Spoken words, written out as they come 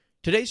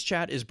Today's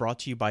chat is brought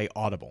to you by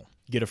Audible.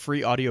 Get a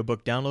free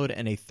audiobook download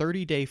and a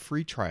 30-day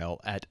free trial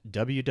at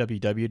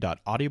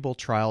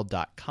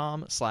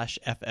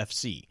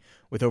www.audibletrial.com/FFC.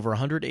 With over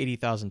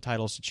 180,000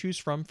 titles to choose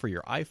from for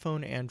your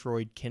iPhone,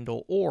 Android,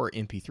 Kindle, or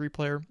MP3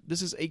 player,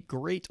 this is a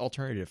great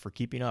alternative for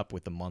keeping up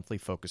with the monthly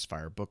Focus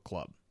Fire Book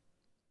Club.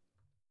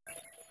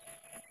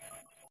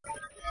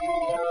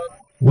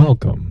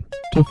 Welcome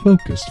to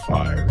Focus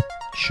Fire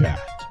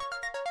Chat.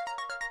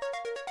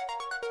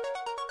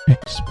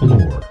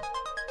 Explore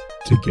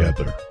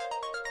together.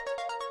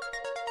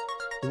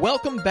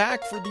 Welcome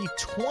back for the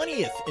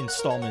 20th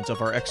installment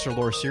of our Extra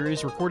Lore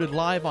series, recorded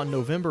live on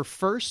November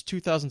 1st,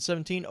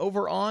 2017,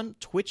 over on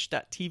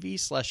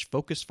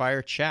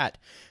twitch.tv/FocusFireChat.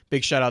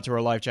 Big shout out to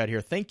our live chat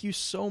here. Thank you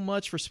so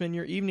much for spending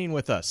your evening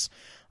with us.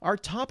 Our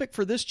topic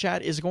for this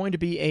chat is going to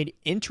be an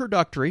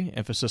introductory,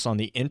 emphasis on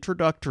the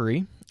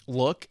introductory,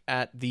 look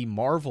at the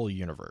Marvel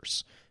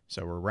Universe.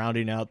 So we're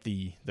rounding out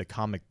the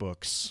comic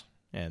books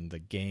and the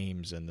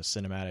games and the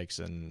cinematics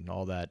and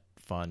all that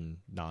fun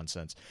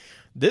nonsense.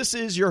 This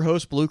is your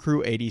host, Blue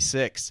Crew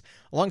 86.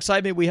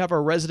 Alongside me, we have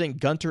our resident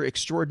Gunter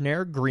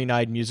extraordinaire,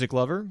 Green-Eyed Music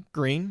Lover.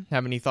 Green,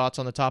 have any thoughts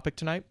on the topic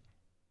tonight?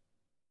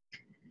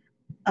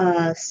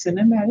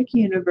 Cinematic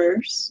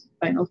Universe,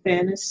 Final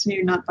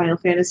Fantasy, not Final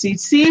Fantasy.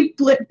 See,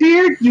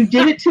 Beard, you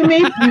did it to me.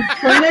 You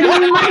planted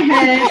it in my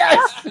head.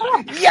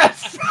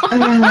 Yes!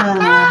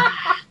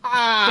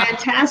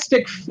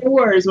 Fantastic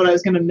Four is what I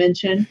was going to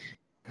mention.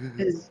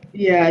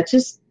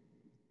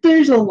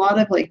 There's a lot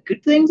of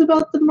good things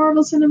about the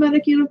Marvel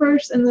Cinematic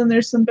Universe, and then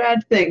there's some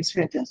bad things,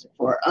 Fantastic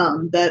Four,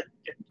 that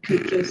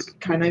could just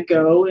kind of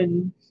go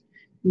and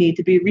need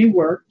to be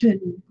reworked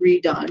and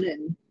redone,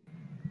 and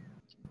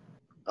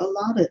a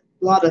lot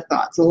of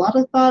thoughts.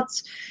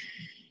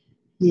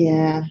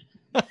 Yeah.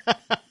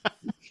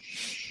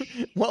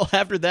 Well,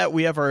 after that,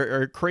 we have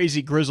our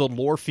crazy grizzled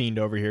lore fiend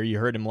over here. You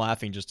heard him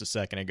laughing just a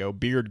second ago.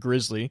 Beard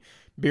Grizzly.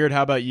 Beard,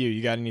 how about you?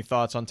 You got any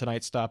thoughts on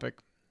tonight's topic?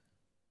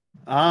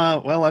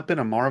 Well, I've been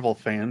a Marvel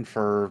fan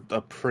for a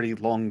pretty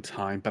long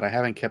time, but I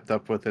haven't kept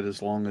up with it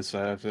as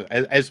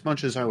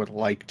much as I would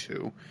like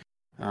to.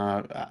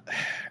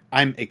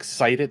 I'm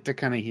excited to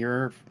kind of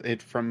hear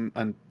it from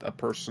a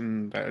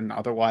person, and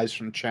otherwise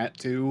from chat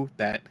too,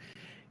 that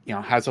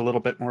has a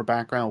little bit more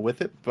background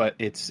with it. But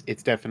it's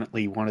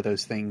definitely one of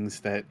those things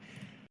that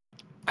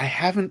I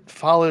haven't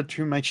followed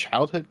through my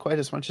childhood quite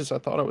as much as I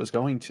thought I was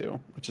going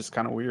to, which is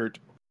kind of weird.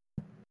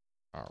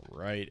 All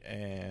right,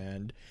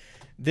 and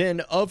then,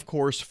 of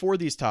course, for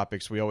these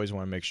topics, we always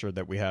want to make sure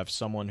that we have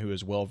someone who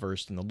is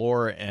well-versed in the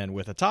lore, and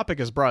with a topic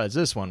as broad as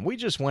this one, we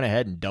just went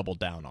ahead and doubled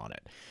down on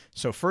it.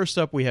 So first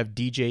up, we have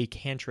DJ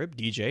Cantrip.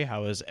 DJ,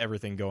 how is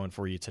everything going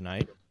for you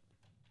tonight?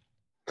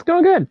 It's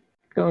going good.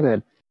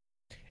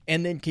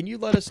 And then can you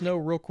let us know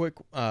real quick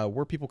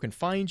where people can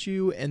find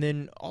you, and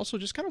then also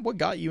just kind of what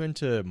got you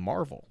into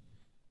Marvel?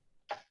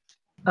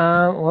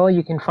 Well,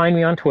 you can find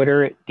me on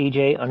Twitter at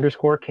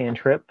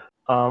DJ_Cantrip.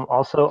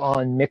 Also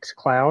on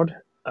Mixcloud,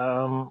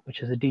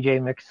 which is a DJ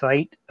mix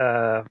site,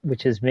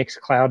 which is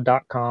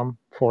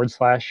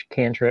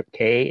mixcloud.com/Cantrip,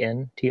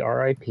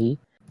 Kantrip.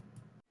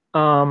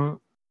 And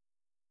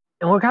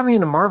what got me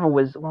into Marvel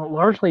was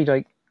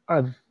largely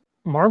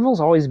Marvel's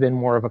always been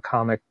more of the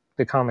comic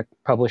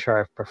publisher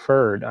I've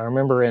preferred. I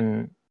remember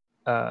in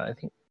I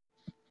think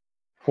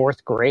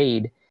 4th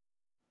grade,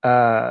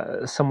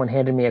 someone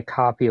handed me a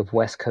copy of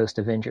West Coast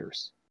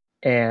Avengers,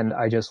 and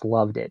I just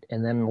loved it.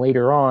 And then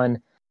later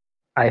on,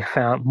 I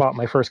bought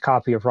my first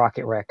copy of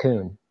Rocket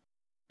Raccoon,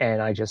 and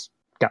I just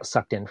got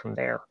sucked in from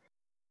there.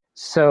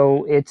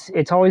 So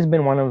it's always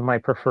been my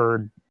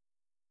preferred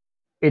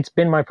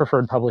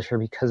publisher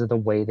because of the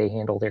way they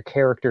handle their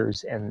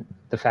characters and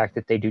the fact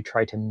that they do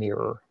try to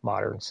mirror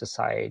modern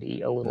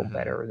society a little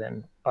better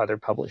than other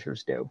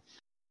publishers do.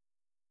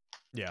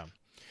 Yeah.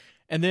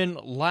 And then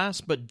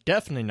last but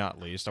definitely not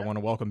least, I want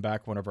to welcome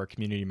back one of our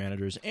community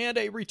managers and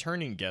a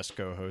returning guest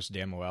co-host,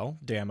 Damo.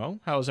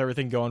 Damo, how's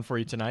everything going for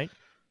you tonight?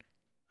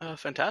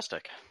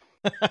 Fantastic.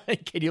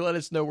 Can you let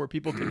us know where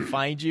people can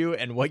find you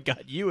and what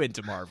got you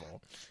into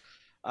Marvel?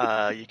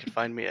 You can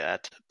find me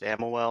at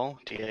Damoel,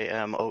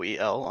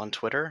 Damoel, on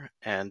Twitter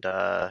and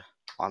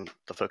on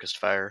the Focused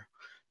Fire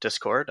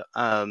Discord.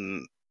 I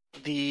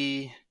think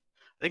the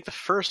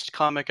first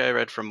comic I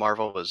read from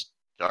Marvel was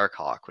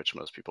Darkhawk, which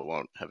most people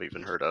won't have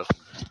even heard of.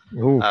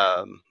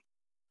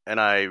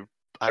 And I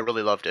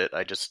really loved it.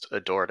 I just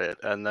adored it.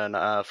 And then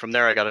from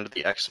there I got into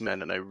the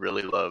X-Men, and I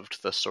really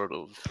loved the sort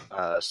of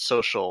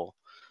social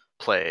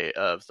play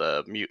of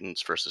the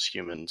mutants versus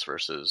humans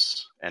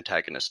versus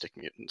antagonistic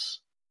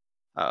mutants.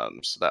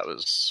 So that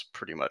was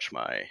pretty much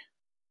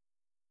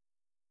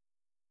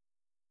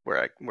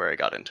where I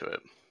got into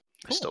it.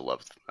 Cool. I still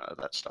love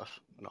that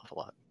stuff an awful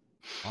lot.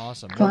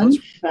 Awesome. Fun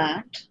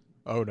fact.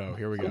 Oh no,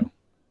 here we go.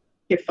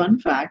 Okay, fun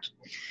fact.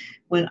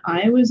 When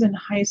I was in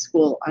high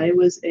school, I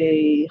was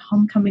a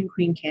homecoming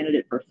queen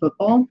candidate for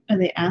football,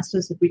 and they asked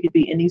us if we could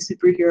be any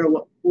superhero,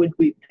 what would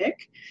we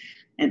pick?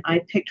 And I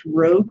picked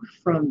Rogue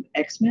from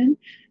X-Men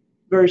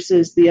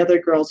versus the other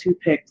girls who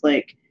picked,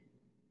 like,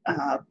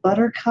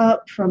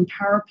 Buttercup from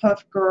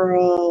Powerpuff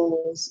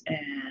Girls,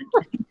 and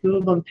I think two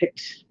of them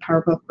picked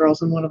Powerpuff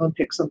Girls, and one of them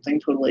picked something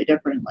totally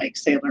different, like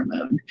Sailor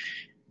Moon.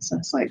 So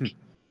it's like,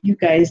 you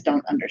guys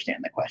don't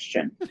understand the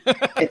question.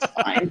 It's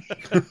fine.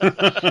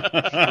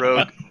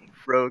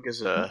 Rogue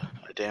is a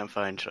damn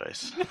fine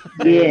choice.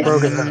 Yes.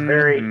 Rogue is a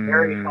very,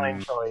 very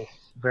fine choice.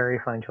 Very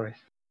fine choice.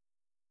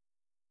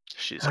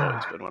 She's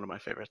always been one of my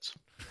favorites.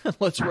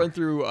 Let's run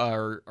through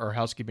our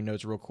housekeeping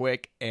notes real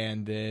quick,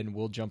 and then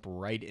we'll jump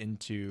right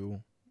into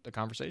the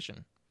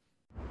conversation.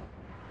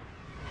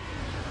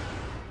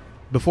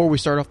 Before we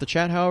start off the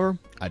chat, however,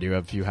 I do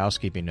have a few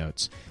housekeeping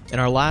notes. In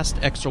our last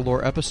Extra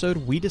Lore episode,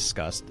 we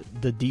discussed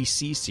the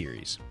DC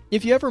series.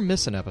 If you ever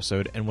miss an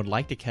episode and would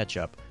like to catch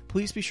up,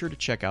 please be sure to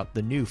check out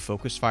the new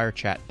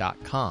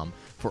FocusFireChat.com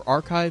for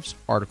archives,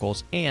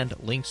 articles, and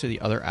links to the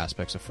other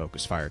aspects of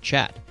Focus Fire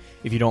Chat.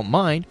 If you don't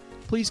mind,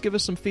 please give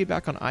us some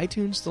feedback on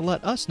iTunes to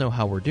let us know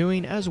how we're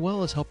doing, as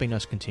well as helping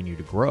us continue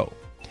to grow.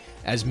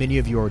 As many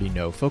of you already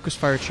know, Focus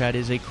Fire Chat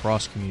is a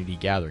cross-community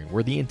gathering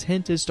where the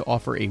intent is to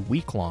offer a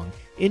week-long,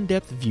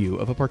 in-depth view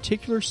of a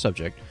particular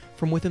subject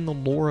from within the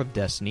lore of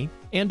Destiny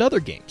and other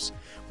games.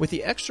 With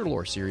the Extra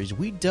Lore series,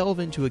 we delve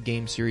into a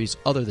game series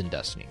other than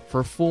Destiny for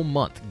a full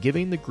month,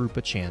 giving the group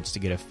a chance to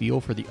get a feel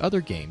for the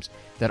other games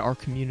that our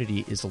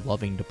community is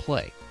loving to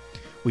play.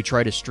 We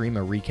try to stream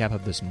a recap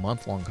of this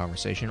month-long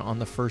conversation on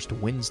the first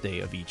Wednesday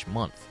of each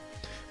month.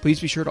 Please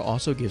be sure to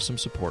also give some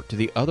support to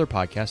the other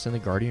podcasts in the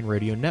Guardian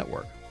Radio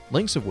Network,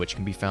 links of which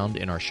can be found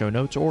in our show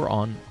notes or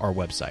on our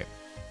website.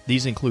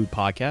 These include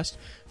podcasts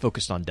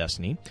focused on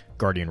Destiny,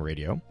 Guardian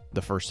Radio,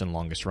 the first and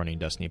longest running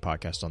Destiny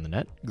podcast on the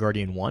net,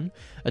 Guardian 1,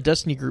 a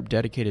Destiny group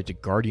dedicated to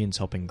Guardians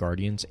helping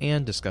Guardians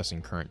and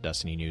discussing current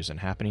Destiny news and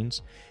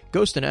happenings,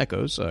 Ghost and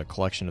Echoes, a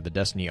collection of the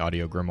Destiny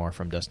audio grimoire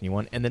from Destiny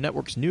 1, and the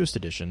network's newest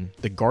edition,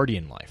 The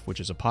Guardian Life, which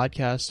is a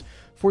podcast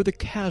for the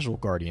casual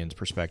Guardian's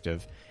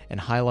perspective and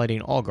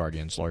highlighting all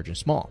Guardians, large and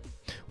small.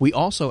 We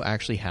also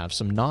actually have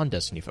some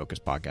non-Destiny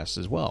focused podcasts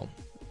as well.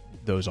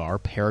 Those are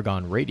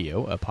Paragon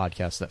Radio, a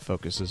podcast that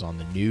focuses on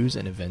the news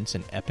and events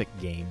in Epic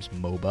Games,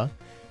 MOBA,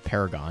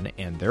 Paragon,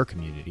 and their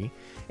community,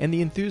 and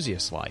The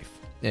Enthusiast Life,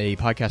 a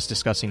podcast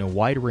discussing a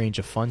wide range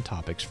of fun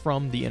topics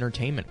from the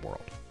entertainment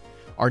world.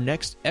 Our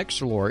next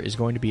Extra Lore is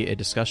going to be a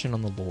discussion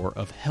on the lore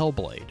of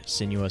Hellblade: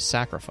 Senua's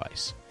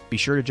Sacrifice. Be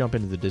sure to jump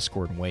into the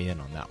Discord and weigh in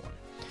on that one.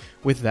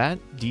 With that,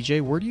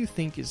 DJ, where do you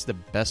think is the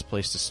best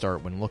place to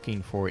start when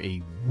looking for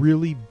a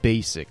really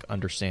basic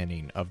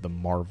understanding of the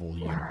Marvel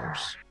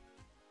Universe?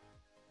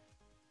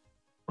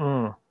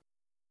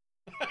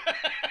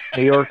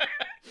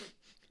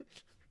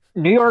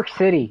 New York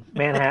City,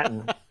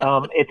 Manhattan.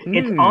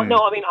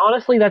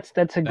 Honestly, that's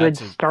a good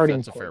starting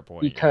that's a fair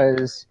point,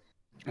 because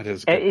That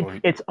is a good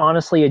point. it's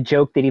honestly a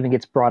joke that even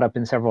gets brought up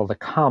in several of the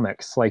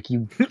comics. Like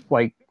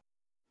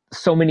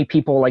so many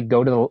people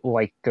go to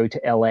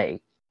LA,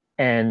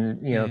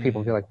 and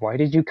people be like, "Why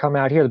did you come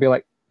out here?" They'll be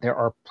like, "There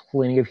are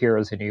plenty of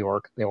heroes in New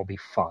York. They will be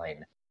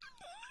fine."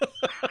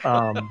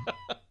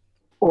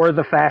 Or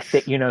the fact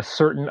that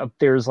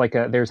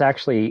there's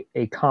actually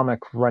a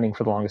comic running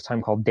for the longest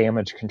time called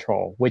Damage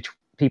Control, which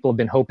people have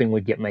been hoping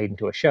would get made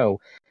into a show,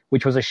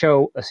 which was a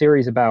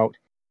series about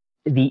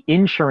the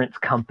insurance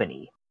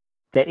company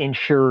that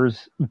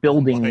insures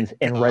buildings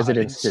and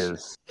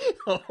residences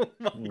for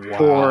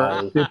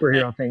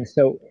superhero things.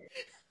 So,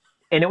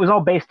 and it was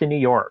all based in New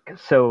York.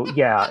 So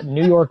yeah,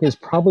 New York is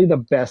probably the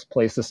best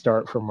place to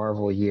start for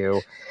Marvel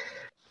U.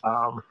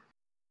 I'm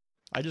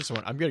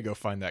gonna go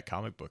find that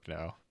comic book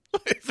now.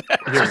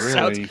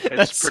 Really?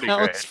 That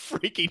sounds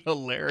freaking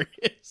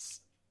hilarious.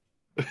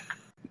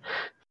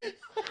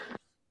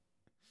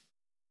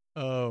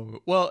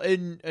 Oh, well,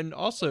 and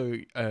also,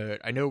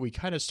 I know we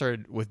kind of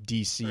started with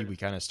DC. We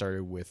kind of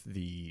started with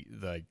the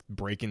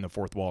breaking the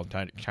fourth wall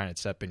and kind of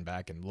stepping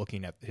back and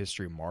looking at the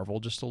history of Marvel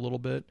just a little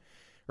bit,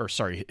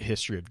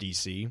 history of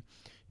DC.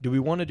 Do we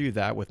want to do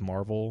that with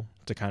Marvel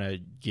to kind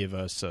of give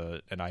us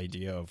an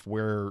idea of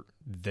where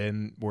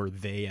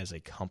they as a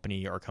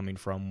company are coming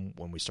from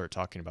when we start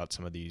talking about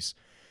some of these?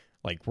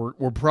 Like,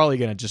 we're probably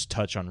going to just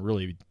touch on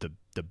really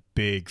the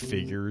big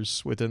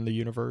figures within the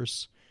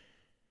universe.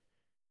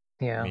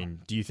 Yeah. I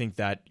mean, do you think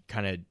that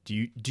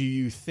do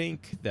you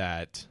think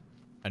that,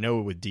 I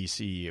know with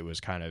DC it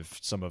was kind of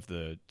some of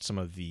the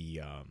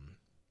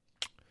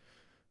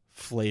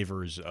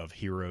flavors of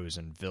heroes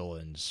and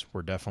villains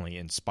were definitely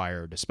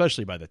inspired,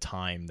 especially by the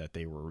time that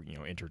they were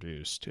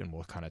introduced, and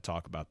we'll kind of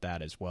talk about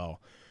that as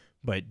well.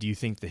 But do you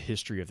think the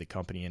history of the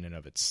company in and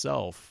of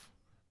itself,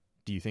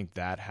 do you think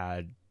that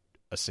had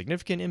a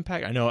significant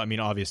impact? I know,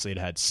 obviously it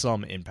had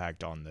some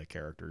impact on the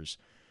characters,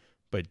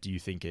 but do you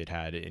think it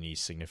had any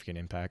significant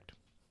impact?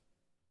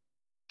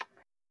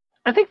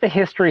 I think the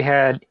history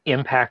had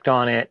impact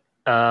on it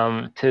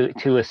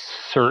to a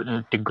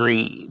certain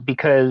degree,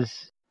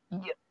 because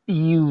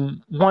you,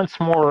 once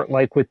more,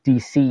 like with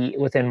DC,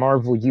 within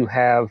Marvel, you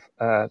have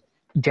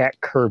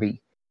Jack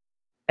Kirby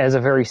as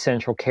a very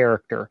central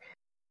character.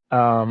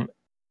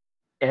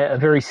 a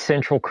very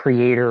central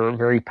creator, a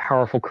very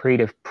powerful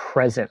creative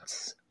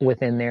presence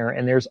within there.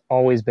 And there's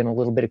always been a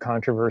little bit of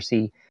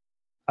controversy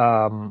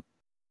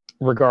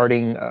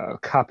regarding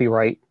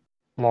copyright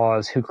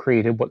laws, who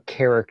created what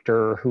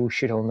character, who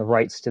should own the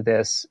rights to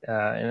this.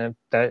 And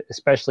that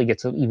especially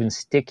gets even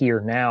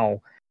stickier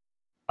now,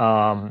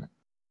 now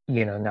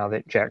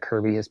that Jack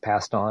Kirby has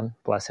passed on,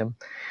 bless him.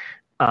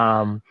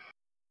 And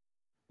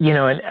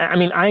I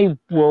mean, I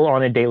will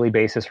on a daily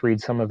basis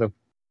read some of the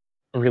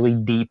really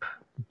deep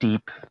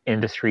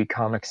industry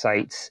comic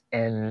sites,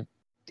 and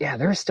yeah,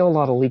 there's still a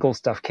lot of legal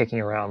stuff kicking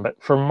around.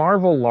 But for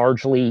Marvel,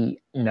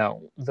 largely,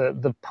 no.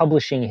 The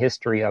publishing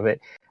history of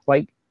it,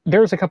 like,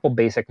 there's a couple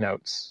basic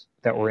notes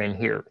that were in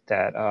here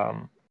that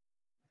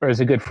is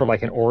good for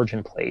like an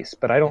origin place,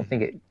 but I don't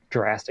think it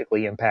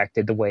drastically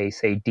impacted the way,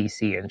 say,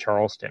 DC and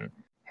Charleston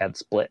had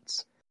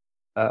splits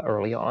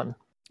early on.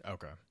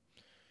 Okay.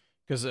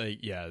 Because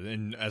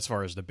and as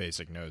far as the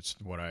basic notes,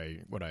 what I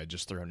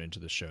just thrown into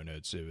the show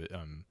notes,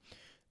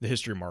 the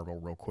history of Marvel,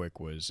 real quick,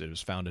 it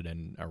was founded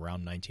in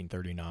around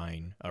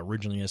 1939,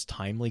 originally as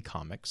Timely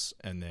Comics,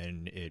 and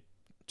then it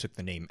took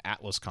the name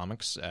Atlas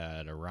Comics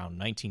at around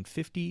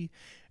 1950,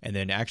 and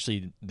then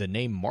actually the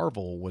name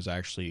Marvel was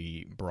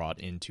actually brought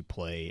into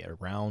play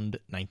around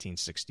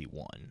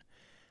 1961.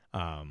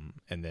 And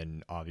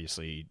then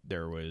obviously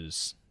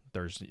there's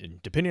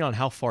depending on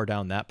how far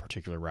down that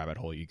particular rabbit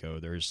hole you go,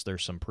 there's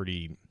some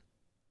pretty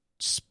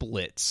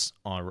splits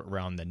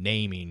around the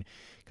naming,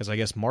 because I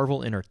guess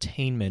Marvel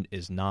Entertainment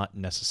is not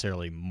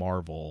necessarily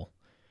Marvel.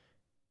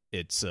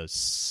 It's a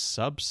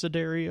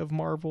subsidiary of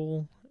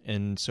Marvel,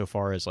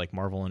 insofar as like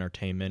Marvel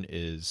Entertainment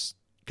is,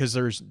 because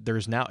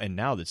there's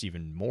now that's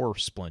even more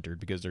splintered,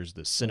 because there's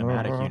the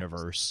cinematic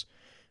universe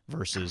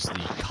versus the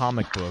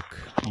comic book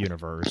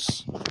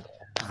universe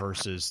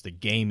versus the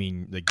game,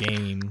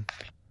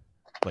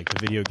 like the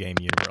video game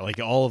universe. Like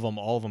all of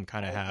them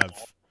kind of have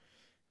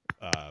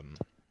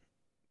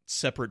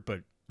separate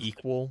but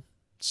equal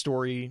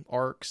story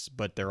arcs,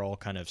 but they're all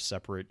kind of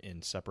separate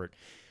in separate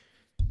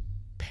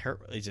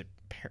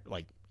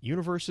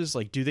universes.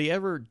 Like, do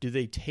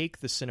they take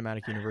the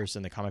cinematic universe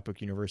and the comic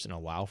book universe and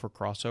allow for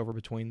crossover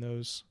between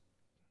those?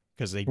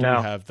 Because they do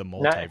have the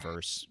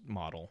multiverse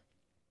model.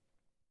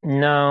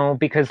 No,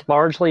 because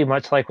largely,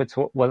 much like with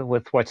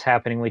what's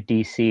happening with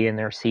DC and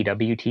their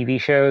CW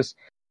TV shows,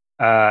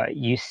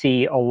 you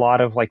see a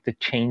lot of like the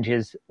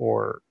changes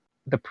or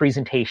the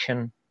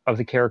presentation of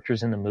the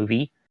characters in the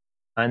movie.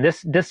 And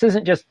this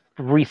isn't just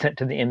recent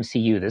to the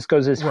MCU. This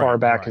goes as far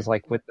back as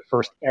like with the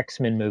first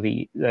X-Men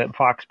movie that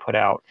Fox put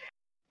out.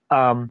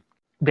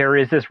 There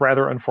is this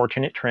rather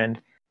unfortunate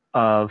trend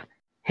of,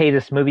 hey,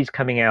 this movie's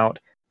coming out.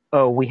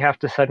 Oh, we have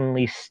to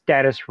suddenly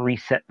status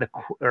reset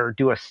or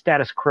do a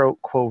status quo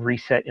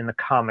reset in the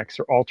comics,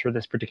 or alter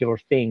this particular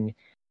thing,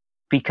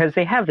 because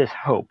they have this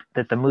hope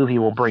that the movie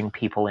will bring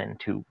people in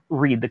to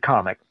read the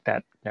comic.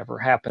 That never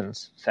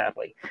happens,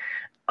 sadly.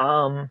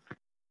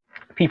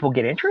 People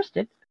get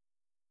interested,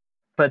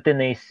 but then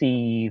they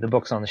see the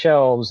books on the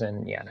shelves,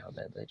 and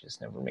they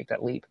just never make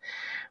that leap.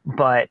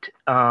 But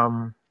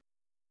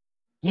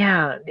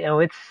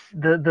it's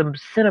the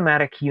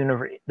cinematic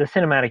universe. The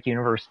cinematic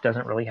universe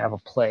doesn't really have a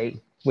play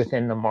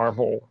within the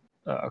Marvel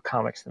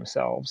comics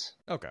themselves.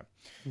 Okay,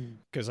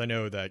 because I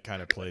know that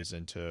kind of plays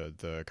into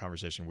the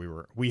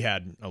conversation we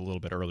had a little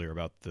bit earlier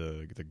about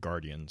the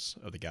Guardians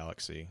of the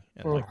Galaxy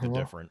and like the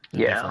different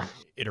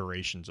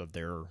iterations of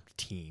their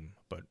team.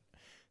 But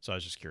so I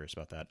was just curious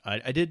about that.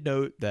 I did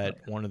note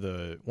that one of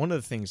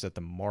the things that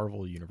the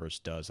Marvel universe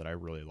does that I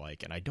really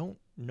like, and I don't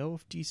know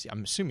if DC,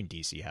 I'm assuming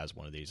DC has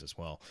one of these as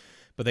well,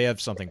 but they have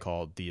something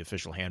called the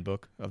Official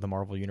Handbook of the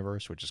Marvel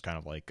Universe, which is kind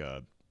of like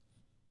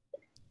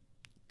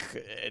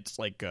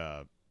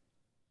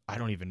I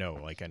don't even know,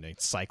 like an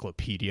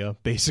encyclopedia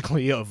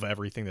basically of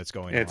everything that's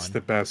going on. It's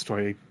the best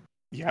way.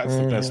 Yeah, it's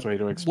the best way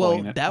to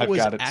explain it. I've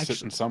got it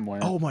sitting somewhere.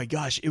 Oh my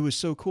gosh, it was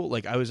so cool.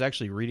 Like, I was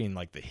actually reading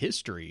like the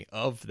history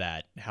of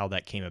that, how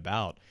that came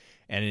about.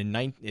 And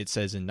it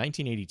says in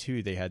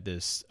 1982 they had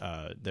this.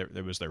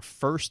 There was their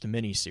first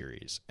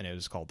miniseries, and it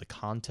was called The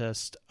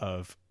Contest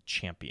of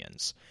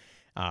Champions.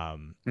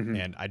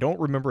 And I don't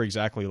remember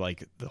exactly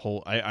like the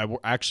whole. I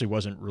actually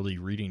wasn't really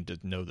reading to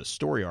know the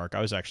story arc.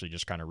 I was actually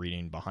just kind of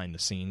reading behind the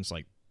scenes,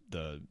 like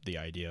the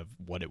idea of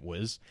what it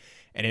was,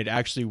 and it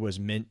actually was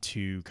meant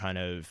to kind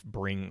of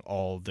bring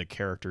all the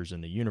characters in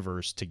the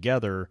universe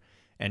together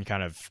and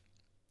kind of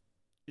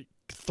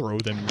throw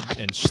them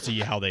and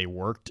see how they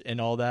worked and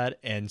all that.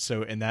 And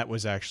that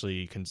was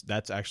actually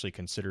that's actually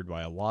considered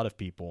by a lot of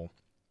people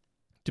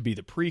to be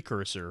the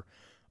precursor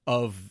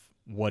of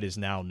what is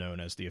now known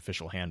as the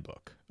Official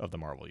Handbook of the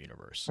Marvel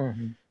Universe.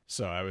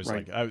 So I was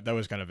that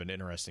was kind of an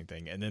interesting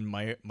thing. And then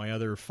my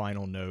other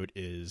final note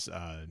is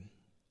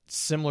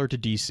similar to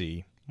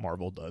DC,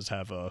 Marvel does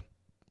have a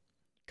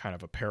kind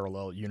of a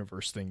parallel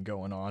universe thing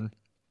going on.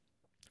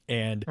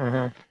 And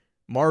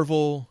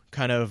Marvel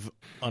kind of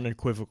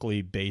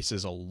unequivocally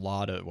bases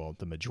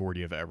the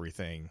majority of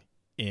everything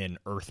in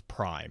Earth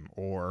Prime,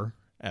 or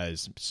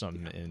as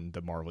some in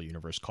the Marvel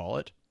Universe call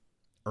it,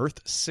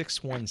 Earth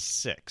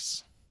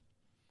 616.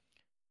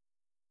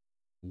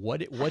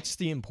 What's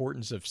the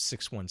importance of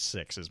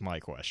 616 is my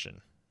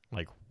question.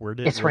 Like, where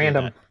did It's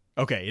random.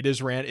 Okay, it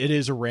is random. It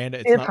is a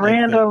random. It's not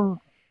random.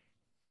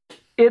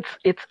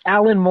 It's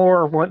Alan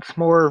Moore once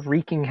more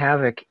wreaking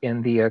havoc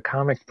in the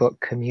comic book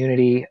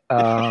community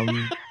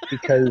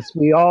because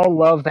we all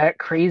love that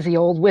crazy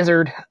old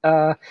wizard.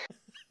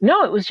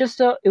 No, it was just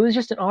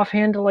an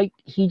offhand, like,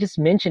 he just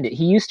mentioned it.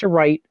 He used to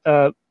write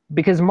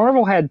because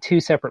Marvel had two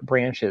separate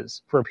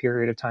branches for a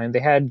period of time. They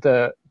had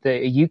the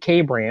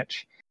UK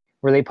branch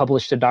where they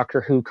published a Doctor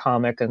Who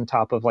comic on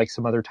top of like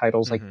some other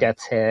titles like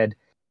Death's Head,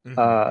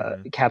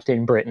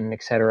 Captain Britain,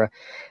 etc.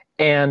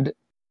 And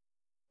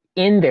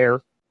in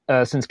there,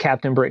 since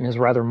Captain Britain is a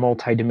rather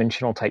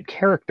multi-dimensional type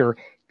character,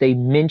 they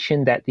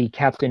mentioned that the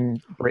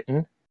Captain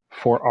Britain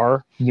for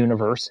our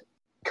universe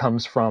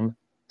comes from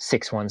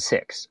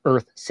 616,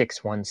 Earth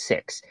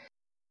 616.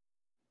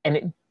 And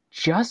it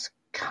just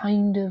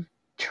kind of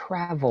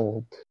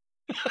traveled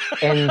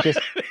and just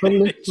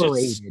proliferated. It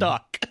just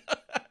stuck.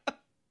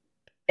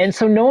 And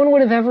so no one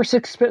would have ever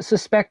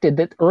suspected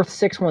that Earth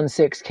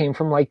 616 came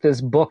from like this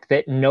book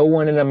that no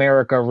one in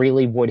America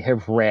really would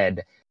have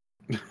read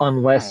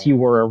unless you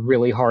were a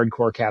really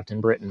hardcore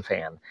Captain Britain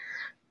fan.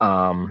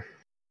 But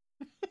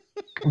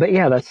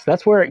yeah,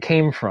 that's where it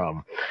came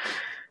from.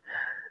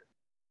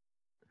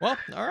 Well,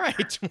 all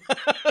right.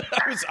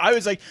 I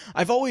was like,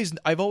 I've always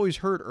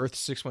heard Earth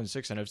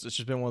 616, and it's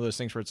just been one of those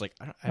things where it's like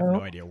I have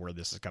no idea where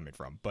this is coming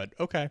from. But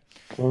okay,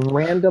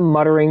 random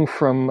muttering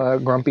from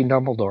Grumpy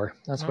Dumbledore.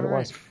 That's what it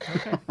was.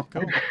 Okay,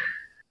 cool.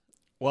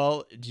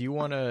 Well, do you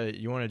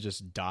wanna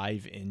just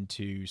dive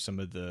into some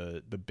of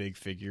the big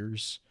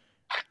figures?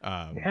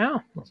 Yeah,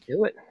 let's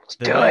do it.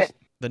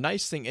 The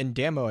nice thing, and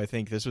Damo, I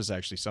think this was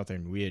actually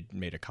something we had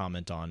made a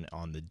comment on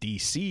the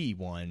DC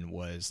one,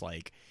 was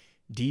like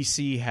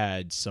DC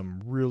had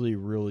some really,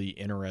 really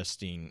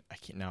interesting.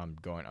 I'm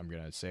going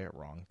to say it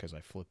wrong because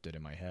I flipped it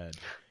in my head.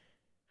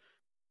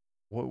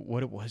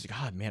 What it was?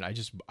 God, man,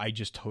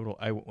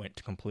 I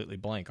went completely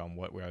blank on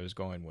what I was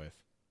going with.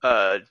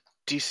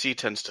 DC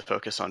tends to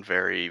focus on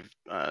very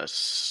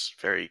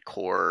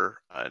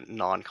core,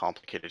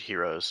 non-complicated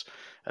heroes,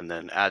 and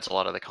then adds a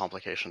lot of the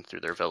complication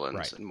through their villains.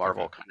 Right. And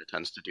Marvel kind of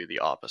tends to do the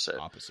opposite.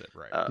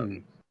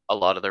 Right. A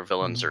lot of their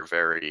villains are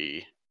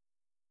very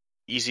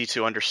easy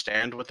to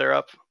understand what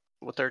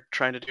they're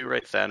trying to do.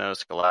 Right,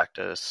 Thanos,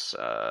 Galactus,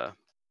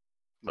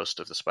 most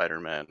of the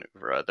Spider-Man.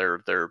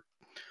 They're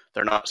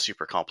not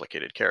super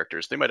complicated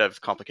characters. They might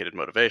have complicated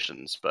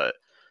motivations, but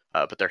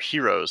their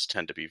heroes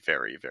tend to be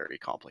very, very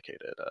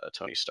complicated.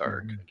 Tony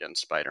Stark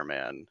against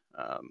Spider-Man.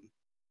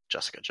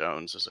 Jessica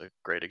Jones is a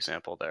great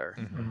example there.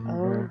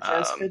 Oh,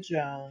 Jessica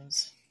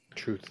Jones.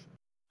 Truth.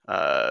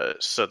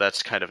 So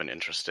that's kind of an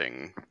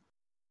interesting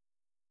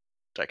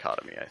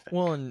dichotomy, I think.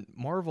 Well, and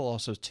Marvel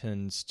also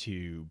tends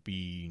to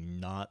be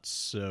not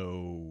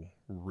so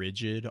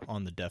rigid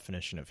on the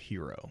definition of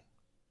hero.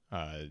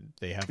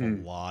 They have a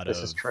lot of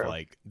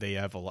like they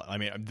have a lot. I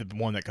mean, the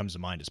one that comes to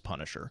mind is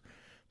Punisher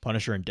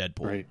and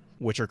Deadpool, right,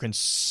 which are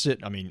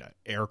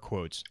air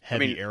quotes,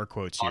 air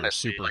quotes here,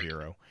 honestly,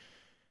 superhero.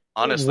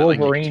 Honestly,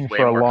 Wolverine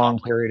for a long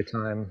period of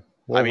time.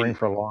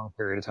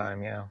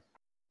 Yeah.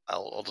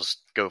 I'll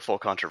just go full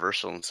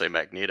controversial and say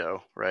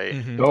Magneto, right?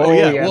 Mm-hmm. Oh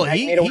yeah, well,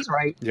 Magneto was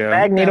right. Yeah.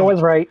 Magneto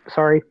was right.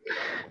 Sorry.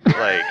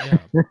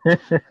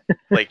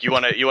 Like you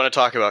want to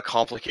talk about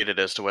complicated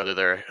as to whether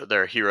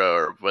they're a hero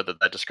or whether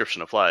that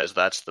description applies.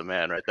 That's the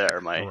man right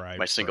there.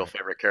 My single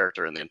favorite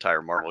character in the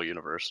entire Marvel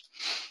universe.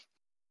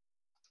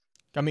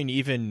 I mean,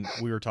 even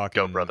we were talking.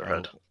 Go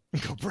Brotherhood.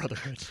 Go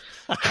Brotherhood.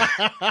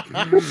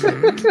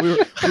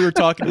 we were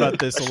talking about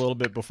this a little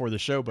bit before the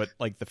show, but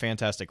like the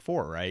Fantastic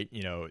Four, right?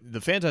 You know,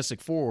 the Fantastic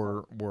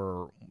Four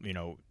were,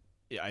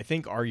 I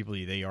think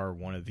arguably they are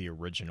one of the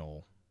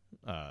original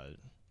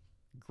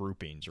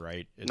groupings,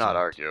 right? Not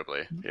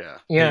arguably, yeah.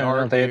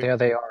 Yeah,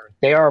 they are.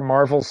 They are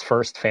Marvel's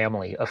first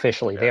family,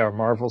 officially. Yeah. They are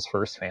Marvel's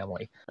first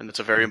family. And it's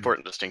a very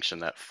important distinction,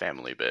 that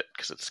family bit,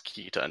 because it's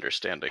key to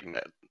understanding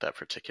that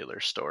particular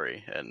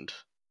story and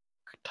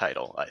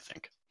title, I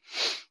think.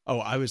 Oh,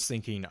 I was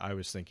thinking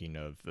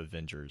of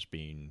Avengers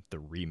being the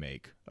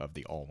remake of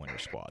the All-Winter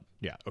Squad.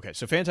 Yeah, okay.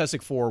 So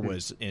Fantastic Four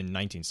was in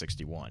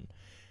 1961.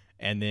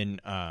 And then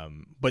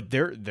but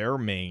their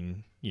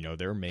main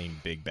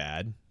big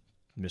bad,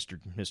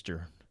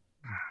 Mr.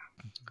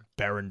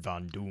 Baron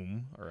Von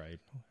Doom, all right.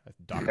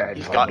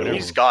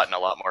 He's gotten a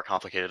lot more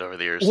complicated over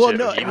the years. Well, too.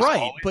 no,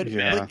 right, but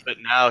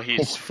now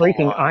he's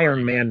freaking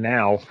Iron Man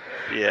now.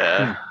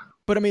 Yeah.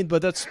 But I mean,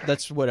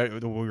 that's what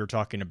we were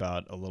talking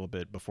about a little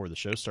bit before the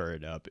show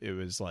started up. It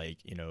was like,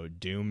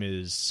 Doom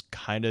is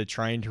kind of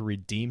trying to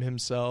redeem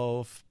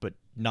himself, but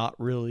not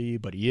really,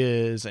 but he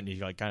is, and he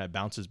like kind of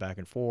bounces back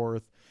and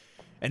forth.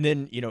 And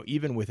then,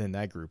 even within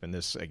that group, and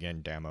this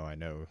again, Damo, I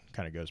know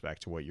kind of goes back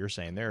to what you're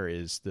saying there,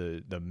 is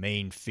the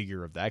main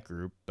figure of that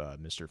group,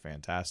 Mr.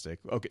 Fantastic.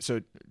 Okay,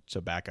 so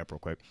back up real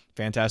quick.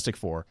 Fantastic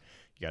Four,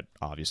 you got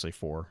obviously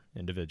four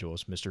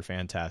individuals. Mr.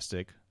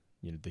 Fantastic,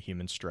 the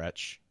Human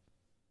Stretch,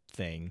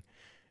 Thing,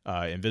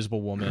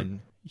 Invisible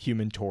Woman,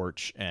 Human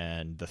Torch,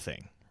 and the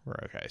Thing,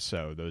 Okay,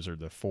 so those are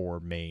the four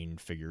main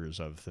figures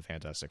of the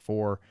Fantastic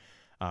Four,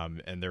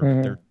 and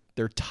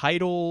their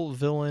title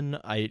villain.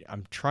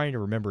 I'm trying to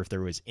remember if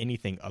there was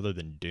anything other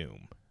than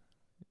Doom.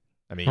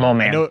 I mean, Mole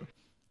Man. I know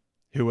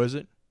who was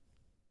it?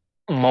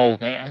 Mole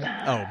Man.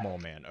 Oh, Mole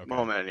Man. Okay.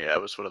 Oh man, yeah,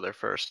 it was one of their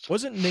first.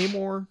 Wasn't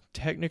Namor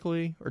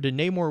technically, or did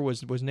Namor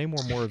was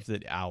Namor more of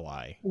the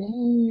ally?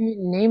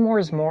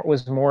 Namor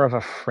was more of a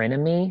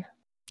frenemy.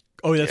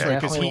 Oh, that's Yeah,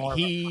 right, because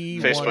definitely he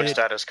Facebook wanted,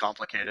 status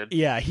complicated.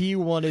 yeah, he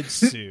wanted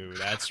Sue.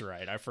 That's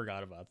right. I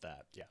forgot about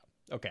that. Yeah.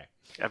 Okay.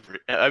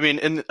 I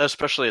mean,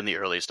 especially in the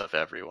early stuff,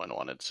 everyone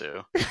wanted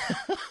to.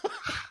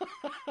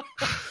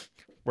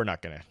 We're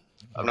not gonna.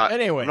 I'm not.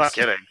 Anyways. I'm not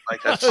kidding.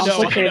 Like that's No,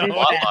 just I a know.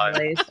 plot line.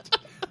 Families.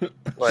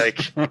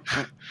 Like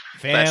that's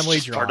Family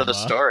just drama. part of the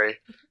story.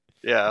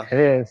 Yeah. It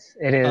is.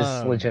 It is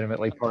Um,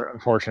 legitimately part,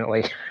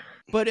 unfortunately.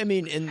 But I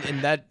mean, and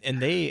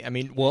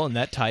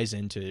that ties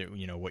into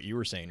what you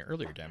were saying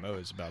earlier, Demo,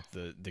 is about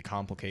the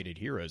complicated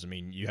heroes. I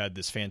mean, you had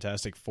this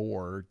Fantastic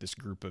Four, this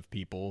group of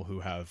people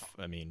who have,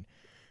 I mean,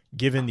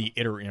 given the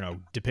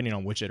depending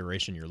on which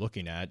iteration you're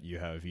looking at, you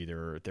have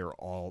either they're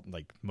all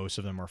like most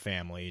of them are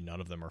family, none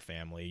of them are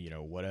family,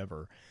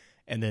 whatever.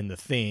 And then the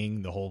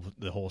Thing, the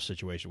whole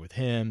situation with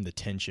him, the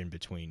tension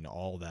between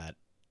all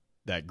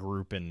that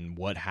group and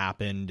what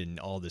happened and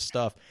all this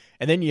stuff.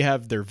 And then you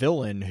have their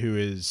villain, who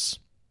is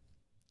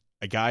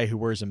a guy who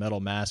wears a metal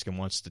mask and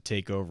wants to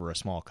take over a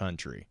small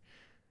country.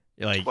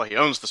 Like, Well, he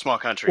owns the small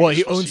country. well, He's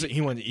he supposed owns to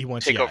it. He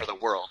wants take yeah, over the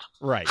world.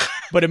 right.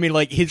 But I mean,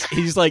 like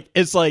he's like,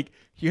 it's like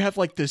you have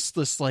like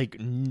this like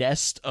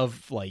nest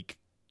of like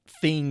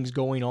things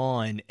going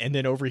on, and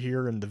then over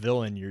here in the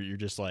villain, you're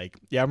just like,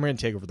 yeah, I'm going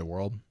to take over the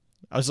world.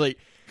 I was like,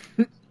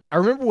 I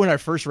remember when I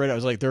first read it, I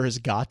was like, there has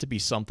got to be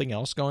something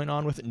else going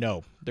on with it.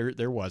 No,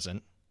 there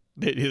wasn't.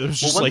 It was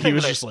just one like he thing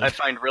was that just I like,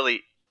 find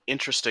really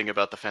interesting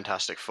about the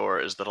Fantastic Four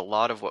is that a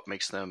lot of what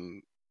makes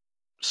them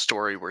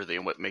story worthy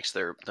and what makes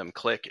them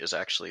click is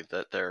actually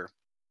that they're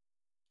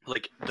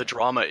like the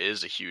drama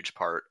is a huge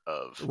part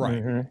of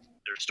right. Mhm.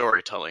 their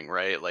storytelling,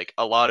 right? Like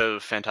a lot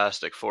of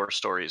Fantastic Four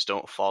stories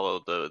don't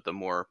follow the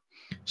more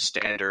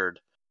standard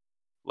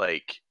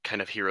like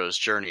kind of hero's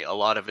journey. A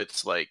lot of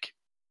it's like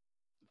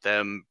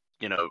them,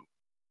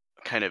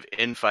 kind of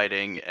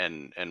infighting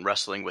and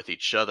wrestling with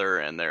each other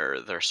and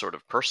their sort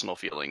of personal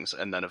feelings,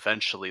 and then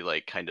eventually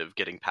like kind of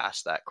getting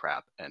past that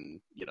crap and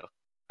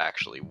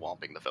actually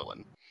whomping the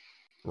villain.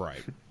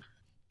 Right.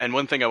 And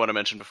one thing I want to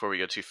mention before we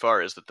go too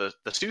far is that the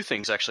Sue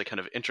thing's actually kind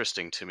of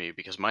interesting to me,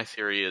 because my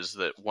theory is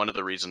that one of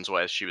the reasons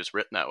why she was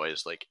written that way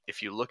is like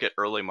if you look at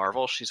early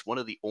Marvel, she's one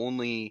of the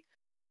only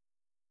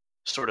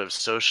sort of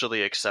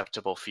socially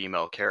acceptable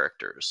female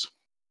characters.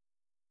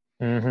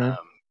 Mhm.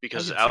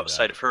 Because I can see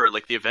outside that. of her,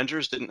 like the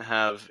Avengers didn't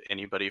have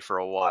anybody for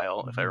a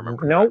while, if I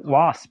remember. No, correctly.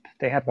 Wasp.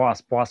 They had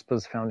Wasp. Wasp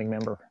was founding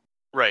member.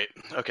 Right.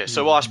 Okay.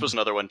 So Wasp was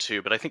another one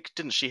too, but I think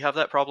didn't she have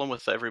that problem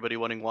with everybody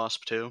wanting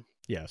Wasp too?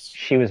 Yes.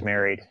 She was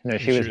married. No,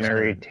 she was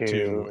married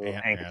to Ant-Man.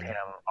 Hank Pym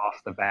off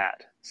the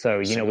bat. So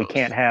we So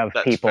can't have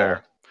that's people.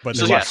 fair. But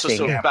So there's yeah, lusting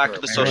so after back to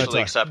the a marriage. socially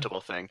talk-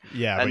 acceptable thing.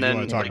 Yeah, And but you then,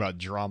 want to talk like- about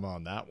drama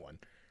on that one.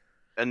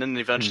 And then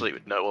eventually,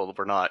 no, well,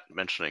 we're not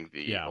mentioning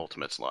the Yeah.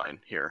 Ultimates line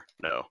here.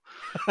 No,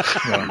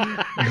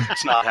 No.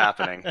 it's not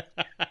happening.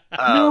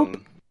 Nope.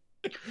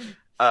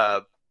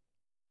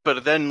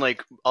 But then,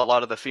 like, a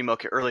lot of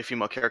the early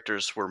female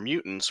characters were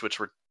mutants, which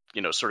were,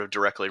 sort of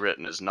directly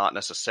written as not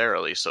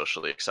necessarily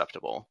socially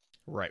acceptable.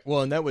 Right.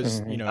 Well, and that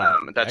was,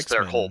 Mhm. That's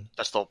their X-Men.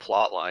 that's the whole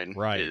plot line,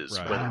 Right, is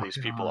right. whether Oh, these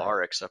people God.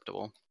 are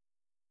acceptable.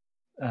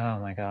 Oh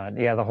my god.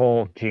 Yeah, the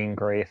whole Jean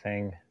Grey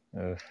thing.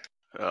 Ugh.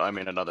 I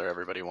mean, another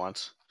everybody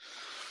wants.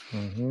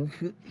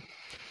 Mhm.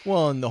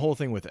 Well, and the whole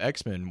thing with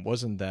X-Men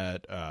wasn't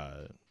that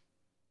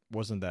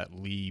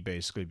Lee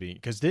basically being,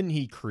 because didn't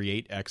he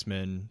create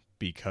X-Men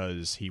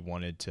because he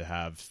wanted to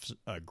have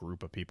a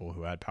group of people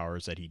who had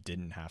powers that he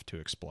didn't have to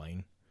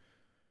explain,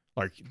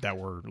 like that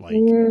were like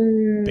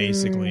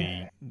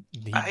basically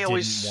he I've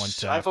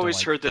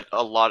always heard that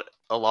a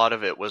lot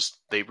of it was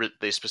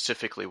they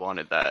specifically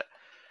wanted that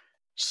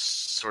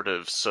sort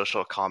of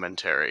social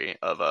commentary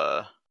of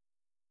a.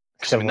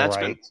 'cause, I mean, Civil that's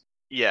been rights.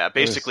 yeah,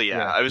 basically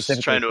yeah. I was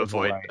specifically trying to civil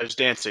avoid. rights. I was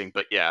dancing,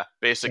 but yeah,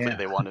 basically Yeah.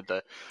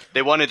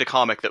 they wanted a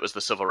comic that was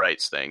the civil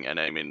rights thing, and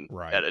I mean,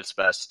 Right. at its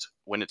best,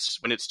 when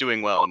it's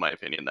doing well, in my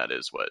opinion, that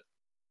is what.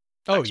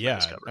 Oh X-Men yeah,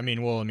 discovered. I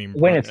mean,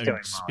 When it's doing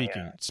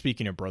well,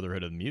 speaking of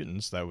Brotherhood of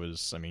Mutants, that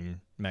was, I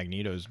mean,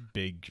 Magneto's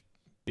big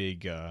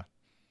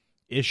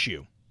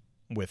issue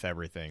with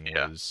everything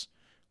Yeah.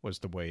 was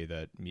the way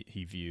that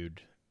he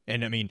viewed,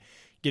 and I mean,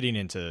 getting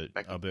into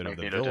a bit of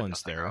the Magneto did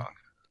villains nothing there. wrong.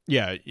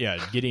 Yeah,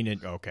 getting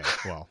in. Okay,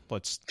 well,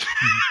 let's.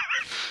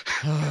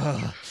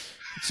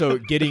 So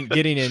getting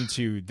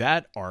into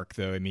that arc,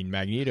 though, I mean,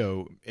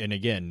 Magneto, and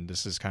again,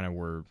 this is kind of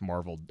where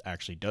Marvel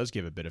actually does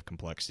give a bit of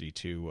complexity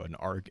to an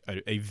arc,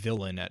 a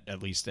villain,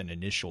 at least an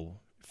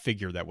initial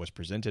figure that was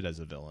presented as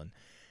a villain,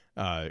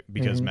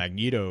 because Mhm.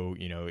 Magneto,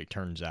 it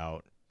turns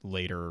out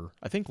later,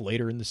 I think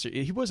later in the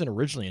series, he wasn't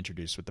originally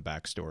introduced with the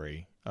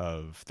backstory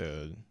of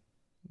the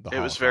It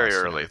was very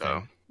Holocaust and early,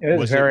 everything. It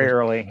was very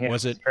early. Yeah,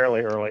 was it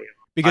fairly early?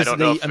 because I don't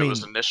know if it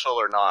was initial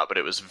or not, but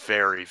it was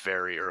very,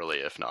 very early.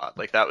 If not,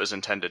 like that was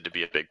intended to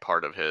be a big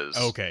part of his.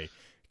 okay.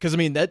 Because I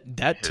mean that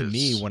to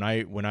me his- when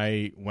I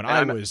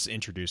was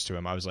introduced to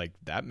him, I was like,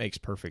 that makes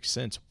perfect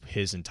sense.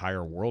 His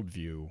entire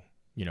worldview,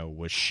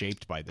 was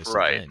shaped by this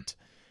Right. event.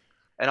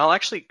 And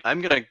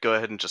I'm going to go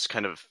ahead and just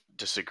kind of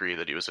disagree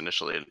that he was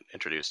initially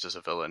introduced as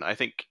a villain. I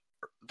think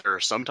there are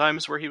some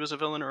times where he was a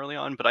villain early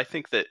on, but I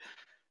think that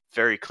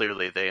very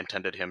clearly they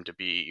intended him to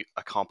be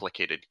a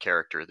complicated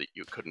character that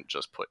you couldn't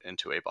just put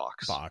into a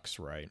box.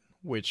 Right?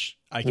 Which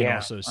I can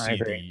also I see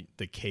agree.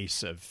 the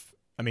case of.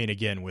 I mean,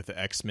 again, with the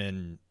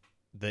X-Men,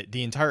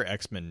 the entire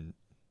X-Men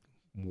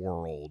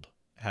world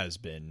has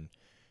been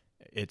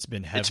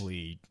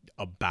heavily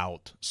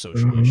about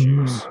social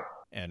issues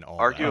and all.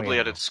 Arguably,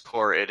 that. at its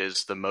core, it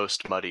is the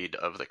most muddied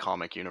of the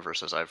comic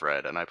universes I've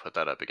read, and I put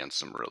that up against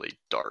some really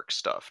dark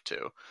stuff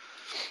too.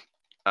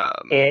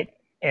 It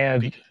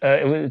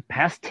was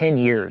past 10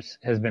 years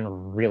has been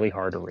really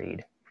hard to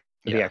read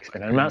for the Yeah.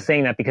 X-Men. I'm not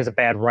saying that because of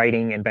bad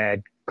writing and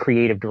bad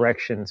creative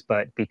directions,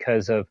 but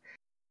because of,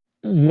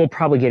 we'll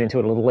probably get into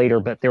it a little later,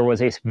 but there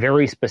was a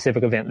very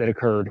specific event that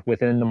occurred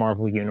within the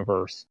Marvel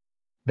universe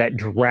that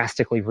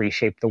drastically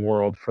reshaped the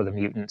world for the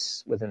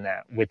mutants within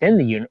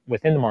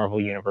the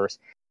Marvel universe,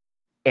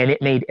 and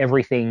it made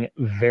everything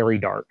very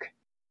dark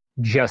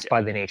just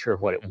by the nature of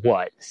what it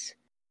was.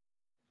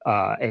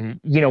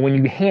 And when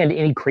you hand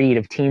any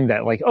creative team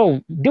that, like,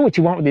 oh, do what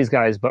you want with these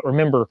guys, but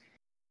remember,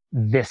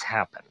 this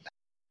happened.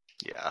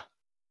 Yeah.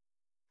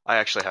 I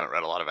actually haven't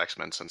read a lot of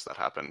X-Men since that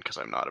happened because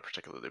I'm not a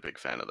particularly big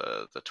fan of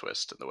the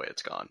twist and the way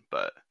it's gone,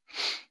 but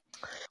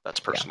that's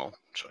personal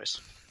choice.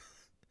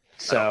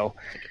 So,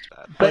 I think it's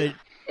bad.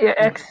 but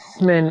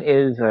X-Men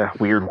is a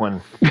weird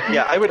one.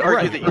 Yeah, I would argue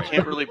Right, that you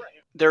can't really.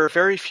 There are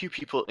very few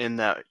people in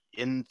there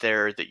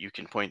that you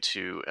can point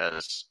to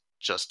as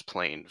just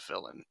plain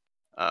villain.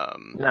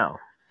 No.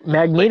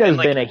 Magneto's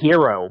been a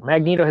hero.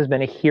 Magneto has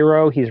been a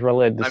hero. He's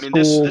related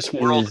to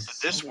school.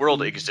 This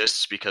world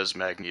exists because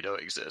Magneto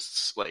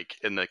exists. Like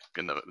in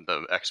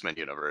the X-Men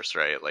universe,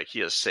 right? Like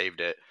he has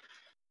saved it,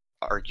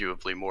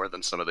 arguably more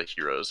than some of the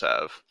heroes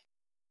have.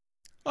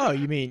 Oh,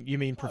 you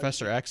mean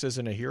Professor X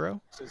isn't a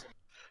hero?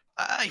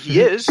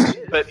 He is,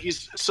 but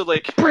he's so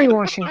like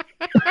brainwashing.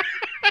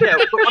 Yeah,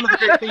 but one of the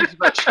great things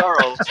about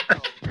Charles.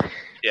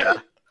 Yeah.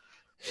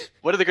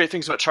 One of the great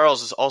things about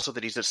Charles is also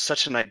that he's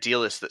such an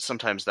idealist that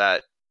sometimes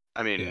that,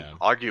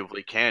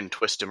 arguably can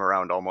twist him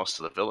around almost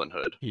to the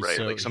villainhood, right?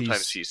 Like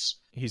sometimes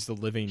he's the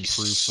living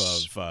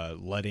proof of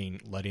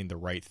letting the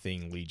right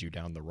thing lead you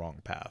down the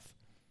wrong path.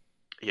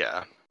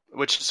 Yeah.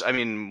 Which is,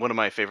 one of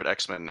my favorite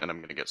X-Men, and I'm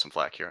going to get some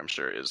flack here, I'm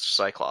sure, is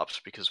Cyclops,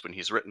 because when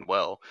he's written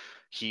well,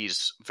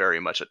 he's very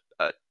much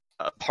a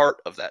part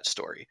of that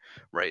story,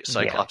 right?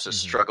 Cyclops'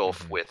 struggle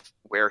with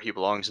where he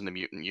belongs in the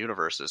mutant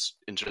universe is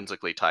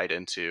intrinsically tied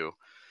into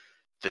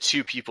the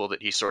two people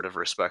that he sort of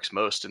respects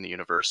most in the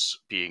universe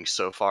being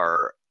so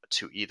far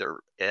to either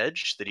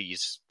edge that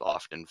he's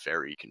often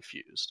very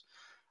confused.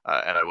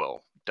 And I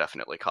will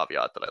definitely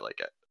caveat that I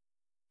like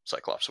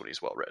Cyclops when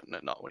he's well written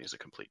and not when he's a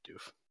complete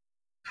doof.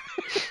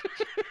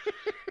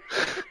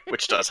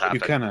 Which does happen.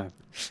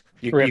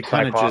 You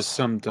kind of just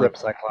summed up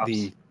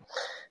the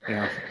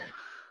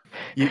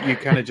you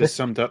kind of just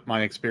summed up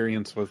my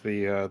experience with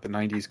the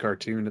 90s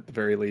cartoon at the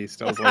very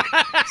least. I was like,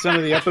 some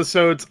of the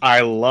episodes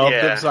I loved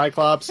of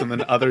Cyclops, and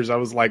then others I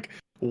was like,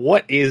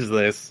 what is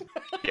this?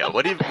 Yeah,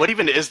 what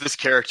even is this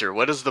character?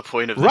 What is the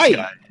point of this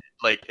guy?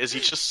 Like, is he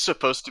just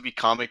supposed to be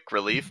comic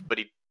relief, but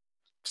he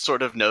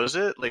sort of knows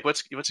it? Like,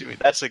 what's he mean?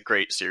 That's a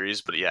great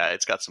series, but yeah,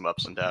 it's got some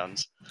ups and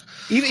downs.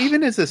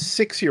 Even as a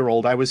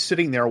 6-year-old, I was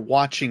sitting there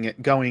watching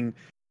it going,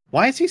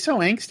 why is he so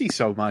angsty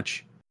so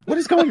much? What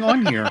is going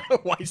on here?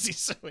 Why is he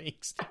so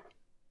angsty?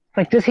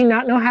 Like, does he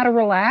not know how to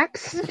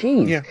relax?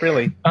 Jeez. Yeah,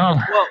 really. Well,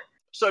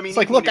 so it's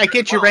like, look, I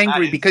get you're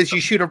angry because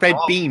you shoot a red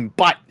beam,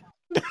 but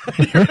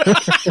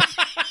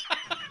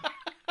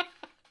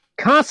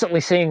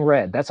constantly seeing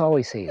red. That's all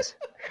he sees.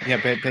 Yeah,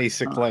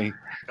 basically.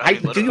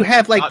 Do you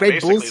have like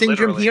Red Bull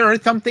syndrome here or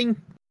something?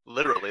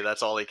 Literally,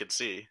 that's all he can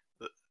see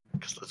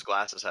because those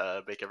glasses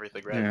make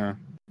everything red.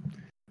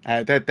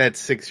 Yeah.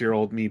 That's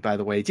 6-year-old me, by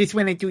the way. Just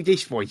when I do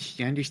this voice,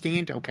 you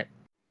understand? Okay.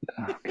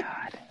 Oh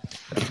God.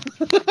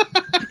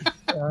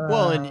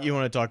 Well, and you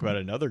want to talk about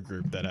another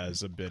group that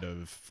has a bit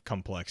of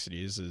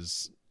complexities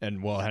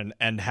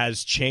and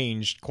has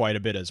changed quite a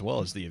bit as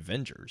well as the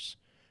Avengers.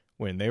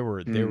 When they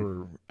were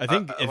I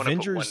think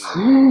Avengers. I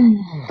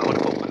want to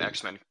put one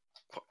X-Men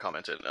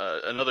comment in.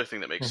 Another thing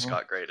that makes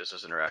Scott great is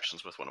his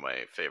interactions with one of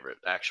my favorite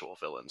actual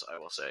villains, I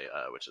will say,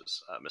 which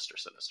is Mr.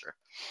 Sinister.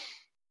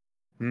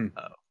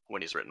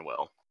 When he's written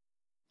well.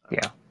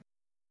 Yeah.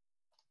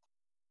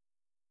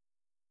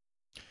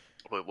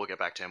 We'll get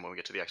back to him when we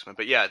get to the X-Men.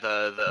 But yeah,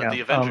 the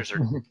Avengers are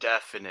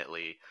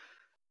definitely,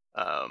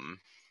 Civil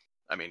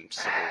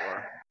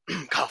War.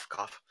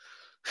 Cough.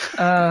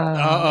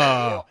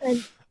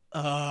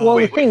 Well,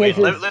 the thing is-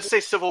 Let's say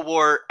Civil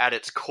War at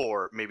its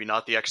core, maybe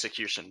not the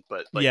execution,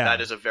 but like Yeah,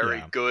 that is a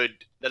very good.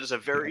 That is a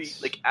very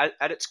Yes. like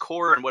at its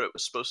core and what it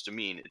was supposed to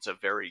mean. It's a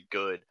very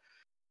good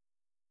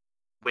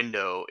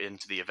window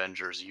into the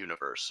Avengers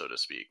universe, so to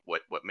speak.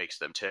 What makes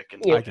them tick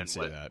and, Yeah. I can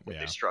see what that, they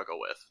yeah. struggle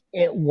with.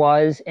 It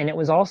was, and it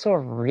was also a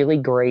really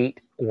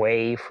great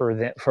way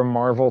for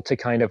Marvel to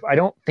kind of. I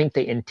don't think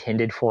they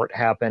intended for it to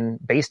happen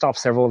based off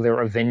several of their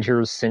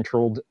Avengers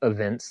central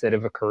events that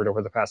have occurred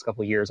over the past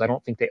couple of years. I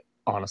don't think they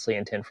honestly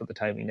intend for the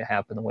timing to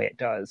happen the way it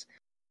does.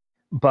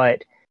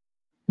 But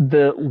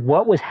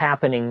what was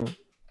happening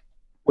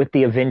with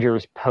the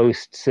Avengers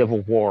post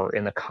Civil War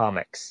in the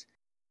comics,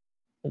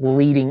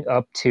 leading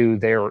up to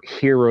their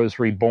Heroes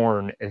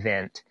Reborn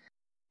event,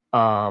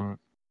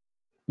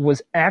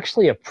 was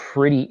actually a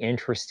pretty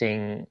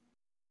interesting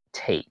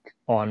take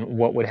on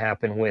what would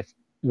happen with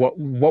what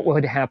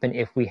would happen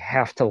if we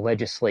have to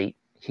legislate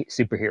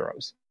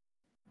superheroes.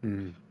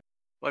 Hmm.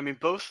 Well, I mean,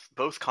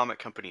 both comic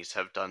companies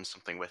have done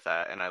something with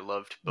that, and I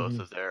loved both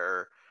of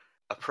their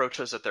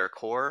approaches at their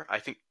core. I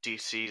think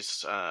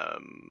DC's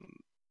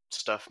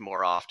stuff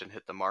more often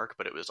hit the mark,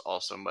 but it was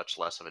also much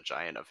less of a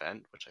giant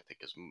event, which I think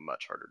is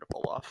much harder to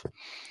pull off.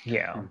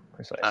 Yeah,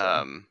 precisely.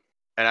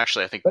 And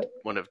actually, I think But-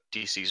 one of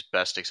DC's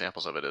best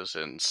examples of it is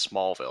in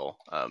Smallville.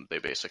 They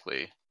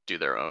basically do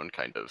their own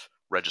kind of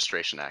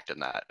registration act in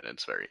that, and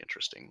it's very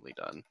interestingly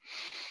done.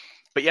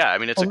 But yeah, I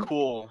mean, it's a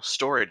cool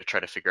story to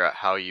try to figure out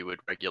how you would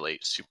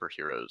regulate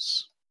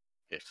superheroes,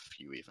 if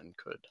you even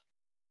could.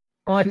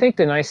 Well, I think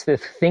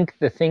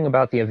the thing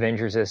about the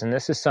Avengers is, and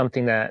this is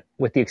something that,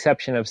 with the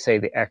exception of, say,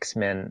 the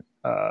X-Men,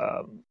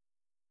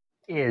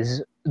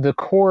 is the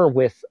core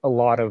with a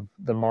lot of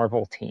the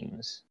Marvel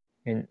teams,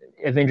 and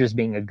Avengers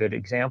being a good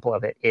example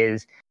of it,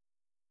 is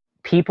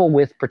people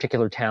with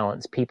particular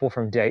talents, people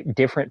from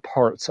different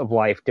parts of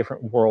life,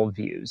 different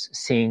worldviews,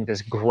 seeing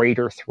this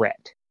greater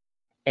threat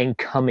and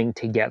coming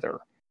together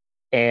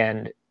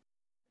and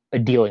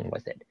dealing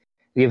with it.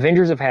 The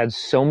Avengers have had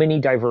so many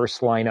diverse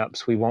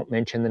lineups. We won't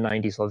mention the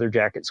 90s Leather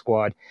Jacket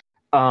Squad.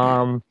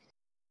 Why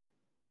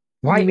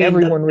You mean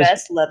everyone the was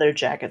best Leather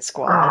Jacket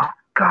Squad? Oh,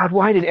 God,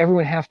 why did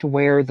everyone have to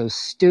wear those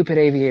stupid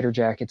aviator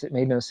jackets? It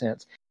made no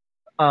sense.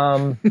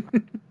 But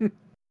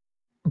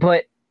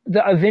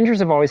the Avengers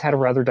have always had a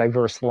rather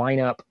diverse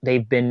lineup.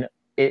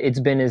 It's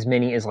been as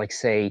many as, like,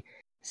 say,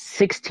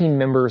 16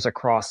 members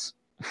across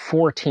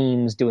 4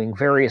 teams doing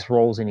various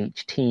roles in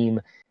each team,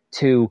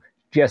 to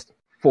just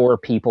 4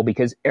 people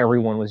because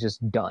everyone was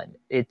just done.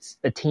 It's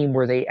a team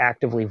where they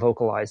actively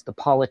vocalized the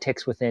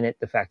politics within it,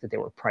 the fact that they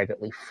were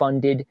privately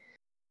funded,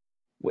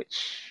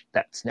 which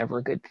that's never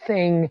a good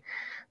thing.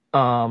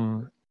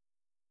 The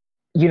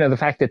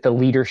fact that the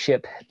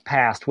leadership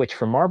passed, which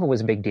for Marvel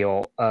was a big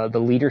deal, the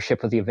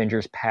leadership of the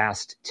Avengers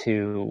passed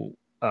to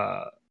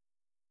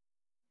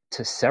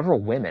several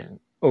women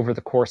over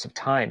the course of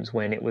times,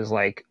 when it was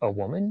like, a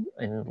woman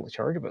in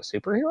charge of a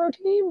superhero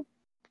team?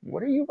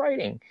 What are you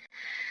writing?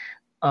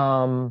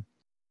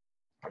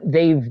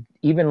 They've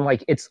even,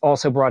 like, it's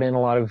also brought in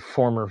a lot of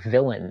former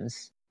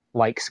villains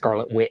like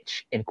Scarlet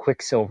Witch and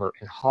Quicksilver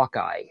and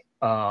Hawkeye,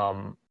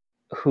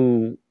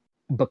 who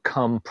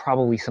become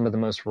probably some of the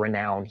most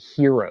renowned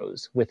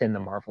heroes within the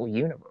Marvel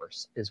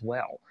universe as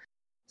well.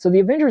 So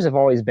the Avengers have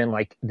always been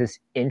like this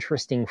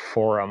interesting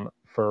forum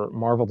for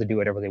Marvel to do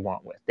whatever they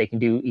want with. They can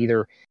do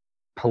either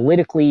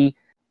politically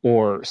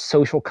or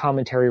social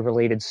commentary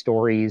related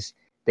stories.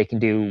 They can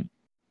do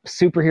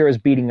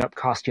superheroes beating up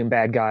costume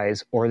bad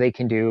guys, or they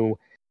can do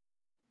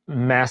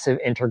massive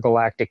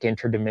intergalactic,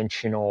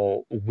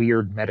 interdimensional,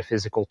 weird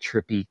metaphysical,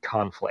 trippy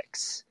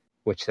conflicts,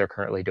 which they're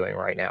currently doing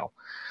right now.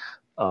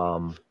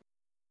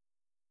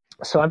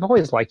 So I've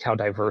always liked how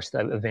diverse the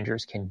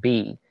Avengers can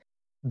be.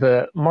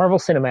 The Marvel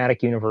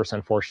Cinematic Universe,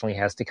 unfortunately,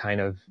 has to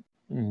kind of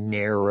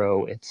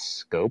narrow its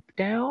scope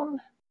down,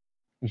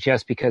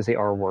 just because they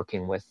are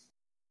working with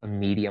a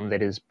medium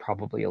that is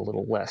probably a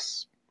little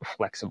less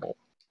flexible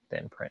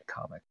than print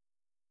comic.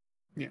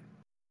 Yeah.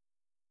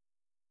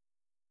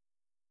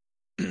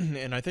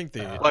 And I think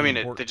Well, I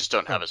mean, they just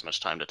don't have as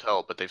much time to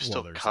tell, but they've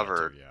still there's that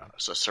covered too, yeah.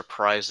 a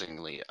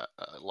surprisingly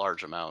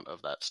large amount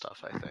of that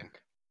stuff, I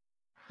think.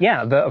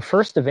 Yeah, the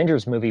first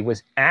Avengers movie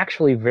was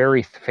actually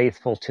very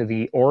faithful to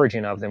the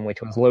origin of them,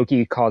 which was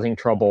Loki causing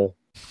trouble,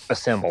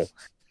 assemble.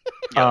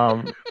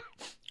 And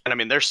I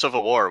mean, their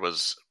Civil War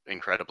was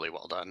incredibly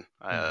well done.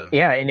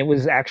 Yeah, and it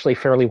was actually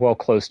fairly well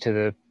close to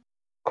the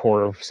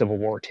core of Civil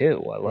War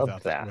too. I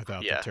loved that.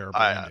 Without Yeah, the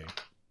terrible ending.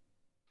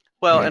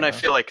 Well, Yeah. and I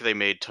feel like they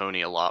made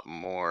Tony a lot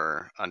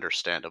more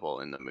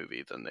understandable in the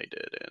movie than they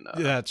did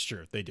in That's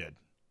true. They did.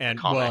 And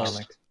comics.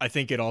 well, I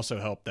think it also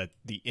helped that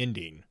the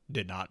ending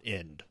did not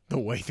end the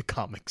way the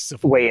comics The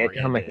Civil way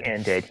War it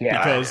ended, yeah.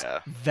 because Yeah.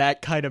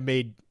 that kind of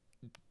made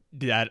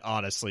that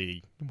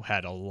honestly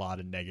had a lot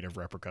of negative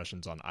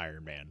repercussions on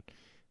Iron Man.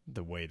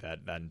 The way that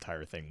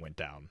entire thing went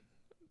down.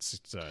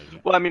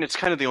 Well, I mean, it's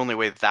kind of the only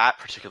way that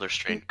particular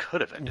strain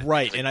could have ended.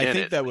 Right, because and I again,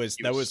 think that was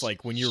he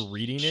like when you're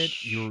reading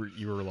it, you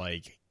were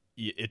like,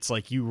 it's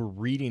like you were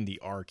reading the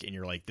arc and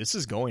you're like, this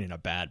is going in a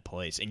bad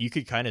place. And you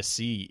could kind of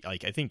see,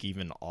 like, I think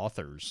even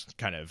authors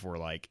kind of were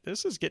like,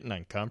 this is getting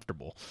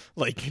uncomfortable.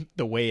 Like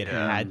the way it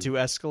had to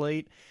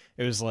escalate.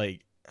 It was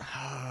like,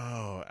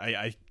 oh,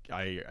 I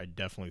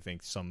definitely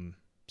think some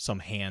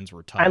hands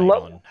were tied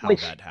on how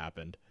that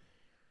happened.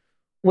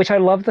 Which I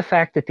love the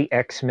fact that the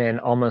X-Men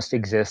almost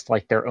exist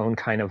like their own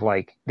kind of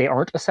like, they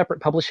aren't a separate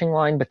publishing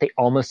line, but they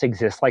almost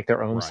exist like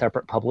their own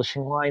separate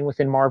publishing line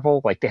within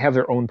Marvel. Like they have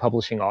their own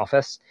publishing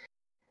office,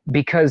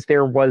 because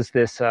there was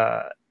this,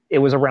 it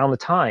was around the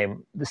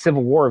time the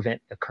Civil War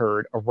event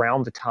occurred,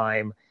 around the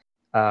time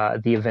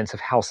the events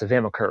of House of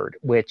M occurred,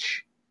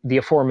 which the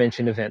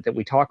aforementioned event that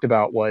we talked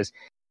about was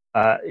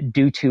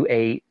due to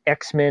a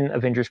X-Men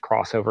Avengers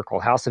crossover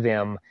called House of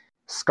M.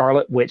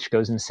 Scarlet Witch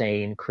goes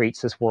insane,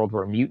 creates this world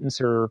where mutants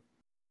are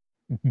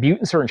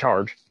in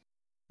charge.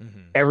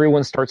 Mm-hmm.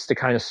 Everyone starts to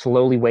kind of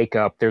slowly wake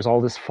up. There's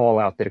all this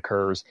fallout that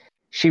occurs.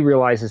 She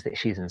realizes that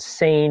she's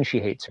insane.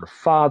 She hates her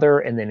father.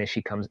 And then as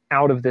she comes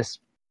out of this,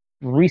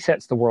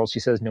 resets the world,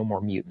 she says no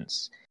more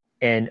mutants.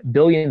 And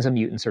billions of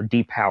mutants are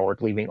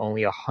depowered, leaving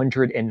only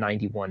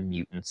 191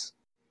 mutants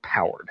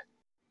powered.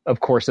 Of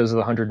course, those are the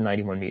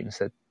 191 mutants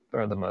that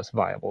are the most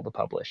viable to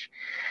publish.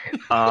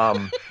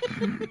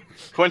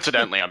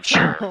 Coincidentally, I'm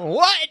sure.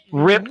 What?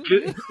 Rip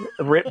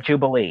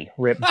Jubilee.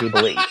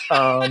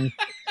 God,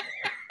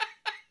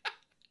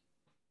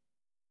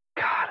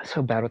 it's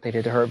so bad what they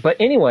did to her. But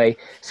anyway,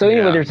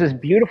 there's this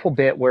beautiful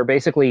bit where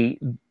basically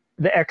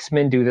the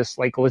X-Men do this,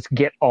 like, let's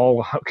get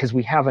all, because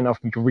we have enough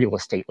real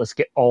estate, let's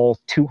get all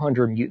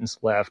 200 mutants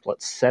left,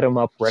 let's set them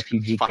up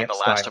refugee camp style. Find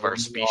the last of our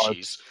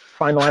species.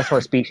 Find the last of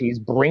our species,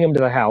 bring them to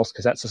the house,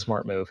 because that's a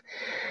smart move.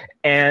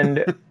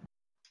 And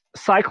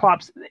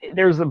Cyclops,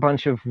 there's a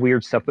bunch of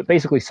weird stuff, but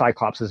basically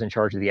Cyclops is in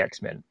charge of the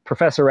X-Men.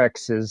 Professor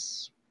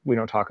X we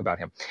don't talk about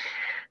him.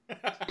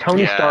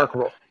 Tony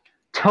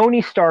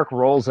Stark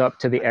rolls up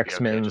to the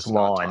X-Men's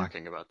lawn. Not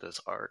talking about this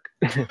arc.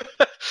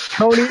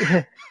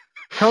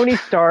 Tony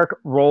Stark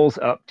rolls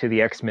up to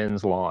the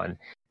X-Men's lawn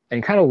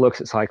and kind of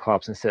looks at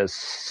Cyclops and says,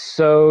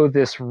 so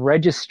this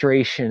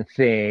registration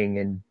thing,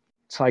 and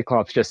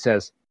Cyclops just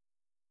says,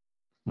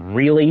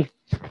 really?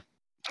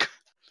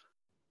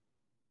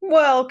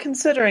 Well,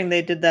 considering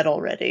they did that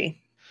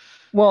already.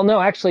 Well, no,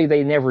 actually,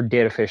 they never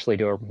did officially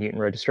do a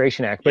Mutant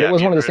Registration Act, but it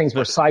was one of those things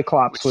where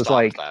Cyclops was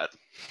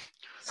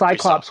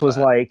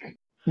like,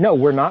 no,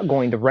 we're not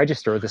going to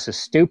register. This is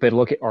stupid.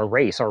 Look at our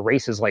race. Our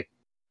race is like,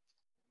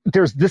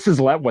 this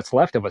is what's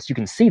left of us. You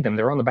can see them.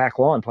 They're on the back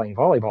lawn playing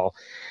volleyball.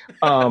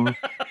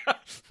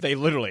 They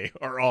literally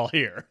are all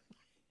here.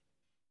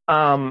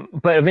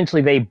 But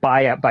eventually they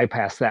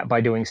bypass that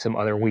by doing some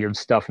other weird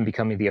stuff and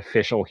becoming the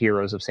official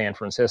heroes of San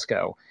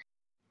Francisco.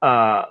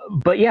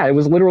 But yeah, it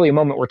was literally a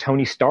moment where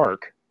Tony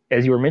Stark,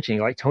 as you were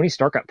mentioning, like Tony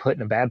Stark got put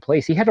in a bad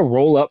place. He had to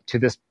roll up to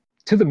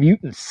the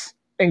mutants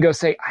and go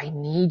say, I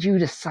need you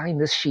to sign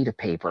this sheet of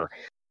paper.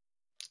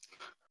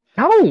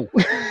 No!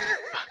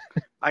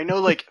 I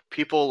know, like,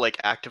 people, like,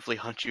 actively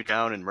hunt you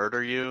down and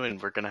murder you,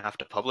 and we're gonna have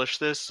to publish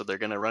this, so they're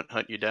gonna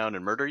hunt you down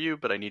and murder you,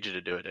 but I need you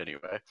to do it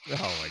anyway.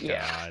 Oh my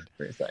god.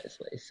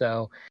 Precisely.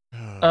 So,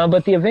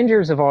 but the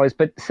Avengers have always,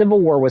 but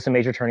Civil War was a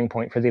major turning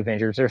point for the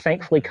Avengers. They're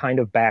thankfully kind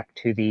of back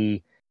to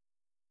the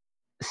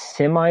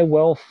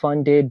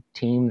semi-well-funded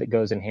team that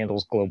goes and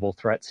handles global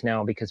threats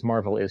now, because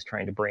Marvel is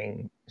trying to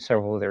bring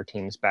several of their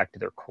teams back to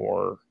their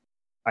core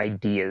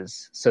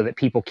ideas so that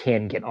people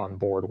can get on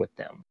board with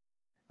them.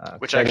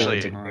 Which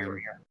actually,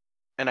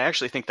 and I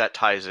actually think that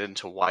ties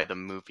into why the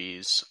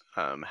movies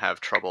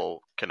have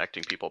trouble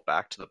connecting people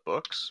back to the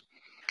books.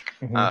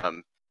 Mm-hmm.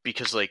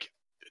 Because, like,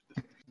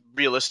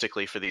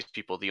 realistically for these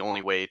people, the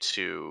only way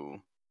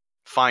to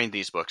find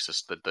these books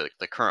is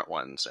the current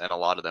ones, and a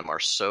lot of them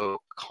are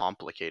so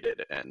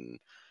complicated and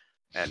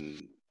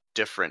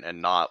different,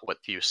 and not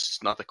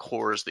the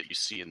cores that you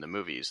see in the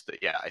movies. That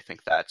I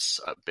think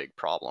that's a big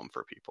problem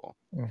for people.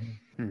 Mm-hmm.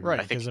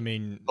 Right, because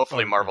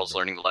hopefully Marvel's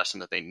learning the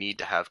lesson that they need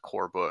to have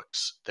core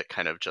books that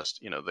kind of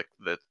just,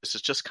 this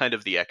is just kind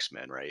of the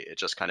X-Men, right? It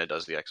just kind of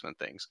does the X-Men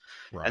things,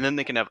 right. And then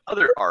they can have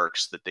other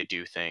arcs that they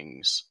do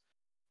things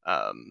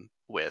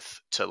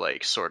with to,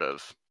 like, sort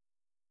of,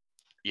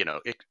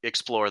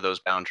 explore those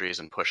boundaries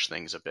and push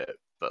things a bit,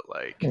 but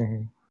like.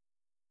 Mm-hmm.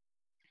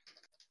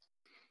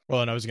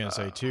 Well, and I was going to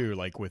say, too,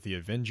 like, with the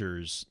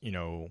Avengers,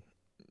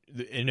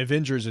 and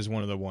Avengers is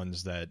one of the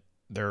ones that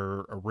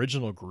their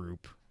original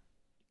group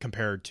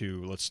compared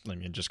to,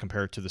 just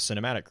compare it to the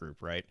cinematic group,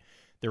 right?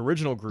 The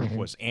original group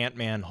was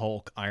Ant-Man,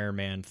 Hulk, Iron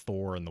Man,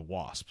 Thor, and the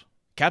Wasp.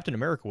 Captain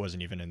America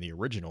wasn't even in the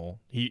original.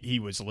 He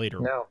was later,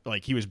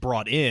 he was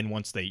brought in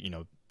once they,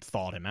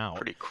 thawed him out.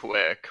 Pretty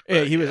quick.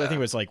 I think it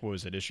was like, what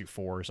was it, issue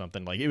 4 or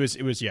something? Like, it was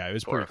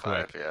pretty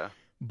quick. Yeah.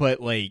 But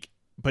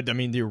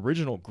the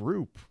original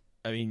group,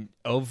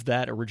 of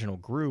that original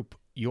group,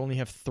 you only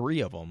have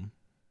 3 of them.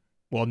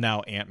 Well,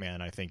 now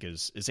Ant-Man, I think,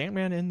 is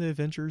Ant-Man in the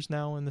Avengers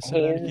now in the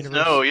cinematic universe?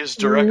 No, he's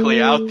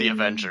directly out the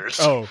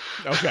Avengers. Oh,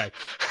 okay.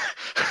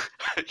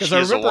 He is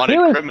a remember-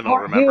 wanted criminal,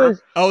 remember?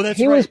 Oh, that's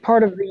he right. was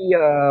part of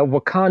the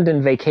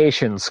Wakandan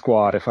vacation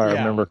squad, if I Yeah.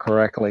 remember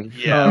correctly.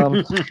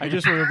 Yeah. I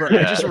just remember.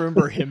 I just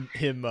remember him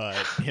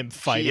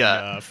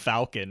fighting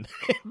Falcon,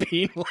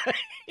 being like.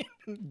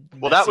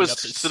 Well, that messing was up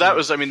his so. That suit.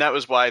 was. I mean, that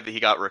was why he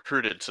got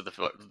recruited to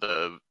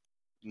the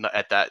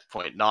at that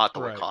point, not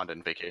the Right.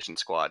 Wakandan Vacation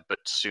Squad, but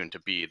soon to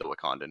be the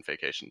Wakandan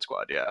Vacation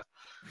Squad. Yeah.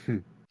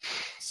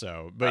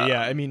 So, but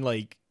yeah, I mean,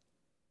 like,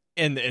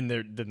 and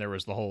there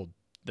was the whole.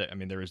 I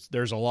mean,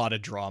 there's a lot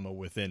of drama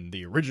within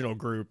the original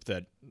group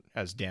that,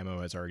 as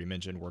Damo has already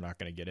mentioned, we're not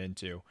going to get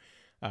into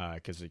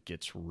because it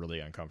gets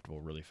really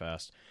uncomfortable really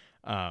fast.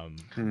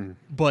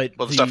 But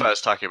Well, the stuff I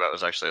was talking about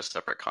was actually a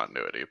separate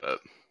continuity, but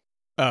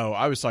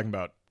I was talking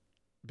about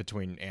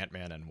between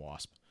Ant-Man and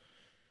Wasp.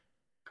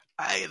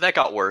 that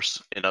got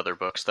worse in other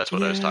books. That's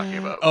what I was talking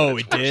about. Oh,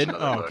 It's it worse did. in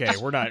other Oh, okay, books.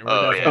 we're not.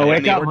 Oh, yeah. Oh, it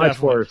In got the-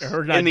 much worse.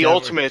 In the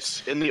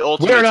Ultimates,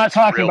 We're not it's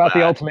talking real about the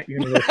bad. Ultimate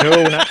Universe. No,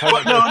 we're not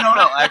talking about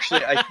No.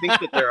 Actually, I think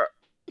that there are.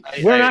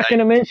 We're not going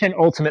to mention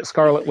Ultimate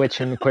Scarlet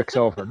Witch and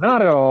Quicksilver.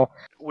 Not at all.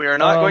 We are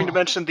not going to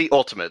mention the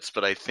Ultimates,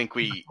 but I think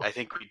we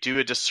do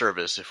a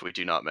disservice if we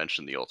do not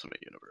mention the Ultimate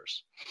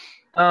Universe.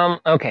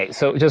 Okay,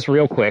 so just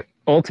real quick.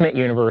 Ultimate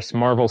Universe,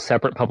 Marvel's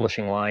separate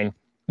publishing line.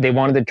 They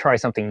wanted to try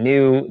something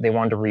new. They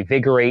wanted to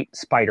revigorate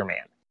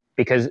Spider-Man.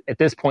 Because at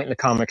this point in the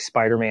comics,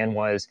 Spider-Man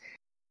was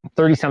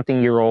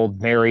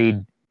 30-something-year-old,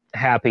 married,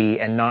 happy,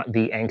 and not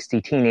the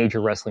angsty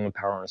teenager wrestling with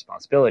power and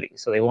responsibility.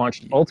 So they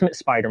launched Ultimate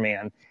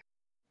Spider-Man.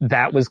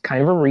 That was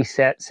kind of a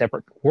reset,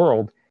 separate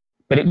world,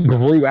 but it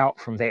grew out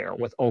from there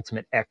with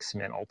Ultimate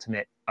X-Men,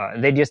 Ultimate.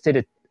 They just did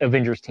an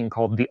Avengers team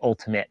called the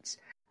Ultimates,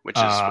 Which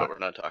is what we're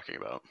not talking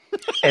about.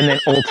 and then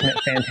Ultimate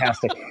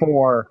Fantastic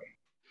Four.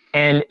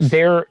 And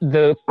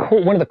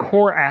one of the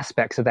core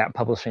aspects of that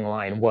publishing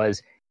line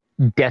was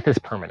death is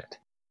permanent.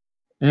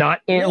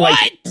 Not in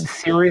like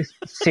serious.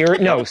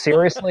 No,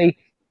 seriously.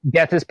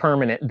 Death is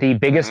permanent. The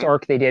biggest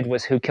arc they did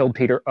was who killed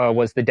Peter.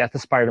 Was the death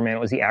of Spider-Man. It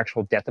was the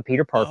actual death of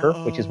Peter Parker,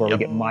 which is where we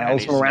get Miles And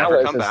he's never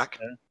Morales. come back.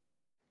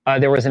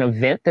 There was an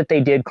event that they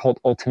did called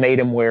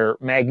Ultimatum, where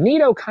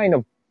Magneto kind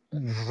of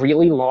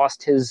really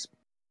lost his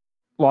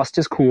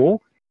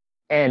cool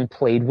and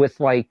played with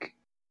like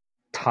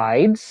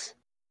tides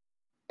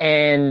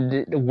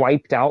and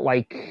wiped out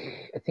I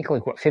think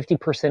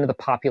 50% of the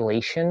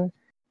population.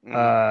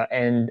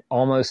 And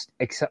almost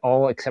except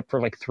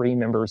for like 3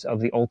 members of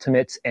the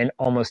Ultimates and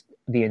almost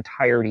the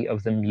entirety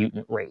of the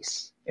mutant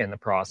race in the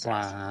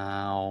process.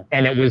 Wow.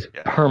 And it was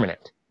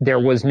permanent. There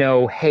was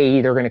no,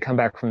 hey, they're going to come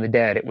back from the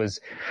dead. It was,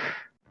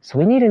 so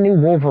we need a new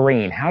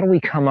Wolverine. How do we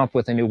come up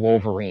with a new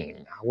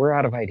Wolverine? We're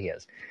out of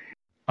ideas.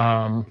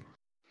 But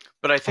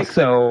I think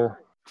so.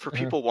 For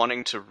people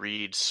wanting to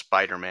read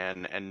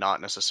Spider-Man and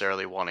not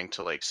necessarily wanting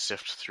to like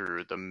sift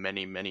through the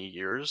many, many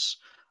years,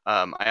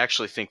 I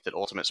actually think that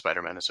Ultimate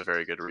Spider-Man is a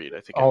very good read.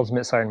 I think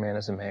Ultimate Spider-Man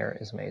is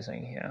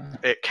amazing. Yeah,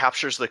 it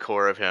captures the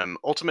core of him.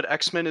 Ultimate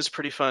X-Men is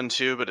pretty fun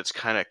too, but it's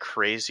kind of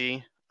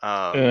crazy.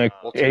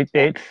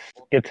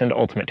 It's into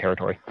Ultimate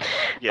territory.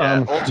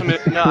 Yeah,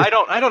 Ultimate. No, I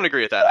don't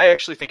agree with that. I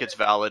actually think it's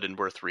valid and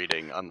worth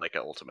reading, unlike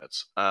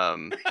Ultimates.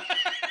 And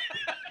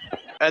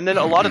then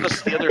a lot of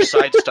the other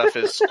side stuff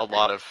is a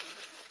lot of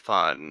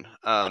fun.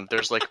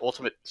 There's like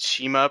Ultimate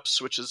Team Ups,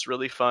 which is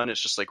really fun.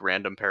 It's just like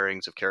random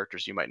pairings of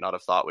characters you might not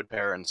have thought would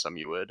pair, and some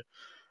you would.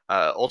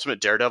 Ultimate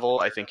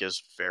Daredevil, I think,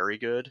 is very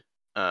good.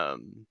 But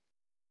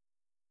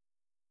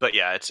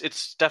yeah,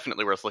 it's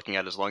definitely worth looking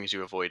at as long as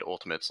you avoid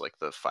Ultimates like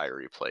the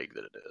fiery plague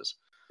that it is.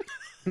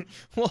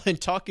 Well, and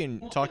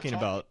talking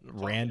about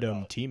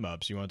random team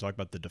ups, you want to talk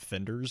about the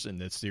Defenders, and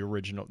it's the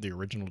original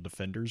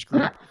Defenders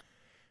group.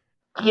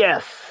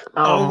 Yes.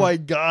 Oh my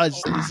gosh,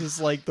 this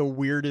is like the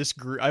weirdest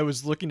group. I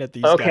was looking at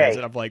these guys,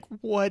 and I'm like,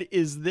 what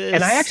is this?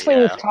 And I actually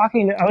was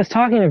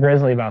talking to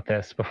Grizzly about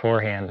this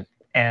beforehand,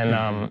 and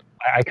I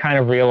kind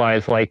of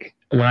realized, like,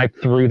 when I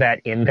threw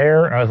that in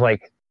there, I was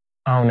like,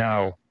 oh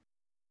no.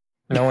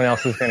 No one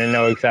else is going to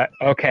know exactly.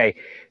 Okay,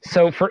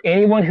 so for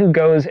anyone who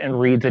goes and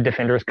reads a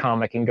Defenders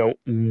comic and go,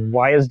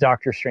 why is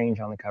Doctor Strange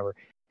on the cover?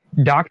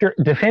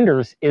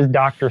 Defenders is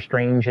Doctor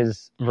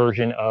Strange's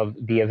version of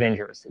the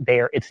Avengers.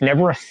 It's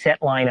never a set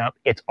lineup.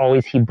 It's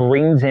always he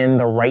brings in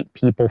the right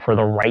people for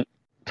the right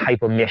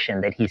type of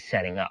mission that he's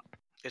setting up.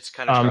 It's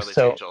kind of Charlie's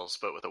Angels,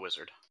 but with a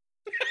wizard.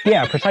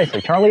 Yeah,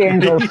 precisely. Charlie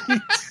Angels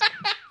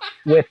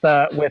with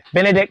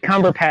Benedict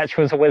Cumberbatch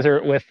was a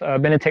wizard, with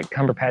Benedict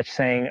Cumberbatch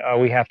saying,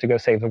 we have to go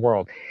save the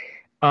world.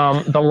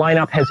 The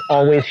lineup has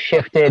always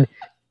shifted.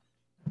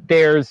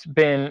 There's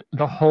been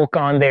the Hulk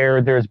on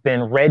there. There's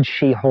been Red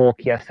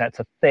She-Hulk. Yes, that's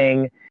a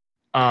thing.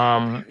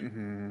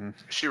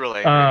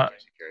 She-Relay,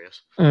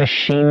 curious.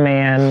 Machine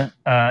Man.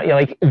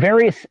 Like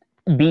various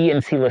B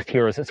and C list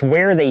heroes. It's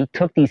where they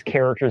took these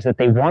characters that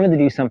they wanted to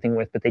do something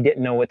with, but they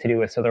didn't know what to do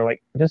with. So they're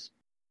like, just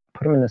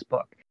put them in this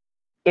book.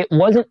 It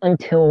wasn't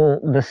until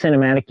the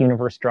cinematic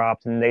universe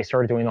dropped and they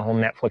started doing the whole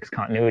Netflix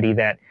continuity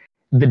that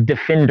the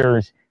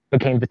Defenders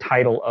became the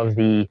title of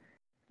the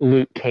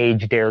Luke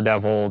Cage,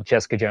 Daredevil,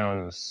 Jessica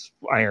Jones,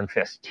 Iron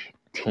Fist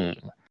team.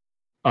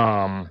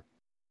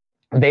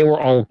 they were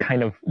all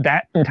kind of,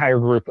 that entire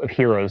group of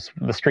heroes,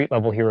 the street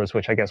level heroes,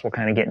 which I guess we'll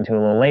kind of get into a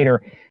little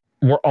later,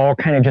 were all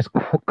kind of just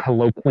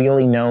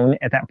colloquially known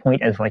at that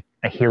point as like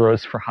a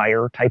heroes for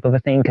hire type of a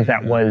thing, because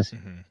that was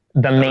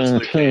the That main was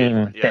Luke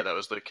team. Cage. That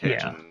was Luke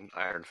Cage and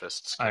Iron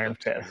Fist's kind Iron of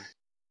team. Fist.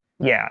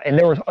 Yeah, and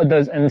there was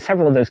those, and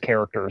several of those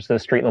characters,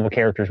 those street level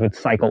characters, would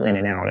cycle in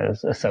and out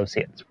as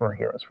associates for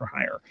heroes for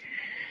hire.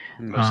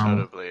 Most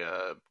notably,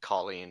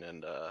 Colleen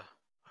and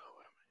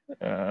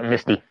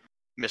Misty.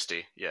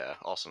 Misty, yeah,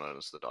 also known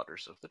as the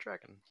Daughters of the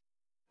Dragon.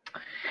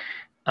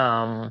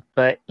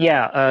 But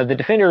yeah, the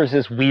Defenders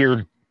is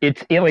weird.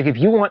 It's like if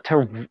you want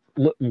to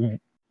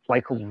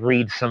like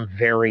read some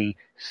very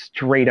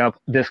straight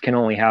up, this can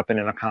only happen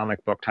in a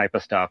comic book type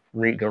of stuff,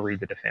 go read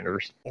the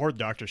Defenders Or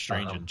Doctor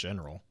Strange in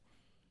general.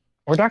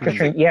 or Doctor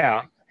Strange.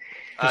 Yeah,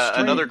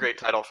 Another great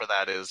title for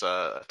that is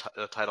a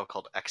title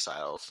called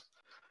Exiles,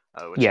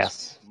 which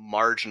is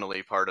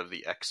marginally part of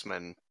the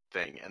X-Men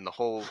thing, and the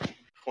whole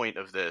point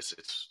of this,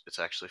 it's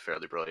actually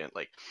fairly brilliant.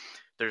 Like,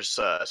 there's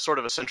sort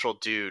of a central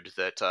dude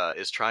that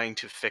is trying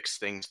to fix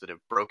things that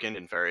have broken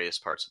in various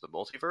parts of the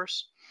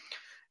multiverse,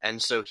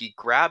 and so he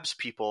grabs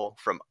people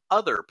from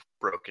other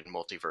broken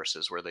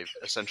multiverses where they've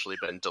essentially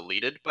been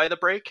deleted by the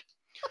break,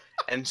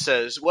 and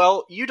says,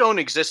 well, you don't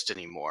exist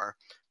anymore,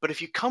 but if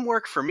you come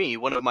work for me,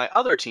 one of my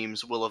other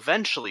teams will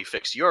eventually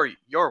fix your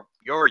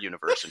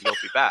universe and you'll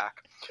be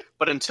back.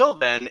 But until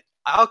then,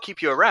 I'll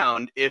keep you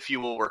around if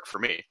you will work for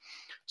me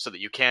so that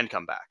you can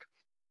come back.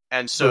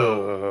 And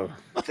so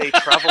they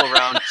travel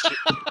around to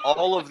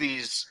all of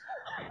these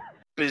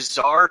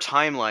bizarre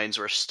timelines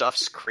where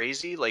stuff's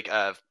crazy. Like,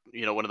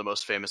 one of the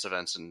most famous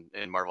events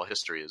in Marvel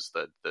history is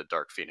the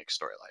Dark Phoenix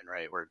storyline,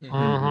 right?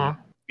 Where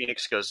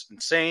Phoenix goes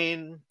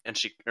insane, and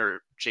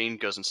Jane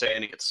goes insane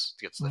and gets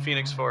the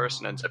Phoenix Force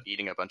and ends up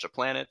eating a bunch of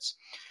planets.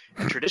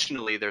 And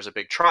traditionally, there's a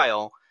big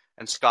trial,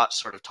 and Scott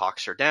sort of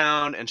talks her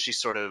down, and she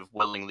sort of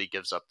willingly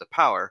gives up the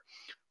power.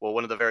 Well,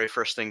 one of the very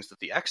first things that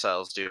the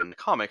Exiles do in the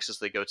comics is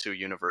they go to a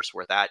universe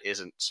where that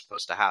isn't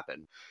supposed to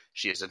happen.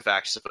 She is, in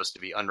fact, supposed to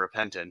be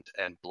unrepentant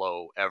and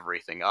blow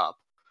everything up.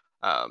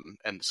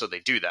 And so they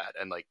do that,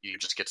 and like you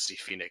just get to see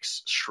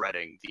Phoenix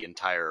shredding the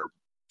entire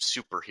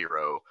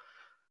superhero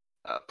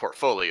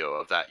portfolio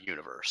of that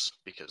universe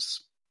because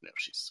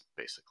she's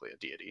basically a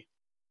deity.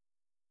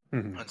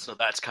 And so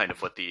that's kind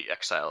of what the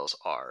Exiles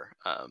are.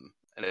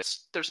 And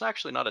there's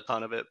actually not a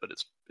ton of it, but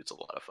it's a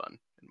lot of fun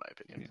in my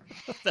opinion.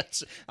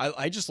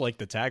 I just like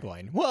the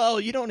tagline. Well,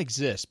 you don't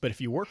exist, but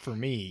if you work for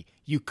me,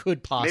 you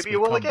could possibly maybe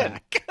you will come again.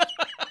 back.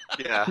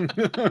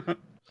 Yeah.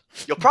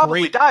 You'll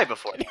probably die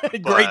before.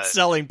 Great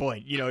selling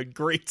point.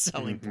 Great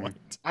selling point.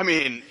 I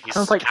mean,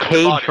 sounds like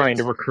Cade trying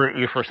to recruit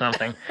you for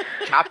something.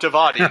 Captive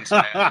audience,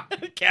 man.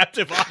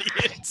 Captive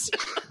audience.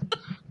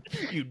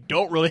 You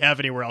don't really have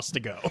anywhere else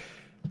to go.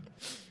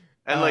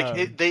 And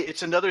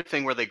it's another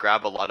thing where they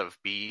grab a lot of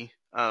B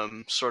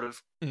sort of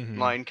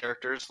line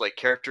characters, like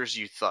characters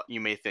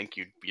you may think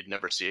you'd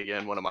never see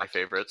again. One of my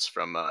favorites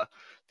from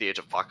the Age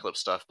of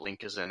Apocalypse stuff,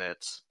 Blink is in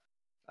it.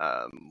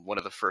 One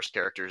of the first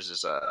characters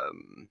is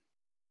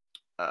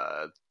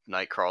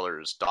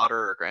Nightcrawler's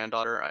daughter or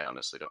granddaughter. I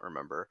honestly don't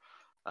remember.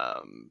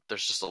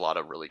 There's just a lot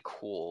of really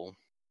cool,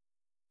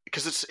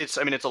 because it's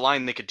a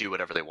line they could do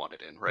whatever they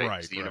wanted in, right?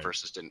 Because the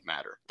universes didn't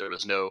matter. There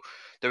was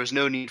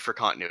no need for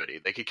continuity.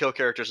 They could kill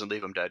characters and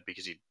leave them dead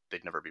because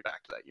they'd never be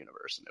back to that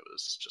universe, and it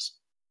was just.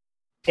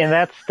 And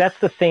that's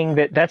the thing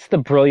that's the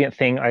brilliant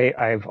thing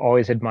I've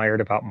always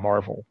admired about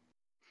Marvel,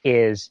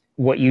 is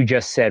what you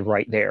just said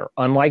right there.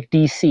 Unlike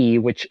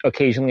DC, which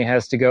occasionally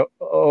has to go,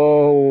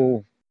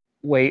 oh,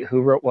 wait,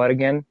 who wrote what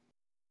again?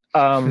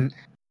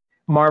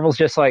 Marvel's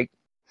just like,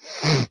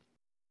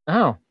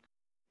 oh,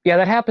 yeah,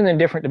 that happened in a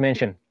different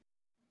dimension.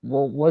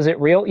 Well, was it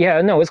real?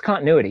 Yeah, no, it's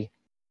continuity.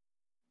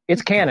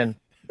 It's canon,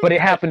 but it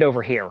happened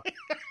over here.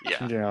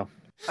 Yeah.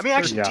 I mean,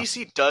 actually,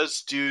 DC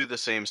does do the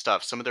same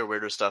stuff. Some of their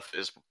weirder stuff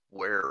is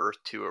where Earth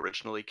 2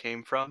 originally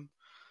came from.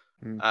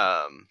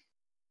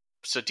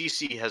 So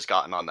DC has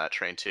gotten on that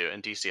train too,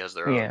 and DC has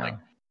their own. Like,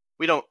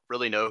 we don't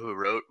really know who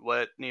wrote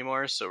what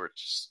anymore, so we're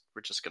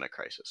just gonna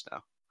crisis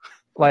now.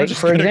 Like,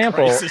 for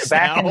example,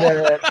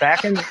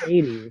 back in the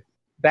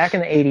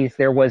 80s,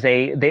 there was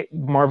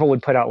Marvel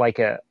would put out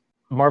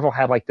Marvel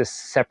had like this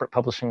separate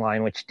publishing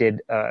line which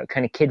did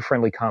kind of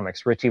kid-friendly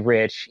comics. Richie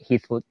Rich,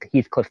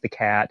 Heathcliff the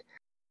Cat,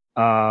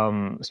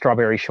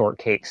 Strawberry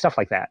Shortcake, stuff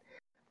like that.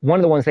 One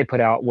of the ones they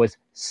put out was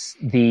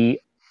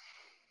Spider-Ham.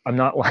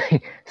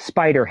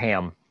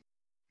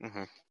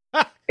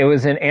 It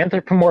was an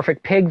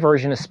anthropomorphic pig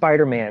version of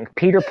Spider-Man,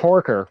 Peter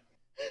Porker,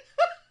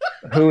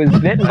 who is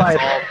bitten by...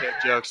 It's all pig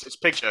jokes. It's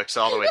pig jokes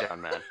all the way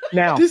down, man.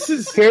 Now, here's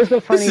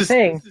the funny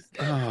thing.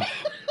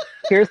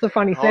 Here's the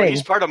funny thing.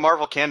 He's part of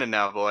Marvel canon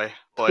now, boy.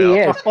 He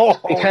is,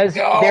 because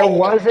there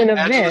was an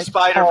event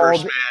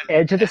called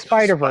Edge of the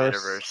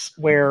Spider-Verse,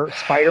 where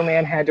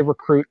Spider-Man had to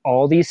recruit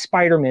all these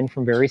Spider-Men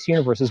from various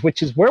universes,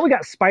 which is where we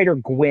got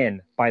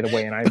Spider-Gwen, by the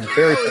way, and I'm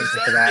very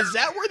thankful for that. Is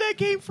that where that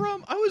came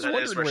from? I was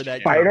wondering where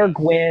that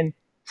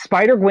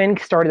Spider-Gwen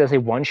started as a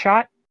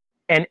one-shot,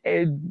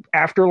 And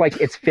after like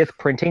its 5th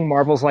printing,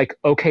 Marvel's like,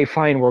 okay,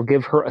 fine, we'll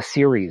give her a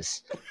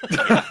series.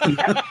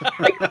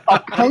 Like, a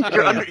punk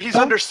band. He's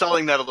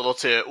underselling that a little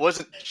too. It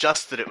wasn't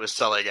just that it was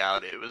selling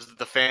out; it was that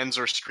the fans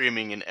were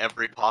screaming in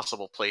every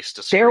possible place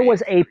to scream. There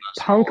was a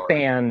punk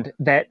band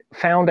that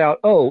found out,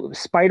 oh,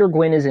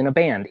 Spider-Gwen is in a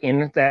band.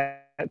 In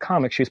that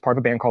comic, she was part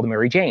of a band called the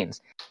Mary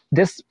Janes.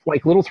 This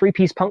like little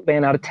 3-piece punk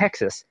band out of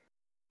Texas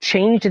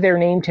changed their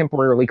name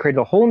temporarily, created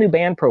a whole new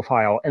band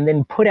profile, and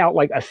then put out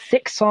like a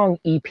 6-song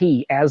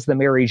EP as the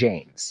Mary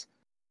Janes.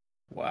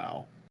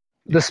 Wow.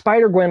 The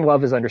Spider-Gwen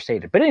love is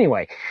understated. But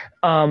anyway,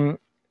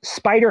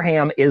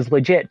 Spider-Ham is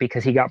legit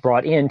because he got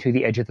brought into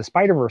the Edge of the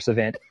Spider-Verse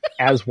event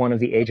as one of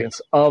the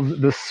agents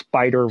of the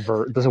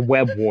Spider-Verse, the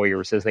Web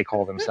Warriors, as they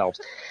call themselves.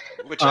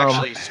 Which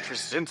actually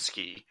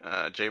Straczynski,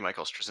 J.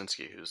 Michael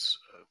Straczynski, who's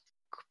a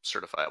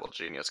certifiable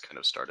genius, kind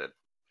of started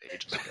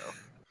ages ago.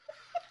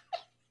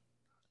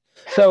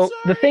 So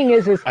the thing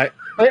is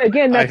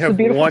again, that's the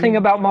beautiful thing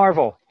about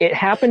Marvel. It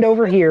happened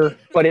over here,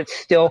 but it's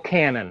still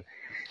canon.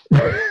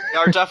 They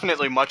are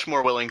definitely much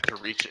more willing to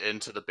reach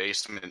into the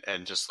basement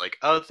and just like,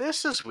 oh,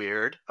 this is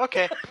weird.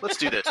 Okay, let's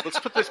do this.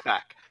 Let's put this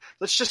back.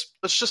 Let's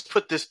just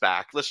put this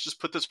back. Let's just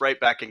put this right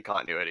back in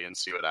continuity and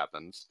see what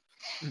happens.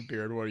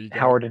 Beard, what are you got?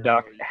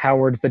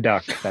 Howard the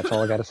Duck. That's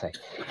all I got to say.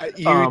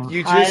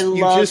 I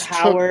love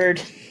Howard.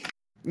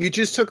 You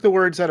just took the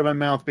words out of my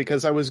mouth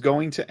because I was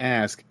going to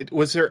ask,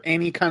 was there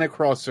any kind of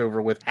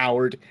crossover with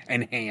Howard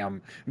and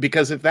Ham?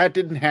 Because if that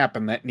didn't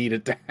happen, that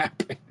needed to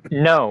happen.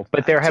 No,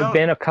 but there have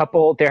been a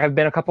couple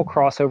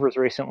crossovers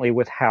recently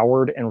with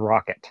Howard and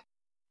Rocket.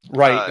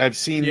 Right, I've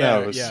seen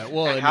those. Yeah,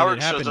 well, I mean,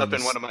 Howard shows up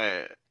in one of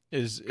my...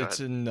 It's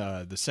in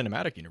the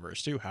cinematic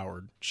universe, too.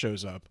 Howard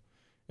shows up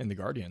in the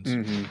Guardians.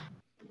 Mm-hmm.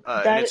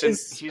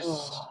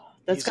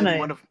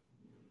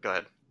 Go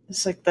ahead.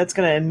 It's like that's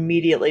going to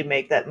immediately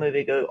make that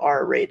movie go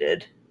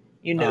R-rated.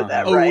 You know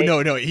that, right?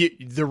 Oh no!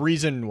 The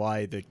reason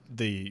why the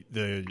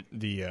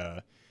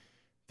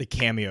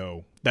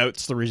cameo,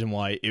 that's the reason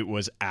why it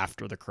was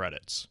after the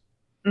credits.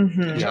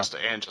 Mm-hmm. Just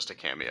a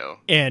cameo.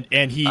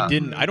 And he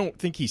didn't. I don't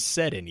think he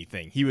said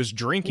anything. He was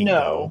drinking. No,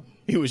 though.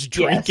 He was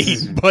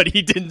drinking, but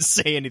he didn't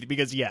say anything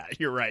because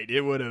you're right.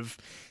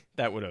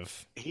 That would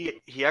have.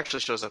 He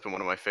actually shows up in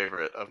one of my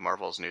favorite of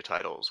Marvel's new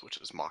titles, which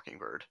is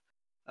Mockingbird.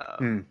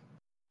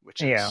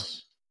 Which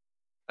is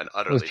an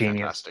utterly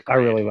fantastic read. I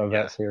really love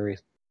that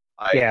series.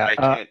 I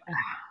can't.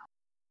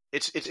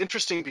 It's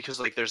interesting because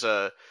like there's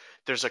the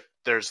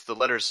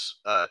letters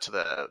to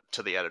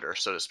the editor,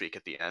 so to speak,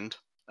 at the end,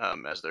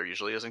 as there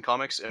usually is in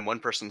comics, and one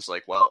person's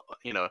like, well,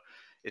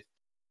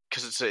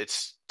 because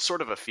it's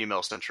sort of a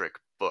female centric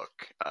book,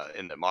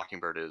 in that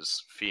Mockingbird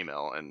is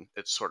female and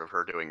it's sort of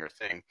her doing her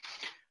thing,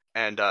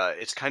 and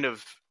it's kind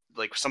of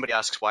like somebody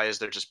asks, why is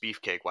there just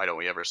Beefcake? Why don't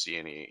we ever see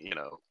any,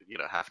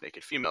 half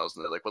naked females?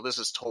 And they're like, well, this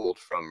is told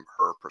from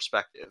her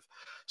perspective.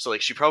 So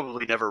like, she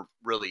probably never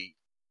really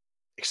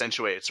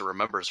accentuates or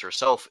remembers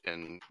herself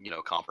in,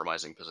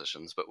 compromising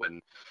positions. But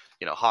when,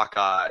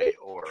 Hawkeye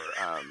or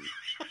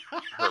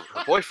her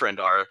boyfriend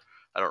I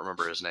don't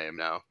remember his name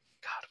now.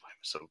 God,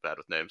 I'm so bad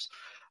with names.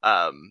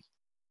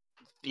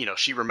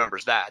 She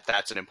remembers that.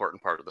 That's an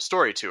important part of the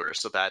story to her.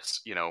 So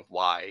that's,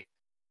 why,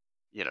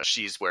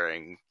 she's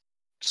wearing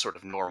sort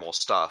of normal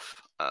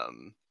stuff,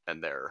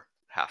 and they're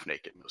half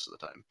naked most of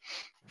the time.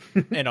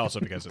 And also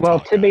because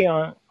it's to be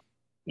honest,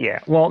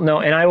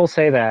 and I will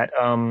say that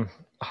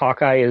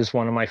Hawkeye is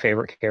one of my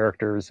favorite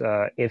characters.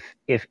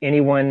 If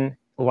anyone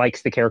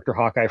likes the character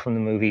Hawkeye from the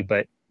movie,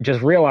 but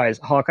just realize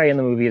Hawkeye in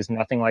the movie is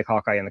nothing like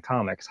Hawkeye in the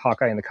comics.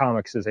 Hawkeye in the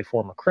comics is a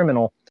former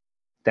criminal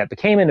that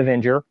became an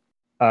Avenger.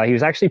 He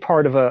was actually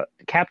part of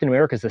Captain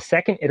America's the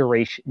second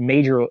iteration,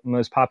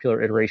 most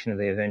popular iteration of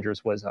the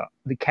Avengers was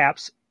the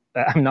Cap's.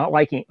 I'm not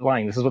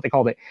lying. This is what they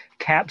called it.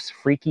 Cap's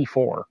Freaky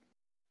Four.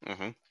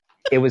 Mm-hmm.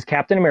 It was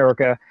Captain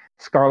America,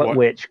 Scarlet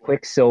Witch,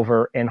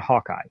 Quicksilver, and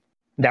Hawkeye.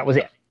 That was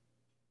it.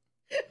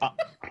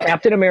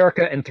 Captain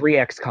America and 3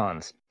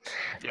 ex-cons.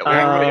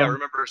 Yeah,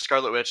 remember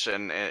Scarlet Witch,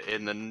 and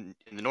in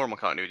the normal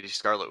continuity,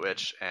 Scarlet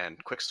Witch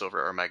and Quicksilver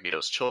are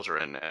Magneto's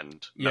children,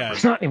 and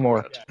it's not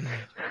anymore.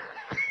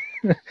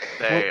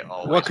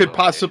 What could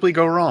possibly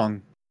go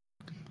wrong?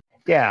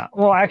 Yeah,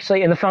 well,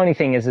 actually, and the funny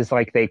thing is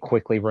like they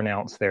quickly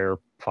renounce their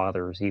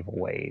father's evil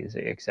ways,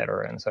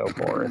 etc., and so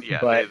forth. Yeah,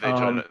 but, they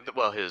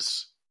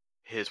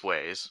his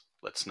ways.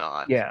 Let's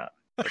not. Yeah.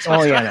 Let's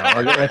not say that.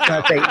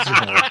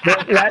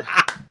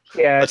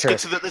 Yeah,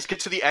 let's get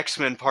to the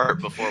X-Men part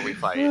before we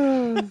fight.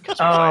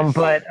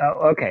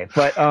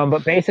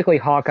 But basically,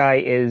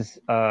 Hawkeye is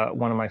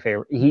one of my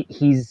favorite.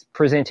 He's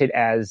presented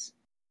as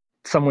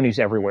someone who's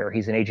everywhere.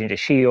 He's an agent of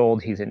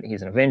S.H.I.E.L.D. He's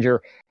an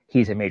Avenger.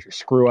 He's a major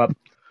screw up.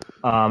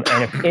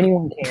 And if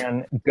anyone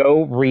can,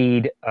 go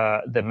read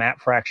the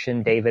Matt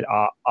Fraction, David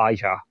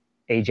Aja,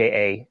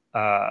 AJA,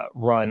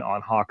 run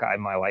on Hawkeye,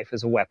 My Life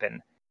as a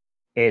Weapon.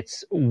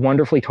 It's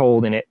wonderfully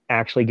told, and it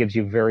actually gives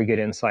you very good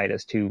insight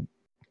as to,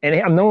 and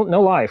I'm no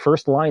lie,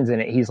 first lines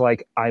in it, he's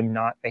like,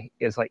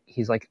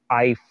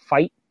 I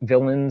fight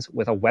villains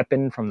with a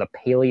weapon from the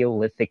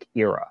Paleolithic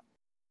era.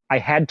 I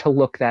had to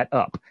look that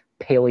up,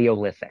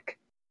 Paleolithic.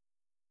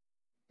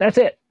 That's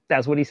it.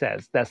 That's what he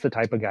says. That's the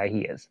type of guy he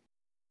is.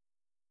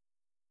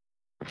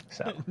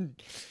 So.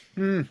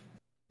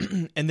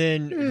 And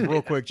then,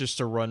 real quick, just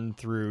to run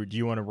through, do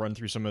you want to run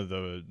through some of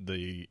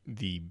the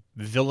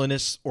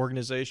villainous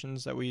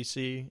organizations that we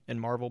see in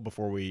Marvel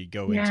before we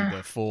go into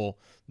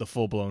the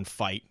full blown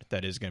fight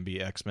that is going to be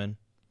X-Men?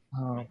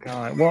 Oh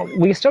god. Well,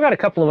 we still got a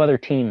couple of other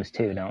teams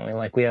too, don't we?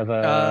 Like we have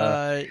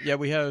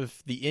we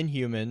have the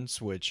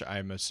Inhumans, which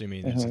I'm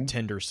assuming is a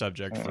tender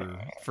subject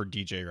for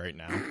DJ right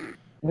now.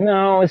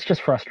 No, it's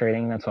just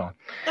frustrating. That's all.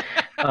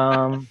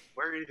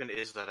 Where even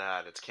is that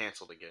at? It's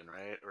canceled again,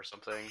 right, or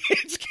something?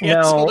 It's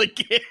canceled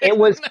again. It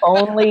was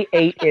only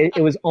 8.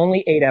 It was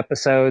only 8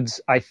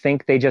 episodes. I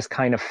think they just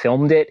kind of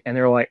filmed it, and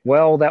they're like,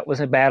 "Well, that was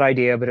a bad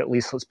idea, but at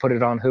least let's put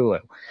it on Hulu."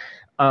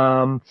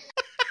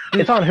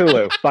 It's on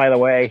Hulu, by the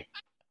way.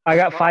 I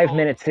got 5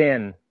 minutes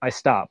in. I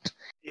stopped.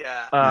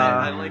 Yeah,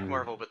 I like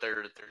Marvel, but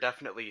they're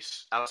definitely,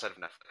 outside of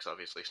Netflix,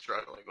 obviously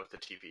struggling with the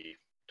TV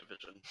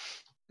division.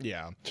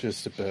 Yeah,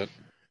 just a bit.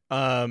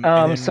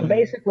 So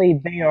basically,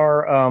 they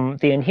are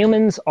the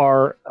Inhumans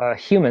are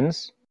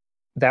humans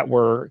that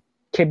were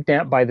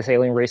kidnapped by this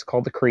alien race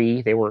called the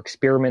Kree. They were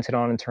experimented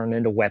on and turned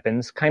into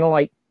weapons, kind of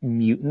like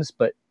mutants,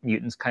 but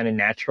mutants kind of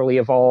naturally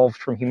evolved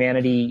from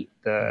humanity.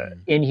 The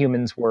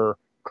Inhumans were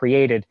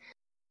created,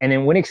 and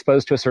then when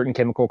exposed to a certain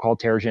chemical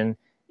called Terrigen,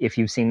 if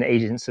you've seen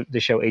the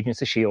show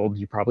Agents of S.H.I.E.L.D.,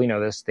 you probably know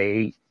this.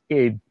 They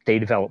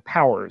develop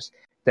powers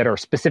that are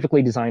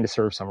specifically designed to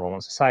serve some role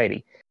in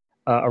society.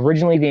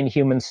 Originally, the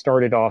Inhumans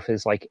started off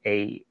as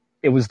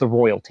it was the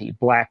royalty,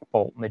 Black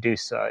Bolt,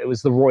 Medusa. It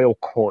was the royal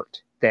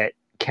court that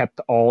kept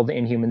all the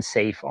Inhumans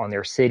safe on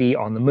their city,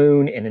 on the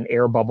moon, in an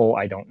air bubble.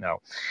 I don't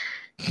know.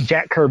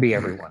 Jack Kirby,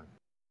 everyone.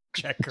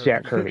 Jack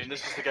Kirby. I mean,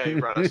 this is the guy who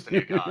brought us the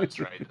New Gods,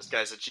 right? This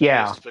guy's a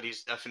genius, but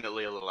he's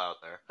definitely a little out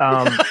there.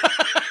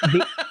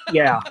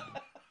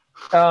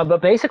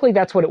 But basically,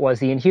 that's what it was.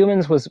 The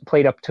Inhumans was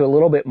played up to a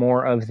little bit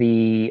more of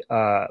the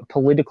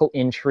political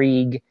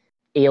intrigue,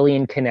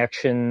 alien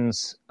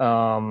connections,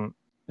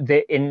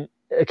 in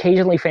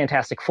occasionally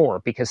Fantastic Four,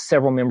 because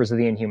several members of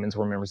the Inhumans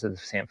were members of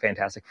the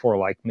Fantastic Four,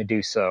 like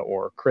Medusa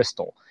or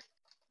Crystal.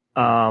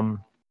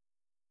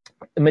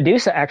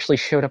 Medusa actually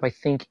showed up, I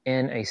think,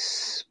 in a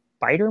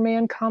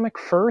Spider-Man comic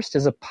first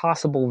as a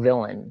possible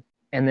villain,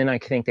 and then I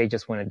think they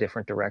just went a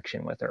different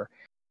direction with her.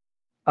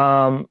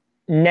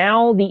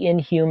 Now the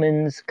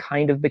Inhumans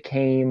kind of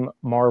became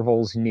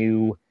Marvel's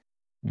new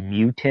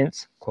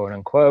mutants, quote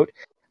unquote,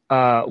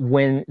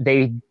 when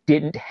they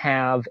didn't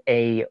have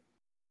a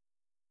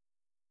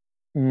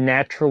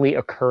naturally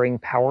occurring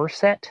power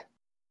set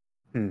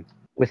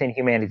within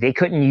humanity. They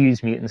couldn't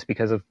use mutants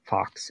because of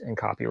Fox and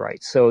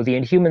copyright. So the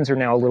Inhumans are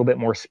now a little bit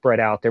more spread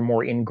out. They're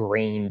more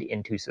ingrained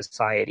into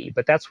society.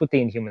 But that's what the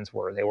Inhumans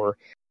were. They were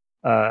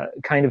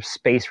kind of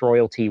space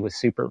royalty with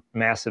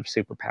massive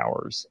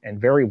superpowers, and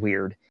very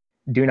weird.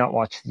 Do not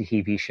watch the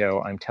TV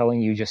show. I'm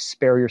telling you, just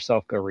spare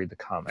yourself. Go read the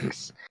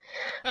comics.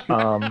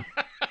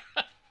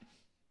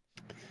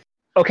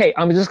 Okay,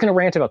 I'm just going to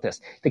rant about this.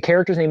 The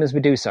character's name is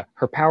Medusa.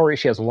 Her power is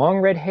she has long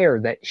red hair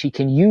that she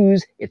can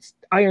use. It's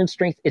iron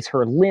strength. It's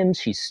her limbs.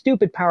 She's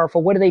stupid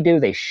powerful. What do?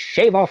 They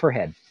shave off her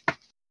head.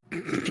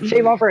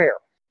 Shave off her hair.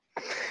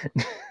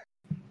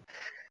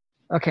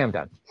 Okay, I'm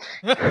done.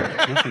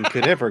 Nothing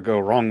could ever go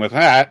wrong with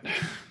that.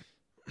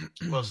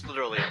 Well, it's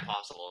literally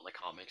impossible in the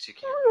comics. You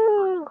can't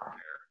remove her hair.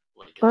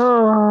 Like,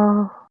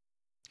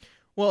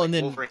 well, and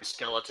then Wolverine's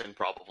skeleton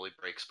probably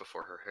breaks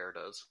before her hair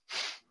does.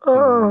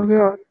 Oh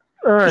god!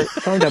 All right,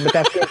 calm down. But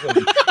that's it.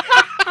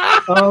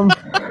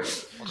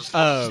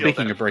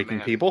 Speaking of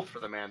breaking people, for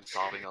the man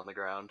sobbing on the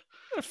ground.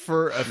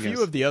 For a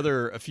few of the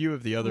other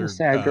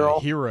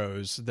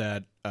heroes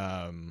that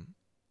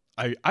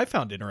I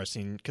found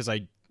interesting, because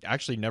I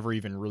actually never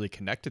even really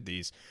connected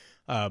these.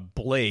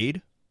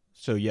 Blade.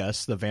 So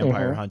yes, the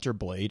vampire hunter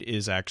Blade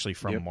is actually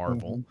from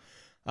Marvel.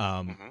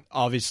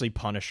 Obviously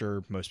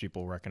Punisher, most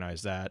people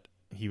recognize that.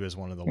 He was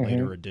one of the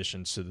later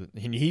additions to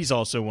and he's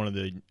also one of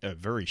the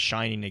very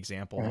shining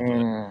example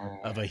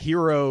of a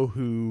hero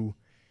who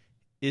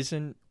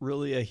isn't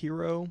really a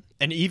hero,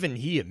 and even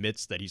he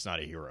admits that he's not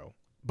a hero,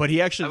 but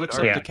he actually looks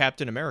up to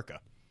Captain America.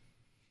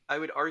 I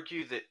would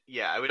argue that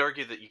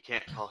you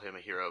can't call him a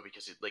hero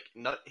because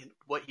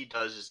what he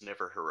does is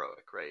never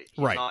heroic, right?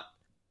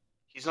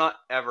 He's not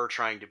ever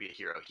trying to be a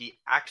hero. He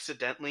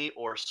accidentally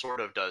or sort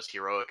of does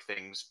heroic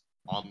things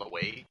on the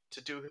way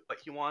to do what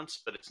he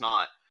wants, but it's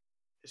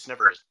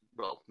never,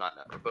 well, not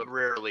never, but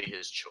rarely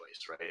his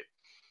choice, right?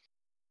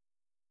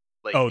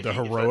 Like, the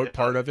heroic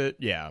part of it?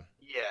 Yeah.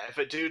 Yeah, if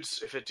a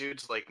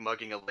dude's like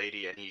mugging a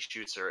lady and he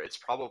shoots her, it's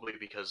probably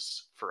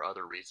because for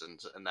other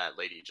reasons, and that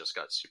lady just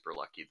got super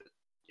lucky that,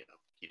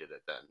 he did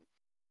it then.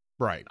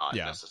 Right, not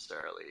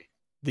necessarily.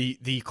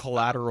 The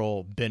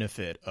collateral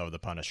benefit of the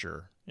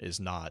Punisher is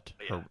not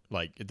his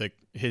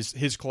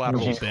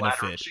collateral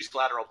benefit. She's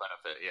collateral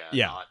benefit,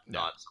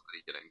 not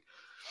somebody getting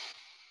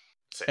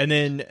saved.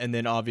 And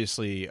then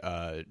obviously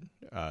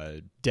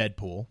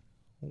Deadpool,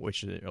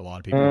 which a lot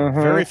of people are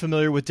very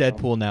familiar with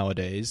Deadpool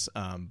nowadays.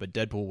 But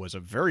Deadpool was a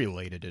very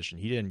late addition.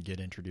 He didn't get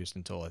introduced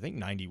until I think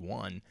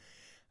 91.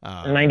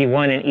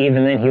 91, and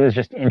even then he was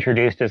just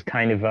introduced as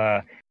kind of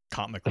a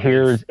comic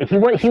relief.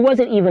 He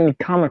wasn't even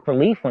comic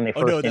relief when they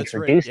first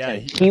introduced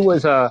him. He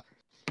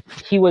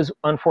was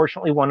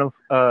unfortunately one of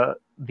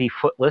the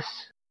Footless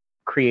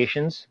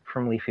creations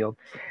from Liefeld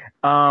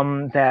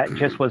that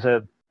just was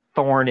a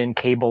thorn in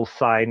Cable's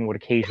side and would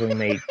occasionally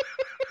make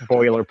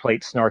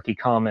boilerplate snarky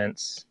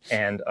comments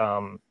and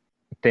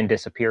then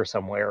disappear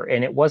somewhere.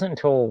 And it wasn't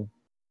until,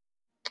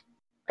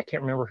 I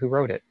can't remember who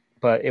wrote it,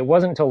 but it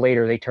wasn't until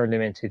later they turned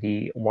him into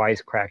the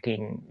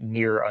wisecracking,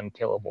 near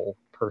unkillable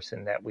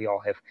person that we all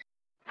have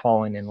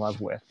fallen in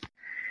love with.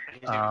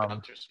 He's even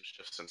gone through some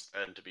shifts since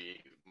then to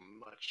be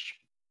much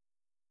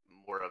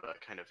more of a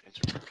kind of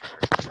integral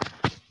character.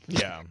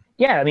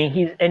 Yeah. I mean,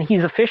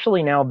 he's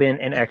officially now been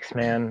an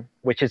X-Man,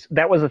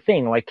 that was a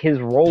thing. Like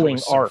his rolling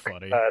arc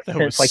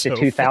since like the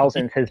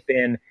 2000s has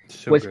been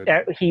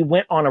he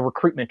went on a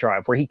recruitment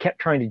drive where he kept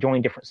trying to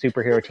join different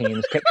superhero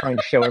teams, kept trying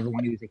to show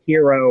everyone he was a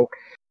hero.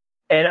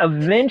 And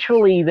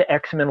eventually the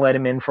X-Men let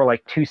him in for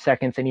like 2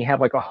 seconds, and he had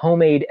like a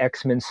homemade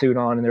X-Men suit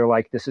on, and they're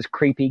like, "This is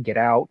creepy, get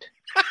out."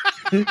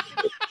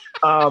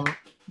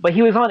 But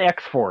he was on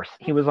X-Force.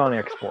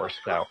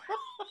 Though.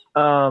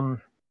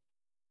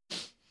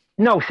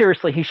 No,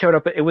 seriously, he showed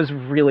up. It was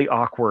really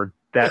awkward,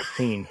 that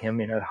scene,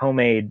 him in a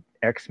homemade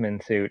X-Men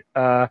suit.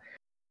 And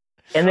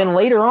then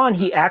later on,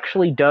 he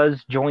actually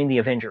does join the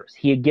Avengers.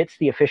 He gets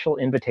the official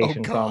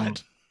invitation from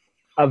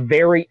a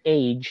very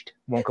aged,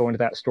 won't go into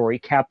that story,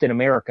 Captain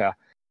America,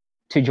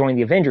 to join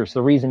the Avengers.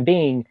 The reason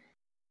being,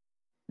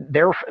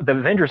 the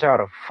Avengers are out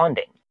of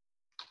funding.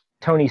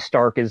 Tony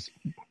Stark is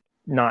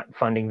not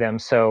funding them.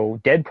 So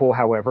Deadpool,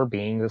 however,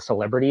 being the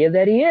celebrity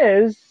that he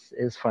is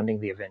funding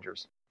the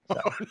Avengers.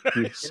 So,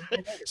 nice.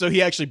 So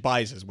he actually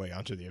buys his way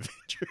onto the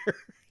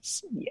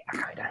Avengers. Yeah,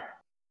 kind of.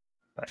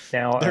 But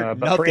now,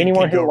 but for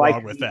anyone who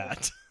likes with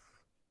that,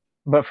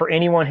 but for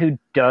anyone who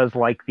does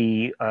like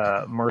the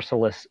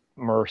merciless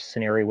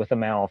mercenary with a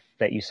mouth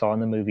that you saw in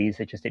the movies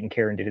that just didn't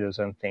care and did his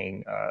own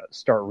thing,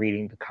 start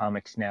reading the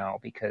comics now,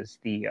 because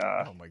the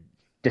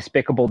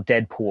Despicable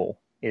Deadpool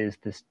is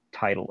this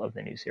title of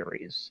the new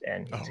series,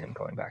 and it's him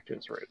going back to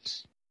his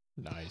roots.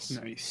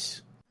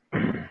 Nice.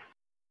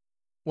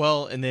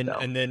 Well, and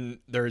then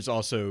there's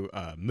also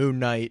Moon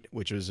Knight,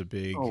 which was a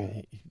big.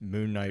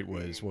 Moon Knight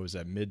was, what was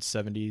that,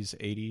 mid-70s,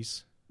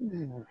 80s?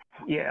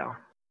 Yeah.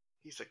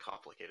 He's a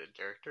complicated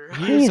character.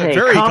 He's a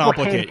very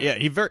complicated. Yeah,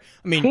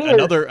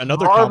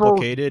 another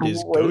complicated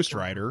is Ghost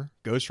Rider.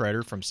 Ghost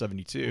Rider from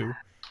 72.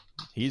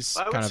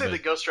 I would say the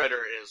Ghost Rider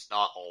is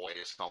not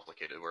always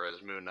complicated,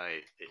 whereas Moon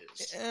Knight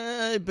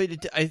is.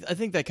 But I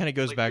think that kind of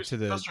goes back to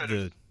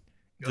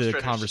the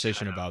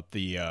conversation about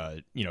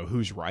the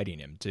who's writing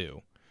him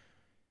too.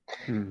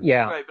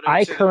 Yeah, right,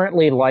 I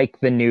currently like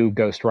the new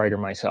Ghost Rider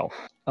myself.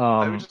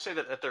 I would just say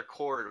that at their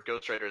core,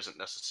 Ghost Rider isn't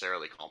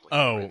necessarily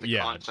complicated. The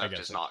concept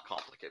is not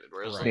complicated.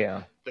 Whereas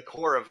the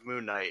core of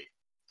Moon Knight,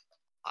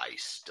 I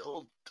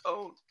still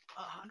don't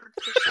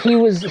 100%. He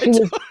was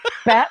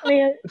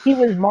Batman. He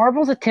was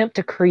Marvel's attempt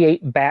to create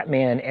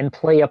Batman and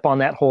play up on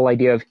that whole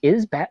idea of,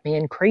 is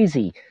Batman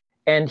crazy?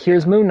 And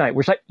here's Moon Knight.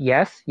 We're like,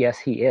 yes,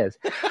 he is.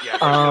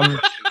 Yeah,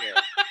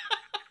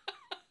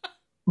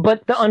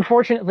 But the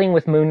unfortunate thing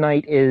with Moon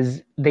Knight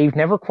is they've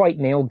never quite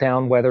nailed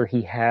down whether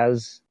he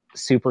has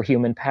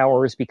superhuman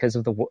powers because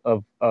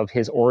of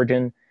his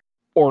origin,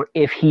 or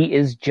if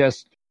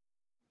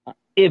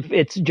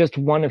it's just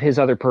one of his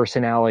other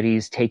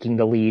personalities taking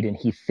the lead and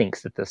he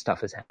thinks that this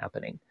stuff is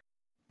happening.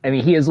 I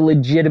mean, he is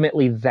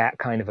legitimately that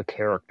kind of a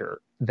character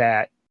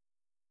that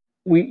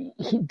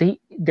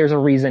there's a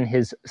reason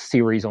his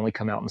series only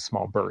come out in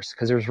small bursts,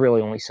 because there's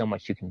really only so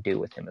much you can do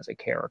with him as a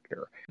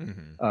character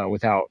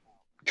without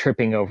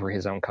tripping over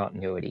his own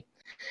continuity.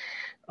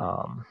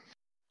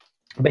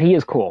 But he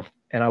is cool,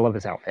 and I love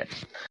his outfit.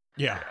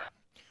 Yeah.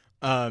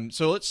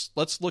 So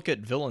let's look at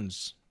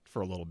villains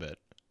for a little bit.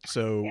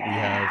 So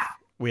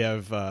we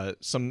have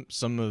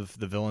some of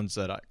the villains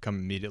that come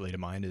immediately to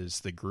mind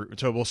is the group.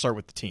 So we'll start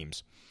with the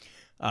teams.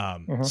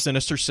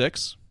 Sinister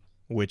Six,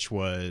 which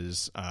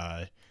was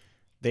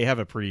they have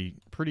a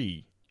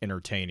pretty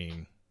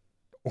entertaining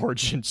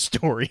origin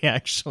story,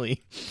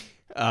 actually.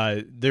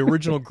 The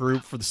original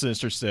group for the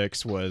Sinister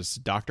Six was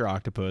Dr.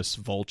 Octopus,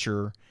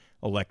 Vulture,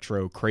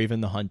 Electro, Kraven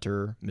the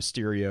Hunter,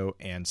 Mysterio,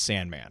 and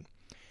Sandman.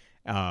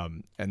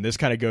 And this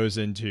kind of goes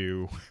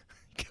into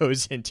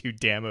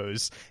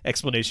Damo's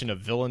explanation of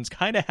villains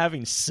kind of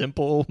having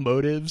simple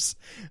motives.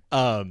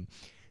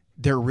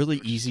 They're really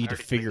easy to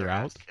figure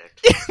out.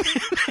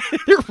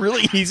 They're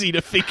really easy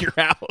to figure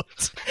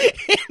out.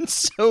 And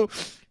so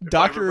if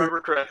I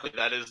remember correctly,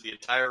 that is the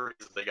entire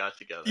reason they got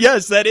together.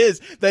 Yes, that is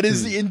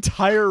the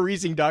entire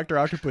reason Dr.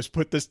 Octopus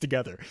put this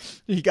together.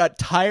 He got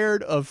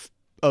tired of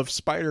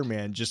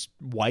Spider-Man just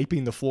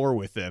wiping the floor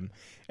with him.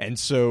 And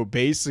so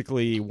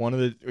basically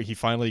he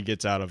finally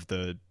gets out of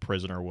the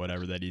prison or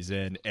whatever that he's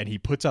in, and he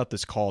puts out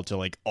this call to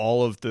like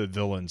all of the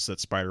villains that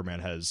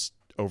Spider-Man has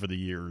over the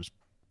years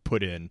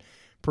put in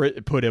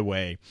put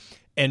away,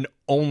 and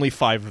only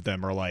 5 of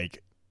them are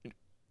like,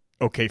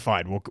 okay,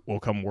 fine, we'll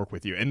come work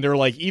with you. And they're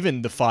like,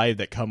 even the 5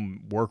 that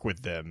come work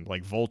with them,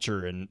 like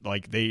Vulture, and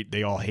like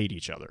they all hate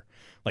each other.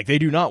 Like they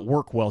do not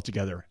work well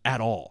together at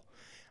all.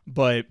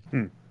 But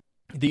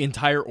the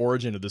entire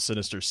origin of the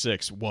Sinister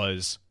Six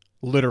was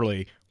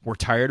literally, we're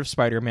tired of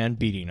Spider-Man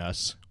beating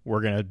us.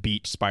 We're gonna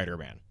beat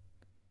Spider-Man.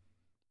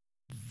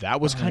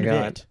 That was kind of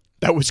it.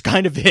 That was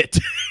kind of it.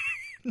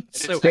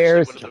 So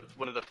there's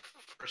one of the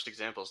first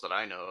examples that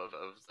I know of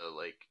the,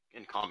 like,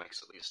 in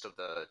comics at least, of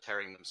the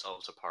tearing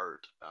themselves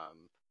apart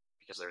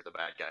because they're the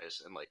bad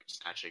guys and like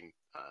snatching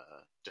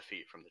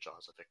defeat from the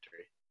jaws of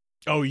victory.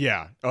 Oh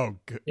yeah. Oh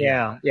good.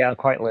 Yeah,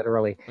 quite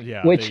literally.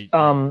 Yeah. Which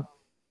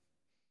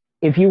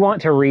if you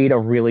want to read a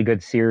really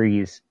good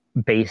series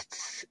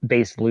based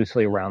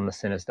loosely around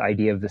the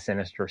idea of the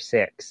Sinister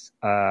Six,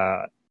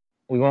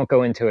 we won't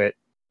go into it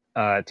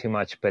too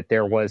much, but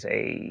there was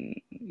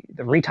the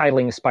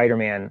retitling of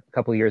Spider-Man a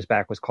couple of years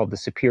back was called The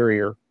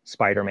Superior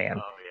Spider-Man.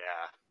 Oh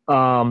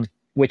yeah.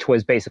 Which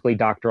was basically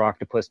Dr.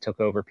 Octopus took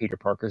over Peter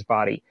Parker's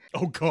body.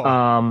 Oh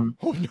god.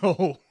 Oh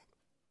no.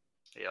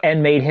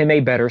 And made him a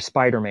better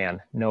Spider-Man,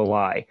 no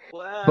lie.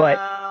 Well... But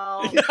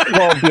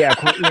yeah.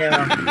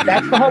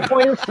 That's the whole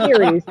point of the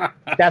series.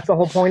 That's the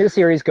whole point of the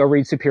series. Go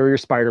read Superior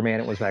Spider-Man.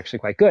 It was actually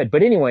quite good.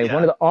 But anyway,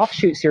 one of the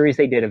offshoot series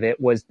they did of it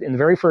was in the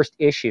very first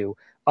issue,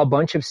 a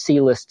bunch of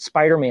C-list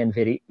Spider-Man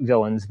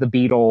villains, the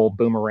Beetle,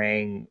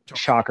 Boomerang,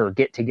 Shocker,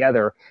 get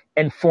together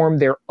and form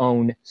their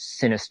own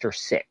Sinister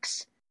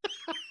Six.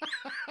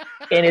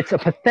 And it's a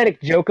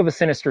pathetic joke of a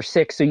Sinister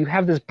Six. So you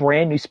have this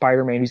brand new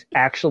Spider-Man who's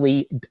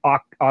actually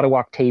Otto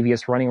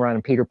Octavius running around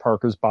in Peter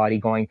Parker's body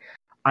going,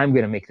 I'm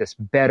going to make this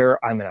better.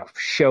 I'm going to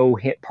show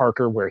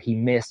Parker where he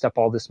messed up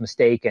all this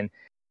mistake. And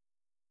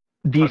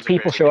these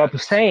people show up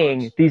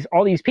saying,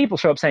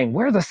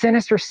 we're the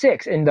Sinister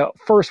Six. And the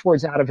first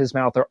words out of his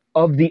mouth are,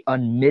 of the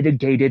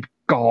unmitigated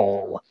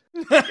gall.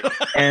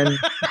 And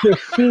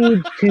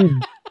proceed to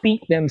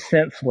beat them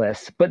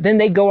senseless. But then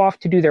they go off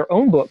to do their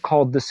own book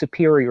called The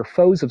Superior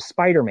Foes of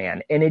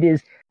Spider-Man. And it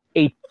is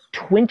a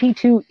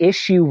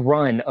 22-issue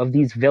run of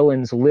these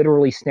villains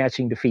literally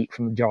snatching defeat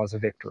from the jaws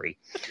of victory.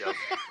 Yep.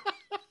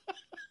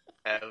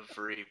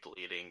 Every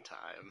bleeding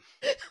time.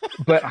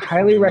 But I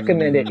highly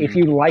recommend it if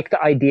you like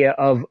the idea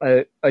of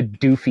a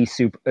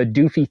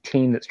doofy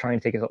team that's trying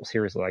to take itself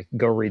seriously. Like,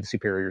 go read The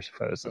Superior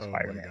Foes of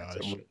Spider-Man.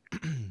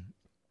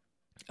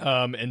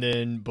 And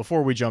then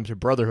before we jump to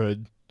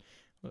Brotherhood,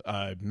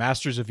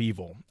 Masters of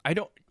Evil. I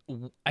don't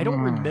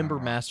remember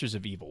Masters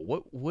of Evil.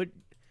 What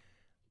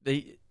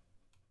they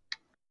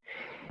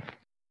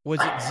was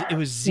it? It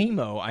was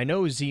Zemo. I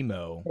know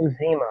Zemo.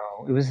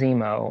 It was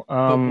Zemo.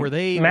 But were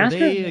they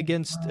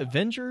against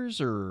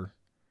Avengers, or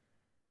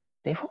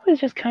they've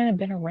always just kind of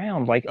been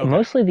around, like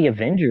mostly the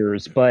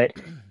Avengers, but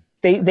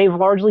they've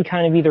largely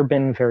kind of either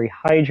been very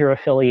Hydra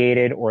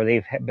affiliated, or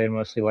they've been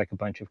mostly like a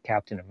bunch of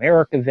Captain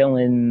America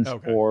villains,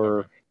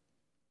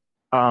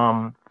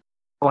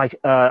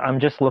 I'm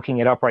just looking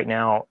it up right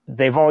now.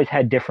 They've always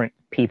had different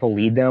people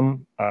lead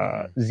them.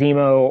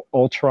 Zemo,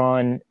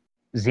 Ultron,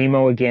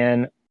 Zemo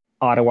again,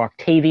 Otto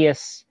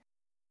Octavius,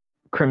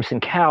 Crimson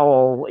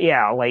Cowl.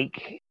 Yeah,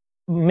 like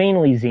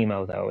mainly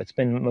Zemo though. It's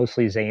been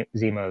mostly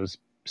Zemo's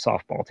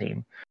softball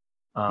team.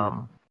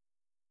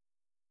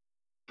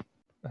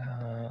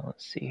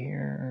 Let's see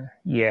here.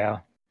 Yeah,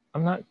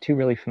 I'm not too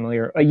really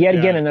familiar.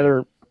 Again,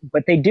 another,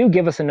 but they do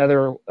give us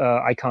another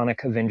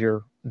iconic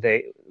Avenger.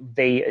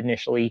 They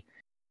initially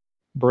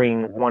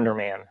bring Wonder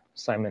Man,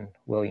 Simon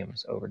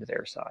Williams, over to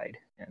their side,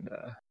 and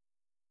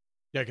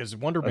because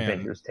Wonder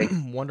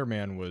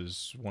Man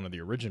was one of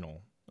the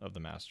original of the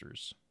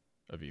Masters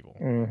of Evil.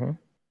 Mm-hmm.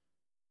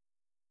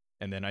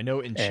 And then I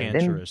know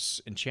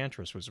Enchantress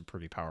was a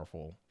pretty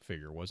powerful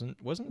figure, wasn't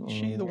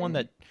she the one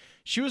that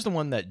she was the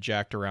one that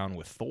jacked around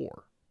with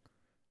Thor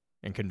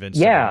and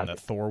convinced everyone that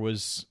Thor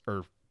was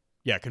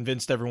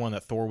convinced everyone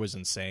that Thor was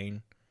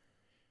insane.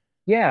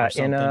 Yeah,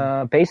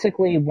 and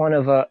basically one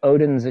of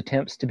Odin's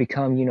attempts to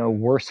become,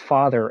 worst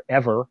father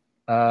ever.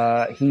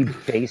 He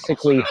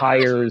basically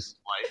hires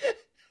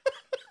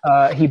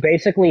he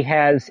basically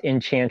has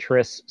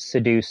Enchantress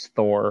seduce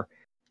Thor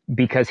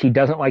because he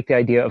doesn't like the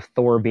idea of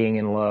Thor being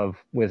in love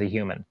with a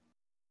human.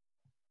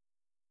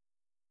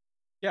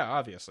 Yeah,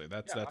 obviously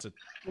that's a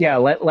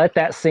let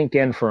that sink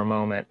in for a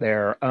moment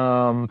there.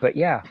 But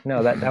yeah,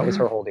 no, that was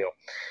her whole deal.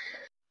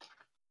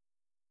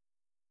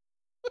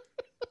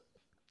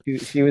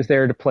 She was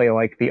there to play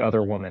like the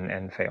other woman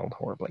and failed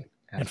horribly.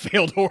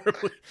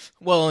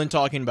 Well, in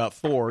talking about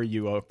Thor,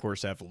 you of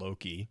course have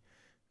Loki,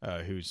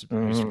 who's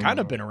kind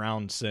of been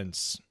around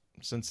since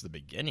the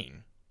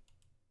beginning.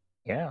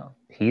 Yeah,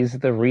 he's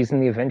the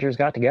reason the Avengers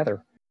got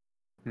together.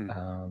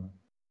 And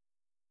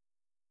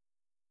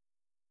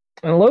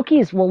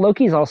Loki's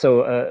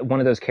also one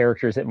of those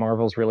characters that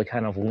Marvel's really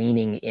kind of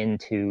leaning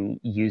into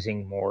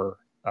using more.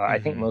 I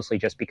think mostly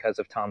just because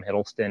of Tom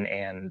Hiddleston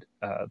and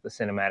the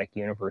cinematic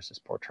universe's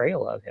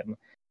portrayal of him.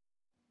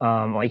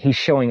 Like he's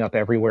showing up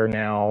everywhere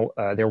now.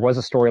 There was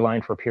a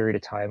storyline for a period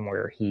of time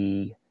where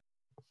he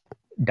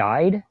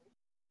died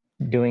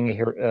committing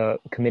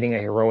a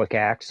heroic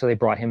act, so they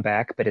brought him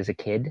back, but as a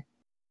kid,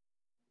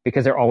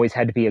 because there always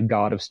had to be a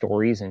god of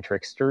stories and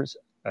tricks.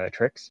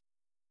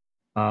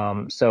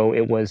 So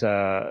it was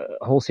a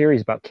whole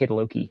series about Kid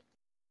Loki.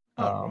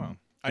 Wow.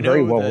 I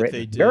very know well that written.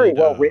 they did, very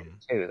well written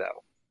too,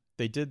 though.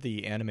 They did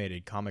the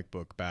animated comic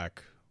book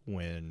back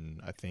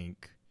when I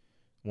think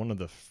one of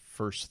the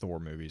first Thor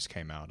movies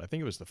came out. I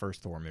think it was the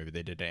first Thor movie.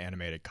 They did an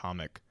animated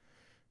comic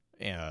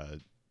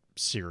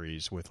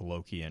series with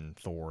Loki and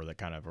Thor that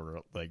kind of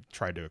like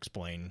tried to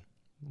explain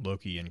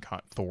Loki and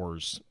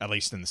Thor's, at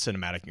least in the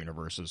cinematic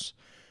universe's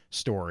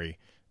story,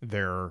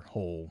 their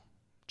whole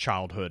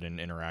childhood and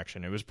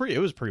interaction. It was pretty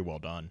well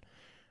done.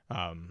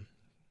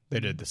 They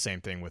did the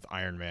same thing with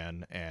Iron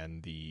Man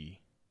and the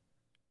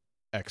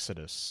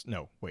Exodus.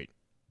 No, wait.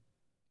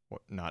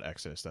 What? Not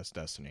Exodus. That's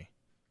Destiny.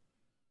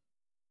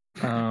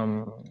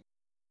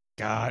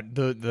 God,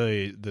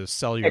 the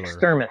cellular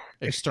Extremis.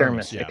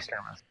 Yeah.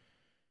 Extremis.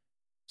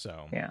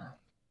 So yeah.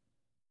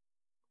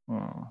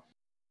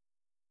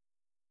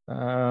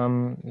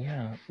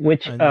 Yeah.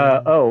 Which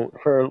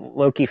for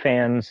Loki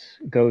fans,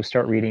 go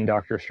start reading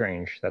Doctor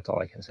Strange. That's all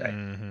I can say.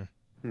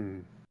 Mm-hmm.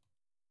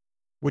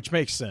 Which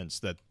makes sense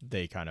that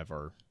they kind of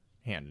are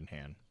hand in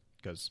hand,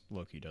 because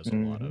Loki does a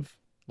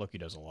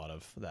lot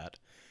of that.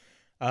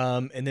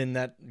 And then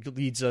that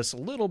leads us a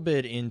little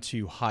bit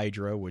into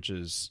Hydra, which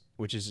is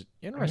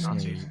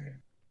interestingly.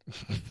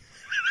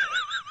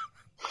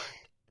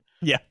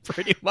 Yeah,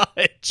 pretty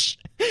much.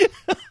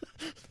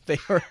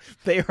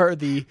 They are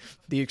the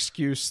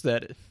excuse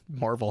that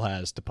Marvel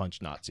has to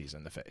punch Nazis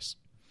in the face.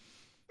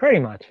 Pretty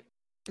much.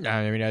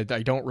 I mean, I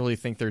don't really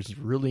think there's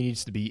really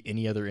needs to be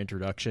any other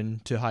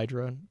introduction to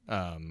Hydra.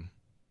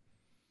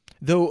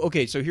 Though,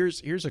 okay, so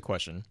here's a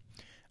question.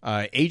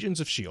 Agents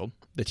of S.H.I.E.L.D.,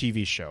 the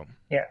TV show,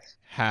 yes,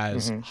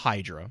 has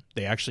Hydra.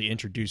 They actually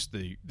introduced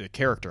the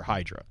character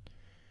Hydra.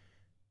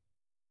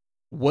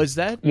 Was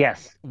that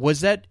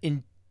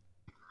in?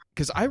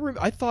 Because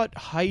I thought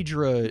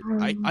Hydra.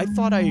 I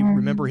thought I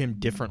remember him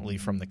differently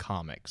from the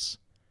comics.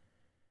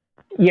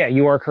 Yeah,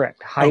 you are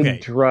correct.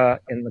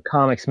 Hydra in the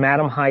comics,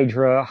 Madam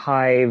Hydra,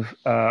 Hive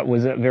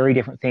was a very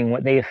different thing.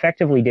 What they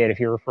effectively did, if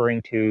you're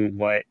referring to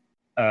what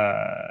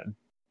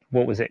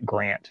was it,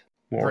 Grant?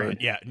 Right,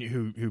 yeah,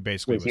 who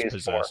basically was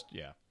possessed. For.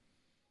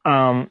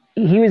 Yeah.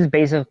 He was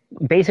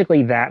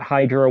basically that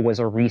Hydra was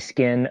a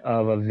reskin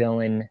of a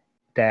villain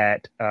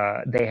that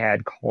they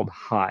had called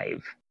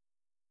Hive.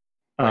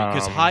 Right,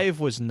 because Hive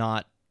was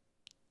not.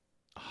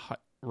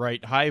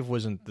 Right, Hive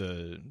wasn't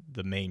the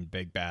main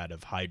big bad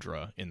of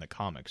Hydra in the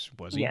comics,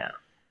 was he?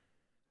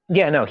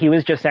 Yeah, no, he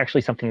was just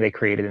actually something they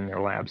created in their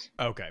labs.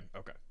 Okay.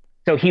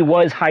 So he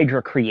was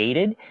Hydra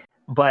created,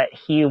 but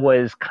he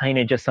was kind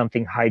of just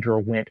something Hydra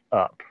whipped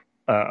up.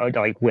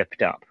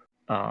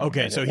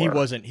 Okay, so he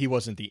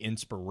wasn't the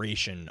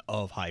inspiration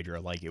of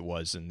Hydra like it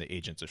was in the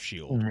Agents of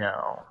S.H.I.E.L.D.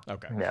 No.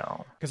 Okay.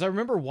 No. Because I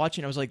remember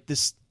watching, I was like,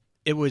 this.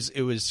 It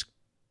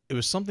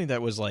was something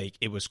that was like,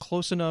 it was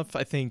close enough,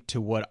 I think, to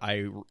what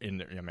I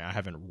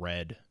haven't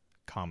read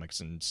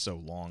comics in so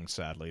long,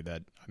 sadly,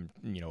 that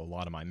a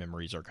lot of my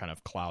memories are kind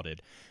of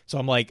clouded. So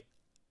I'm like,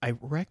 I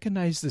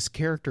recognize this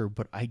character,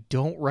 but I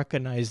don't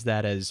recognize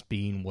that as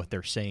being what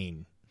they're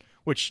saying.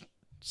 Which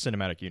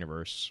cinematic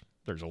universe,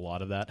 there's a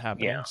lot of that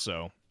happening. Yeah.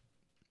 So.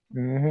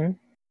 Mm-hmm.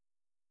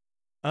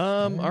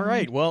 All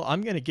right. Well,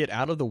 I'm going to get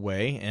out of the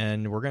way,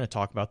 and we're going to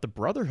talk about the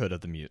Brotherhood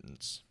of the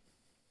Mutants.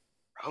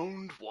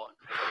 Round one.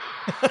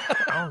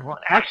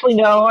 Actually,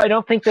 no, I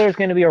don't think there's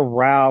going to be a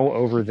row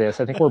over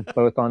this. I think we're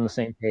both on the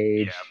same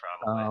page. Yeah,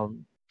 probably.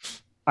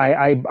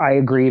 I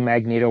agree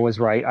Magneto was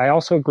right. I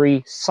also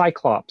agree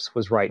Cyclops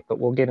was right, but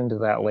we'll get into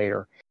that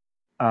later.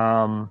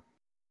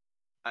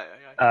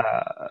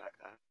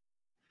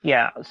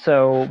 Yeah,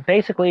 so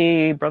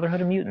basically,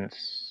 Brotherhood of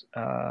Mutants.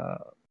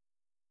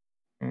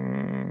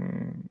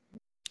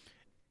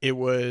 It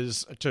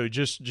was, so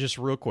just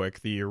real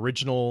quick, the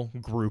original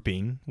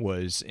grouping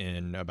was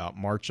in about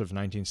March of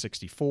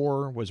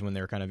 1964 was when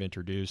they were kind of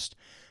introduced.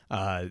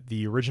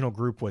 The original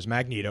group was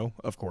Magneto.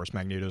 Of course,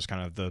 Magneto's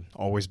kind of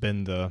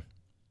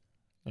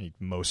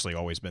mostly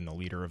always been the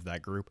leader of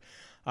that group.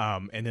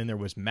 And then there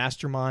was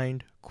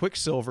Mastermind,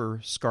 Quicksilver,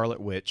 Scarlet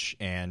Witch,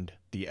 and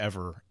the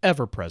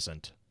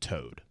ever-present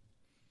Toad.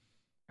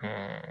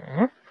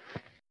 Mm-hmm.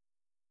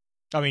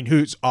 I mean,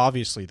 who's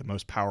obviously the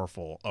most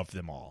powerful of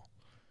them all.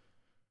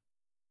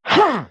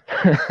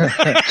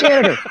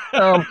 Janitor.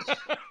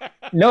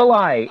 No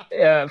lie.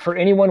 For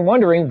anyone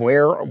wondering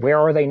where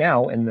are they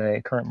now in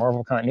the current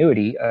Marvel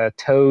continuity,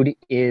 Toad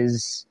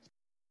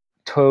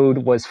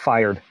was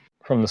fired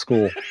from the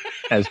school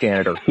as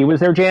janitor. He was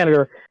their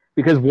janitor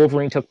because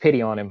Wolverine took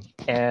pity on him,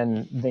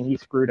 and then he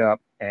screwed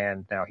up,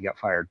 and now he got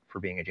fired for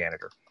being a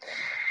janitor.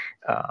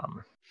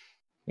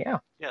 Yeah.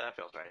 Yeah, that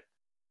feels right.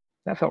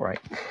 That felt right.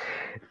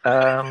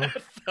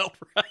 That felt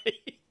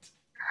right.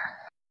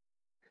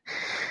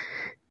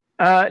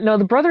 No,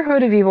 the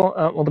Brotherhood of Evil,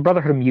 the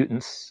Brotherhood of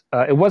Mutants,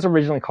 it was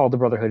originally called the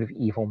Brotherhood of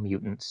Evil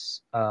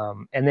Mutants.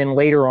 And then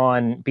later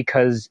on,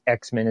 because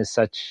X-Men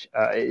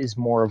is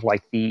more of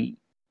like the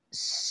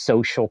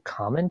social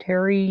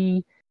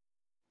commentary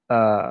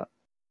type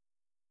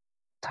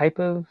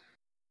of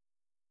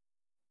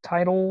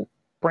title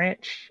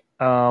branch.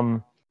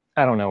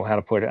 I don't know how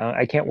to put it.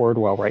 I can't word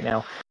well right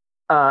now.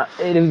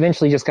 It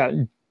eventually just got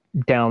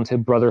down to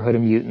Brotherhood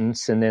of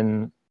Mutants, and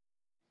then,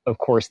 of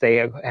course,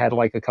 they had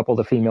like a couple of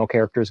the female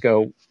characters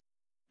go,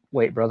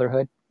 "Wait,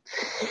 Brotherhood?"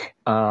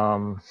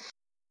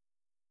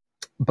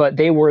 But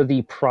they were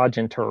the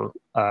progenitor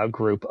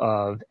group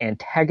of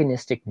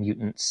antagonistic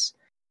mutants,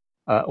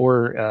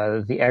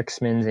 or the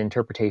X-Men's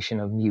interpretation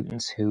of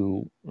mutants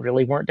who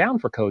really weren't down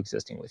for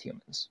coexisting with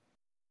humans.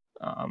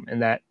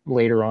 And that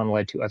later on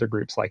led to other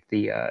groups like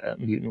the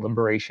Mutant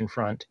Liberation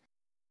Front,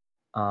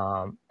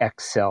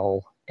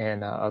 X-Cell,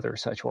 and other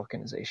such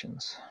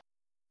organizations.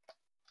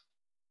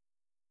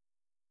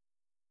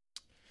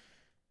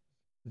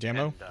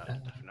 Damo? And,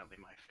 definitely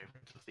my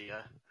favorite of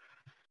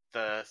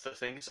the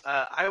things.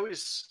 I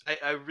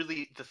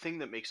really, the thing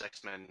that makes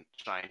X-Men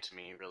shine to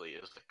me really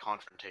is the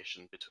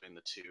confrontation between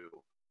the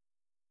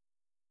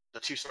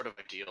two sort of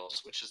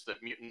ideals, which is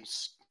that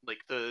mutants, like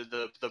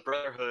the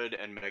Brotherhood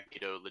and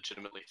Magneto,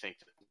 legitimately think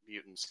that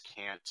mutants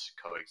can't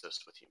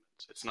coexist with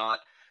humans. It's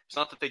not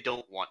that they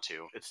don't want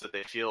to. It's that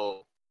they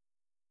feel.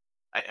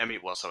 I mean,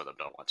 well, some of them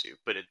don't want to,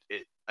 but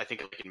I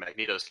think like in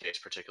Magneto's case,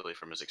 particularly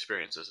from his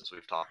experiences, as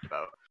we've talked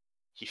about,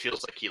 he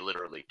feels like he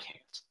literally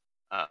can't,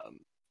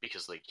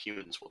 because like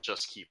humans will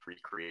just keep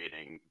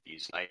recreating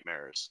these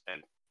nightmares,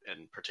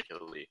 and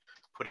particularly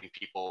putting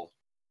people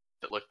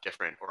that look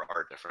different or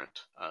are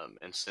different.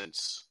 And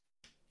since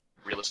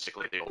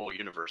realistically the whole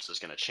universe is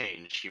going to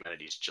change,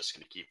 humanity's just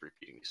going to keep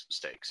repeating these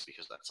mistakes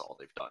because that's all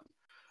they've done.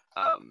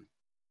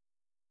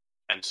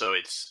 And so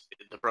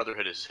the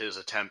Brotherhood is his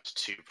attempt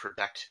to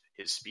protect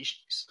his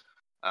species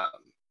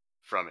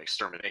from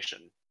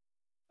extermination.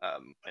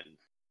 And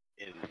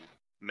in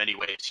many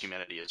ways,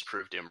 humanity has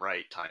proved him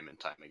right time and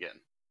time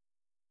again.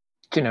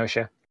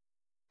 Genosha.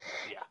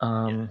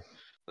 Yeah.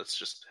 Let's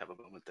just have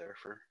a moment there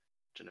for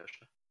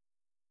Genosha.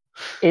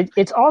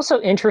 It's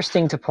also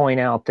interesting to point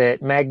out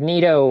that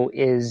Magneto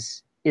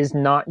is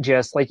not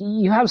just like,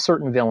 you have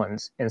certain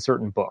villains in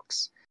certain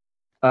books,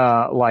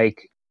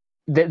 like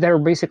that are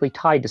basically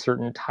tied to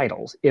certain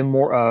titles.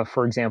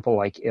 For example,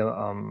 like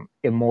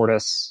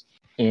Immortus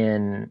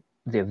in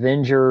the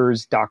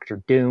Avengers,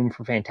 Doctor Doom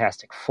for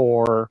Fantastic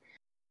Four,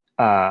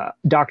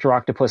 Dr.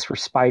 Octopus for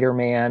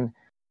Spider-Man.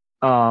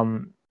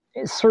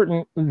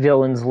 Certain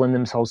villains lend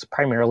themselves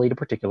primarily to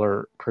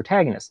particular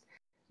protagonists.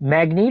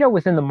 Magneto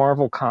within the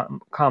Marvel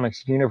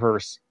Comics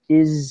universe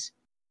is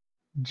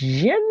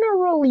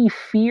generally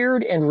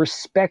feared and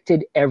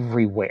respected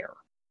everywhere.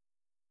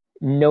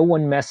 No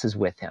one messes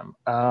with him.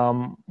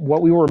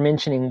 What we were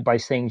mentioning by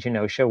saying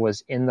Genosha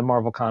was in the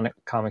Marvel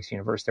Comics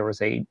universe, there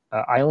was a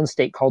island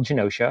state called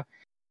Genosha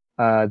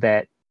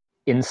that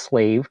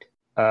enslaved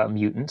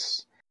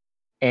mutants.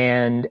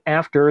 And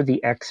after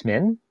the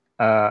X-Men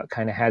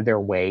kind of had their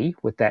way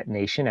with that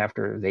nation,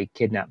 after they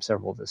kidnapped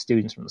several of the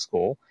students from the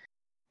school,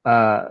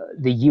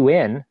 the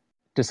UN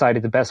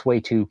decided the best way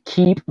to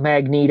keep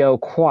Magneto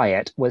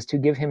quiet was to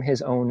give him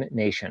his own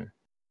nation,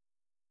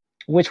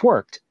 which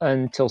worked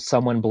until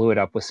someone blew it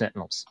up with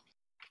Sentinels.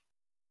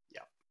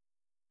 Yeah.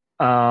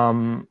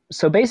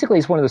 So basically,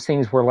 it's one of those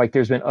things where, like,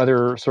 there's been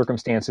other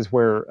circumstances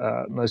where,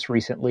 most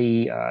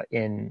recently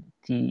in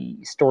the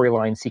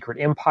storyline Secret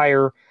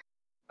Empire,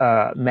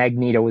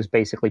 Magneto was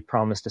basically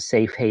promised a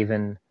safe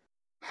haven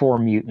for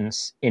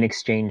mutants in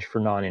exchange for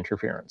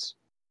non-interference.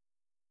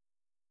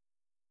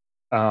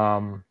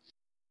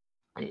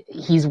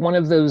 He's one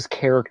of those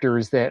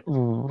characters that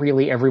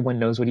really everyone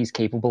knows what he's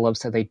capable of,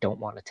 so they don't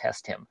want to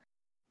test him.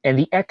 And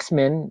the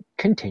X-Men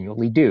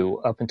continually do,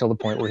 up until the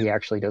point where he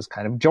actually does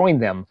kind of join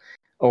them,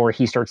 or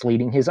he starts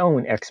leading his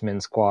own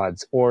X-Men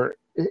squads. Or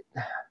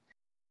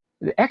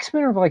the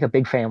X-Men are like a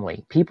big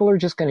family. People are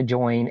just going to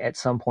join at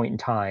some point in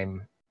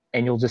time,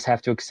 and you'll just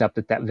have to accept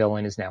that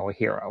villain is now a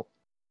hero.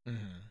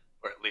 Mm-hmm.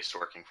 Or at least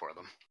working for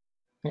them.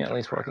 Yeah, at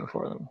least working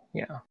for them,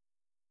 yeah.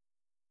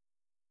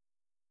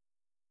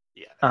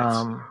 Yeah,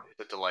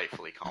 it's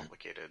delightfully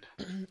complicated.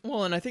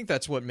 Well, and I think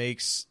that's what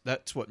makes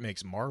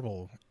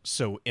Marvel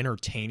so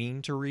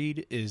entertaining to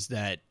read, is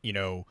that, you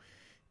know,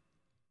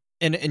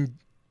 and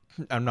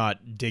I'm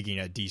not digging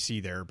at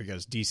DC there,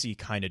 because DC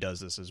kind of does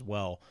this as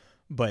well,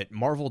 but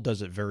Marvel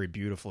does it very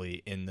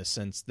beautifully in the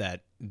sense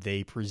that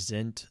they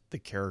present the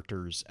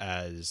characters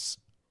as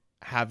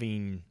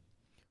having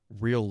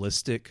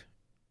realistic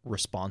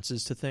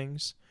responses to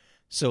things.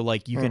 So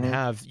like you can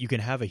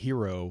have a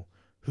hero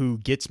who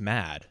gets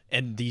mad,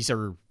 and these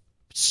are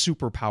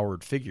super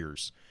powered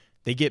figures.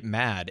 They get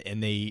mad,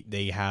 and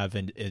they have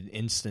an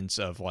instance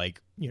of,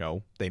 like, you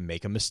know, they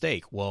make a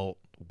mistake. Well,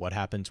 what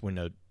happens when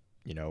a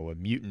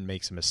mutant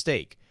makes a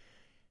mistake?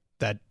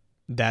 That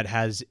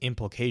has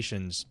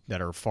implications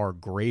that are far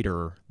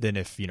greater than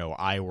if, you know,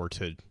 I were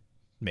to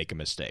make a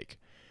mistake.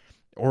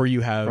 Or you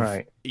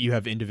have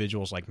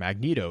individuals like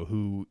Magneto,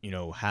 who, you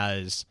know,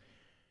 has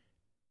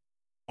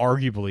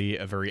arguably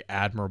a very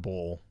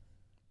admirable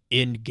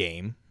end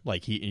game,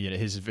 Like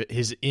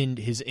his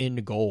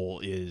end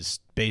goal is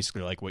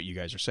basically like what you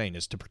guys are saying,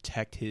 is to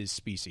protect his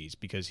species,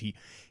 because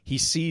he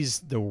sees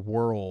the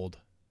world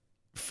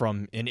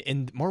from,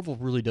 and Marvel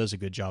really does a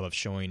good job of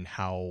showing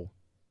how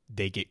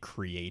they get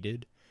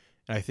created.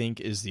 And I think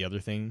is the other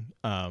thing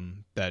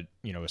that,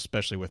 you know,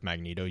 especially with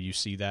Magneto, you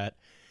see that,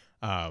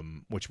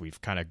 which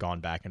we've kind of gone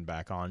back and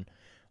back on.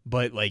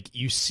 But like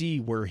you see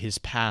where his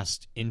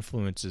past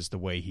influences the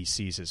way he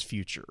sees his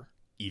future,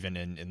 even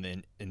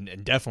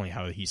in definitely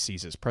how he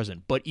sees his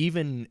present. But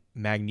even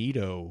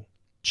Magneto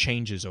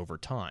changes over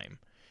time.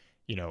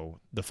 You know,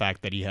 the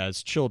fact that he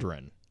has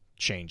children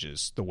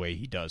changes the way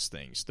he does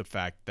things. The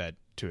fact that,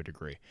 to a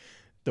degree,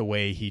 the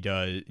way he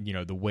does, you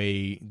know, the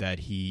way that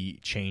he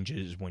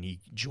changes when he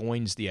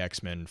joins the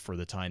X-Men for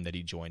the time that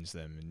he joins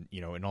them, and,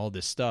 you know, and all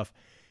this stuff.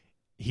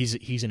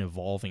 He's an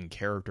evolving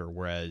character,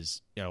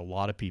 whereas, you know, a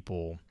lot of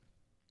people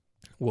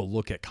will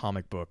look at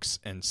comic books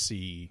and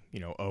see, you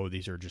know, oh,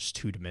 these are just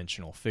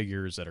two-dimensional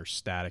figures that are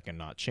static and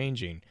not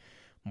changing.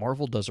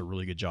 Marvel does a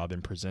really good job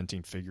in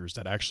presenting figures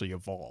that actually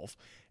evolve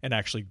and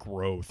actually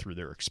grow through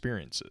their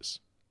experiences.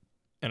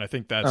 And I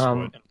think that's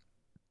what...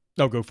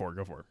 No, go for it.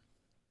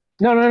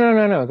 No.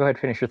 Go ahead,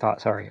 finish your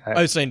thought. Sorry.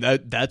 I was saying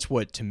that's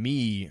what, to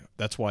me,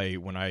 that's why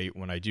when I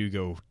do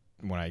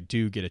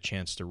get a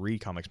chance to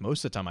read comics,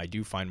 most of the time I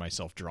do find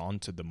myself drawn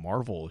to the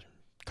Marvel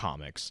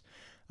comics,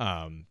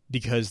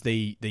 because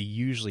they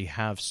usually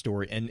have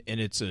story, and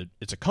it's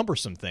a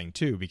cumbersome thing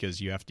too, because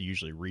you have to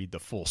usually read the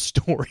full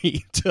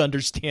story to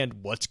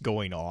understand what's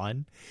going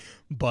on,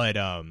 but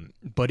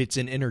it's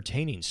an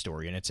entertaining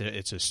story, and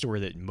it's a story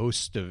that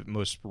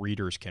most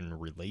readers can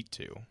relate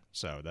to.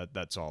 So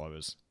that's all I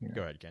was. Yeah.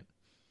 Go ahead, Ken.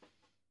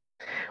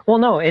 Well,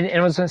 no, and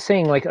I was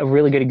saying, like, a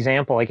really good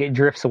example, like, it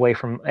drifts away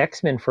from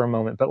X-Men for a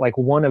moment, but like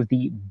one of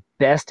the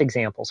best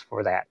examples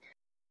for that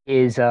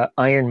is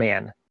Iron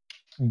Man,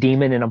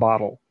 Demon in a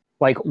Bottle.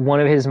 Like,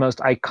 one of his most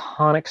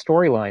iconic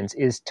storylines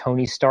is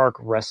Tony Stark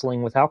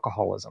wrestling with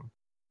alcoholism.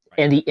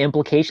 Right. And the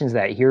implications of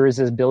that. Here is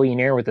this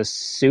billionaire with a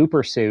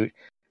super suit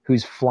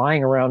who's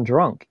flying around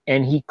drunk,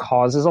 and he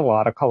causes a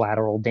lot of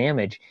collateral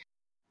damage.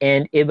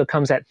 And it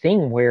becomes that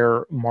thing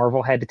where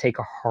Marvel had to take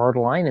a hard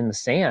line in the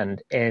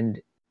sand,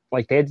 and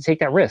like, they had to take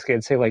that risk.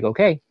 They'd say, like,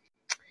 okay,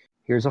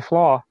 here's a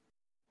flaw.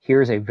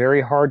 Here's a very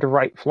hard to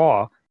write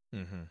flaw.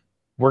 Mm-hmm.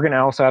 We're going to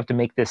also have to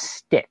make this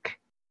stick.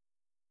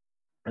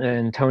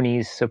 And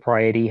Tony's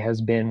sobriety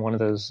has been one of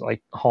those,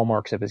 like,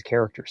 hallmarks of his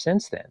character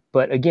since then.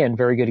 But again,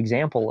 very good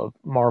example of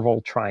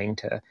Marvel trying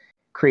to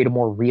create a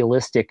more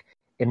realistic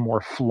and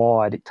more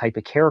flawed type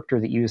of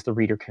character that you as the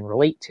reader can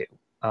relate to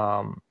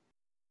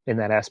in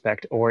that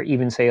aspect. Or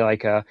even say,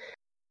 like,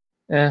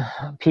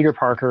 Peter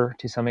Parker,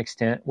 to some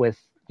extent, with,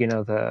 you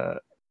know,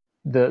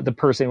 the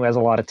person who has a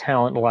lot of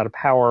talent, a lot of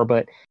power,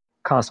 but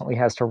constantly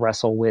has to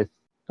wrestle with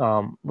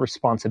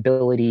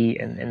responsibility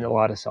and a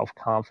lot of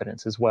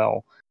self-confidence as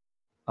well.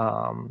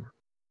 You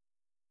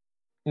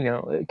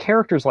know,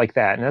 characters like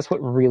that, and that's what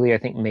really, I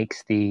think,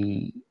 makes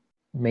the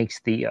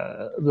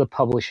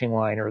publishing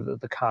line or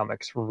the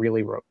comics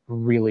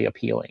really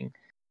appealing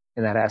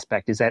in that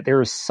aspect, is that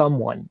there is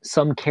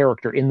some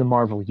character in the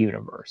Marvel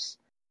universe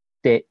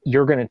that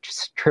you're going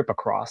to trip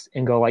across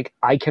and go, like,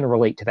 I can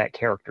relate to that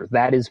character.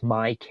 That is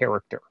my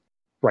character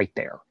right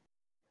there.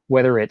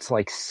 Whether it's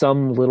like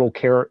some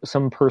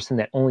person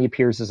that only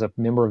appears as a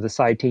member of the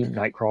side team,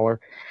 Nightcrawler.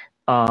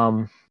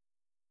 Mm-hmm.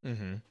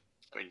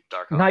 I mean,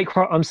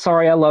 Nightcrawler. I'm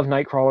sorry, I love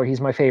Nightcrawler.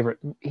 He's my favorite.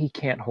 He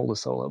can't hold a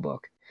solo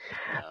book.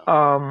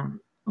 No.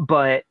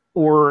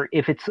 Or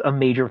if it's a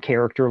major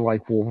character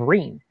like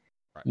Wolverine,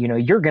 right, you know,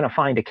 you're going to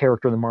find a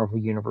character in the Marvel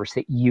universe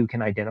that you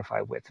can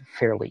identify with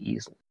fairly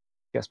easily,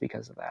 just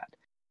because of that.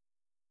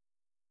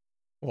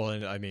 Well,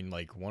 and I mean,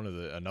 like,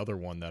 another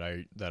one that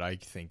I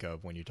think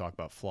of when you talk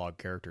about flawed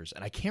characters,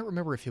 and I can't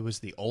remember if it was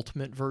the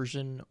Ultimate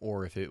version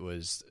or if it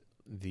was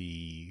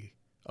the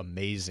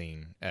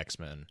Amazing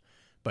X-Men,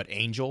 but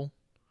Angel,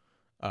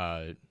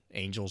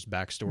 Angel's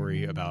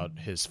backstory about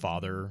his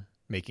father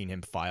making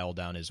him file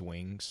down his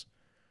wings.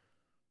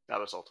 That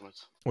was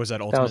Ultimates. Was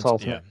that Ultimates? That was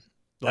Ultimate.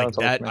 Yeah, like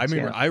that. I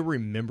mean, yeah. I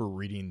remember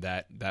reading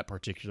that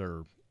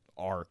particular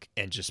arc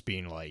and just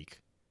being like.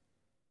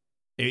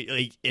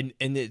 And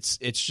it's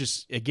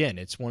just, again,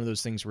 it's one of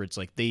those things where it's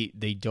like they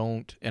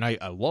don't, and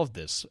I love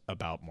this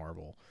about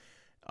Marvel,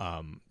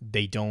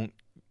 they don't,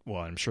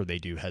 well, I'm sure they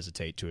do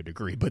hesitate to a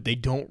degree, but they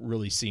don't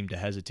really seem to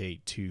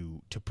hesitate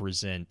to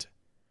present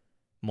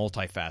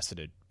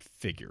multifaceted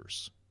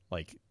figures.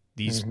 Like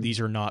these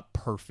are not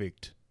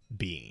perfect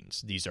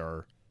beings. These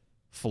are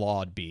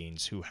flawed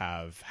beings who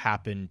have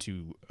happened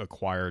to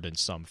acquired in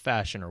some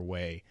fashion or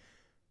way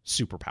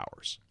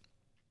superpowers.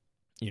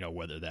 You know,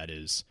 whether that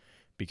is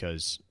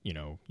because, you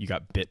know, you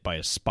got bit by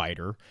a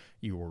spider,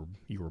 you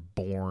were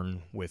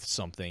born with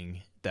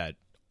something that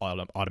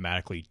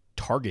automatically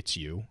targets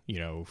you, you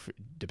know,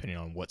 depending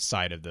on what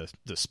side of the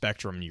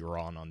spectrum you're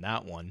on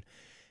that one,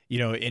 you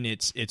know, and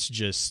it's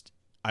just,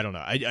 I don't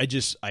know.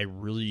 I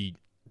really,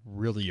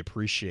 really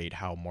appreciate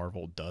how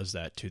Marvel does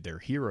that to their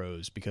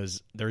heroes,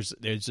 because there's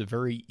a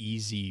very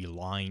easy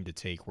line to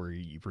take where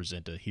you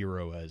present a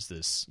hero as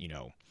this,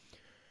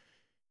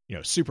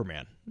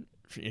 Superman,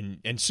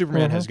 and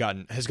Superman has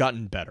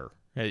gotten better.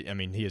 I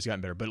mean, he has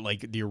gotten better, but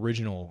like the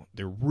original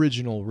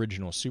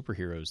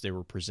superheroes, they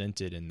were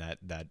presented in that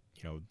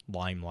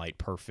limelight,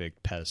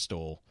 perfect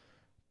pedestal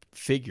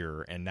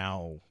figure, and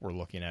now we're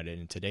looking at it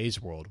in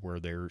today's world where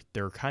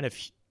they're kind of,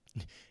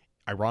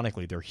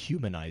 ironically, they're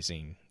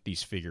humanizing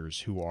these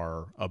figures who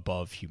are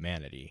above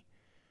humanity.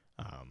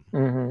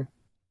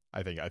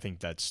 I think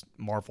that's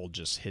Marvel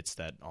just hits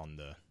that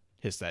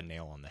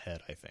nail on the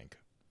head, I think.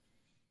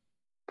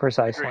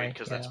 Precisely,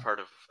 because that's part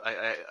of.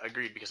 I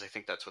agree, because I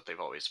think that's what they've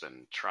always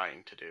been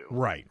trying to do.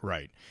 Right,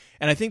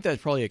 and I think that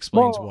probably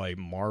explains why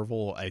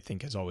Marvel, I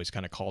think, has always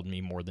kind of called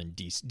me more than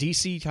DC.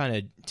 DC kind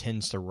of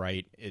tends to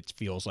write. It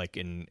feels like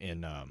in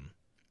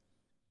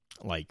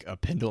like a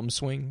pendulum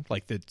swing,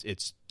 like that.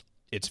 It's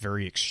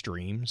very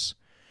extremes.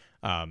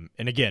 And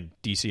again,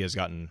 DC has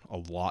gotten a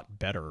lot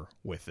better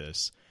with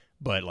this,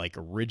 but like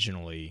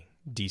originally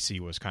DC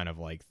was kind of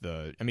like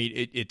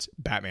it's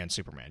Batman,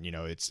 Superman.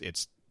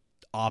 It's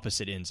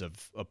opposite ends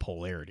of a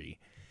polarity.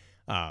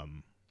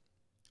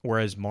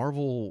 Whereas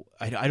Marvel,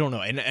 I don't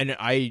know, and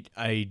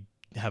I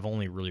have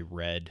only really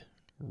read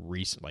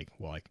recent, like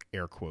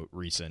air quote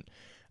recent,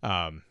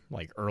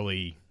 like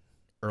early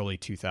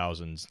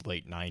 2000s,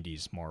 late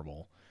 90s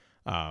Marvel.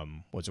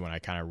 Was when I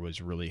kind of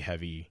was really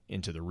heavy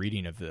into the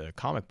reading of the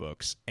comic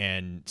books,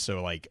 and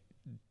so like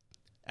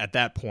at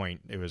that point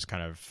it was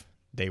kind of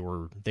they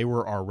were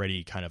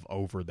already kind of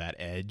over that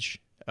edge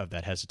of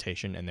that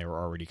hesitation, and they were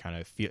already kind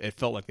of it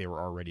felt like they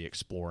were already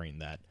exploring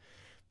that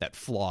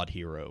flawed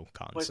hero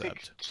concept. Well, I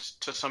think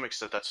to some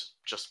extent that's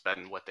just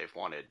been what they've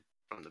wanted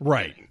from the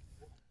beginning.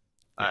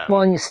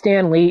 Well, and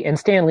Stan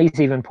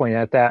Lee's even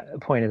pointed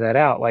that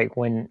out. Like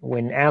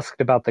when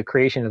asked about the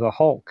creation of the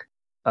Hulk,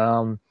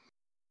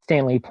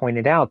 Stan Lee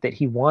pointed out that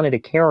he wanted a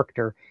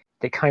character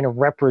that kind of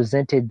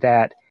represented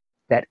that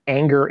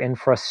anger and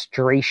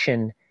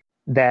frustration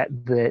that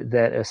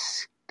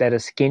a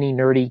skinny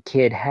nerdy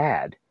kid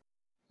had.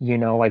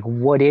 Like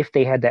what if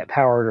they had that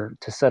power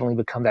to suddenly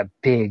become that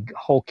big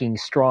hulking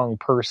strong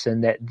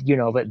person that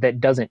that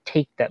doesn't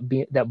take that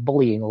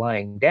bullying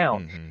lying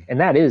down. And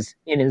that is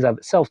in and of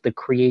itself the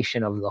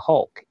creation of the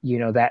Hulk,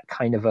 that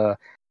kind of a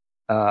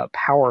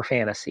power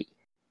fantasy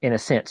in a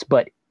sense,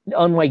 but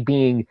unlike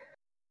being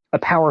a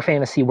power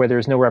fantasy where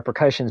there's no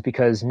repercussions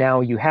because now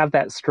you have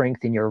that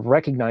strength and you're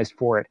recognized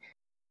for it.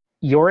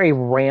 You're a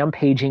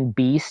rampaging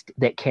beast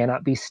that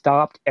cannot be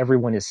stopped.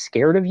 Everyone is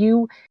scared of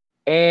you,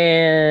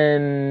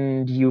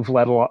 and you've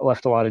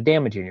left a lot of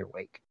damage in your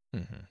wake.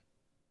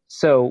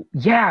 So,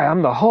 yeah,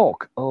 I'm the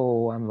Hulk.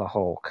 Oh, I'm the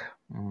Hulk.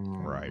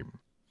 Right.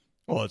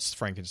 Well, it's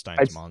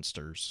Frankenstein's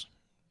monsters.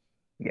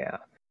 Yeah.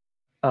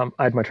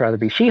 I'd much rather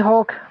be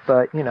She-Hulk,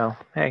 but,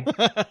 hey,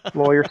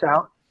 lawyer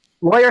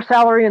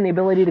salary and the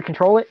ability to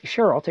control it,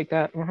 sure, I'll take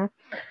that.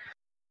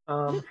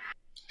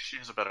 She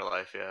has a better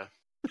life, yeah.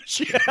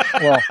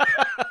 Well,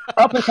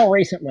 up until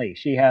recently,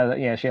 she had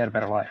a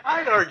better life.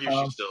 I'd argue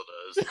she still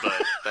does,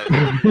 but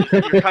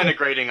you're kind of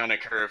grading on a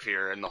curve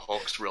here, and the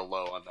Hulk's real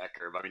low on that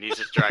curve. I mean, he's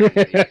just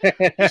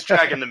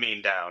dragging the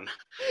mean down.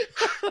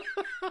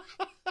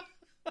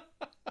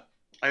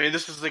 I mean,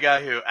 this is the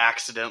guy who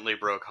accidentally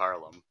broke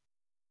Harlem.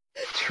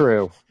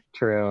 True.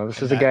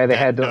 This is the guy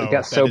that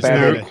got so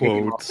bad.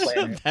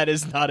 That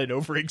is not an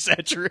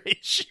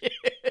over-exaggeration.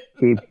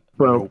 He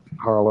broke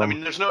Harlem. I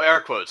mean, there's no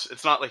air quotes.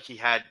 It's not like he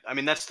had. I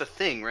mean, that's the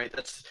thing, right?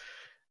 That's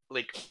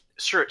like,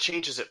 sure, it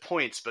changes at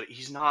points, but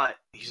he's not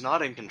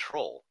in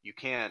control. You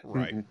can't,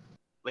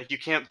 like, you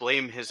can't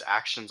blame his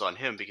actions on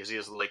him because he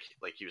is like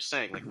he was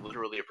saying, like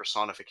literally a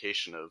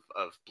personification of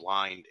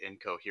blind,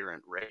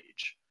 incoherent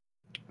rage.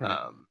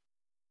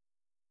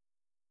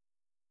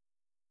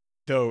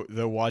 Though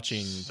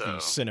watching the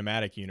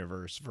cinematic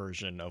universe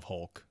version of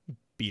Hulk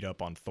beat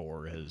up on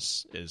Thor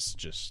is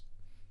just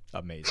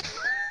amazing.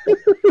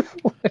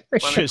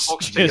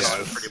 Hulk's taken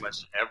out pretty much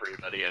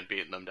everybody and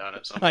beaten them down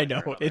at some point. I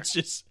know. It's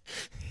just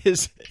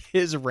his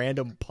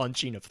random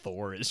punching of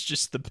Thor is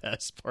just the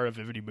best part of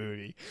every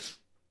movie.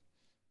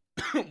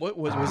 What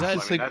was that?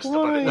 Was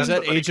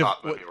that Age of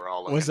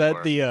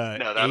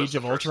Age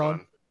of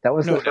Ultron? That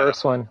was the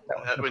first one.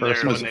 When they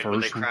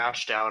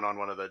crash down on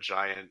one of the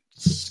giant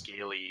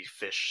scaly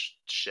fish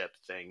ship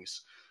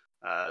things,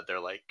 they're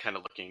like kind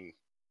of looking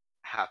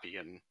happy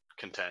and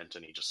content,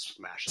 and he just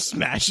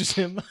smashes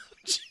him.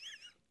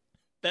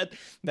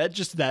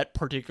 that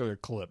particular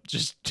clip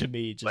just to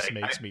me just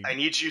makes me. I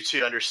need you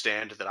to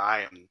understand that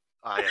I am in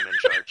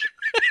charge.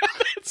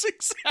 That's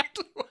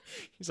exactly what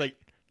he's like.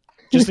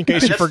 Just in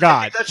case you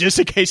forgot. Just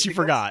in case you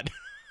forgot.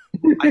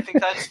 I think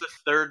that's the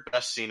third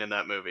best scene in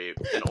that movie,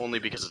 and only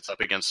because it's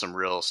up against some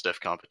real stiff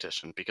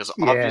competition. Because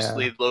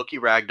obviously Loki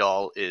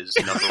Ragdoll is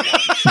number one.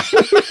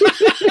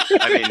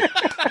 I mean,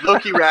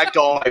 Loki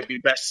Ragdoll might be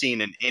best seen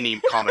in any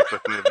comic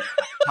book movie at the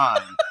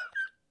time.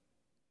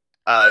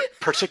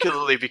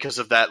 Particularly because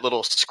of that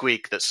little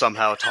squeak that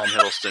somehow Tom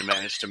Hiddleston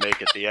managed to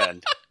make at the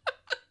end.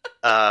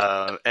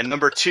 And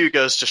number 2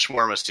 goes to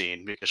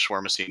Schwarmacine because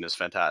Schwarmacine is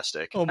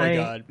fantastic. Oh my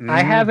god.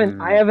 I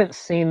haven't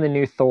seen the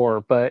new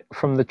Thor, but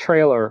from the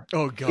trailer,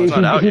 Oh god. It's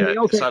not out yet.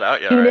 nails It's it. not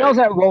out yet. He right? nails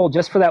that role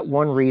just for that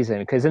one reason.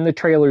 Because in the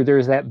trailer,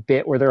 there's that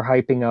bit where they're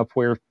hyping up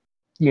where,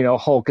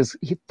 Hulk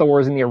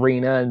Thor's in the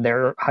arena and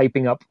they're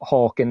hyping up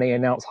Hulk and they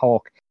announce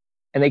Hulk.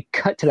 And they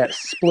cut to that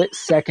split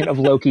second of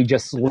Loki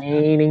just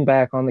leaning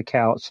back on the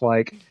couch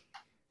like,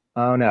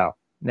 oh no.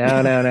 No.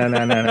 Yeah.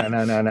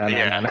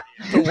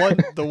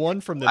 The one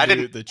from the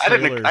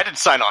trailer. I didn't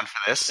sign on for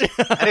this.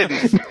 I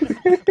didn't.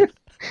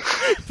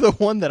 The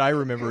one that I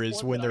remember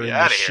is when they're in the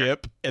Outta here.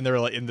 ship and they're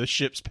like in the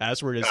ship's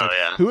password is Oh, like,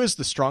 yeah. who is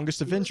the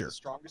strongest Avenger?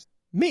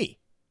 Me,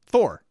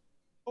 Thor.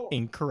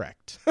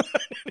 Incorrect.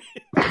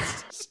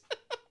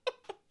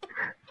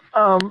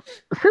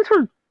 Since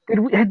did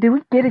we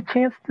get a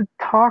chance to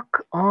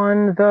talk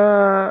on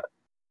the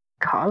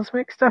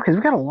cosmic stuff? Because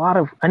we got a lot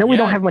of. I know we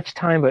Yeah. don't have much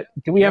time, but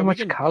do we have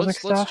much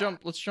cosmic let's stuff?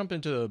 Let's jump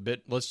into a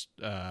bit. Let's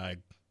Alright.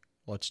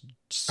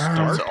 start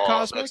That's all.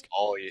 cosmic.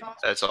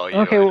 That's all you.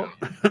 Okay, I well- know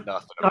nothing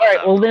All about right.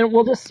 that. Well, then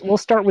we'll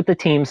start with the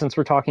team since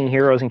we're talking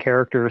heroes and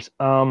characters.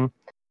 Guardians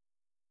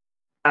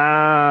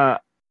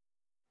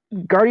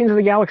of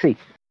the Galaxy.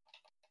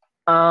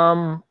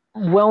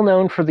 Well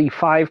known for the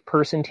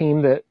 5-person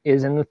team that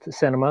is in the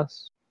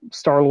cinemas: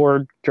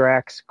 Star-Lord,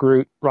 Drax,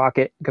 Groot,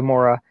 Rocket,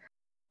 Gamora.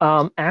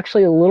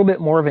 Actually, a little bit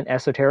more of an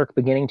esoteric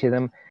beginning to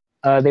them.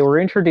 They were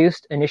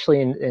introduced initially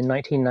in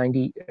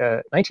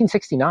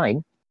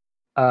 1969.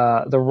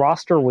 The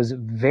roster was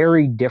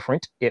very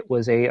different. It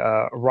was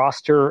a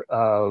roster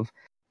of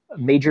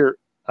major.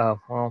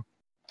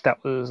 That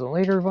was a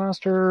later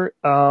roster.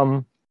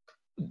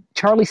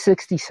 Charlie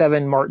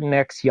 67, Martin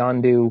X,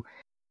 Yondu,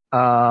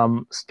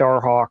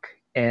 Starhawk,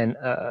 and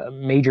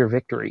Major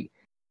Victory.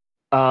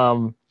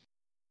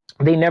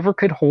 They never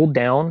could hold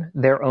down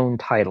their own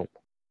title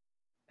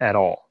at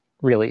all,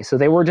 really. So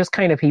they were just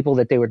kind of people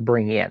that they would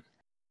bring in.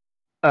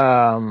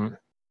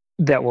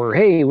 That were,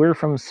 hey, we're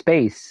from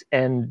space,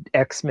 and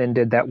X-Men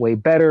did that way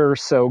better,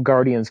 so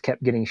Guardians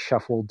kept getting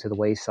shuffled to the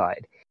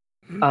wayside.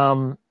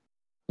 Then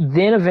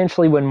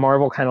eventually when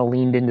Marvel kind of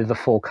leaned into the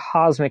full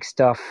cosmic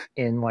stuff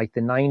in like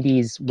the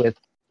 90s with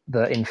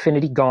the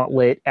Infinity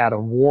Gauntlet,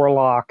 Adam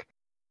Warlock,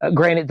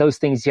 granted those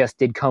things just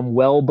did come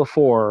well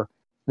before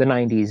the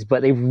 90s,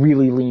 but they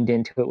really leaned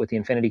into it with the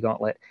Infinity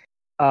Gauntlet.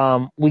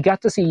 We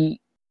got to see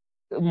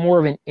more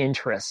of an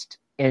interest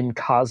in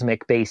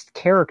cosmic-based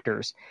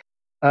characters.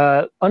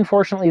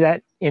 Unfortunately,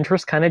 that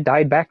interest kind of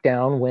died back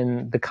down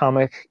when the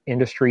comic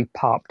industry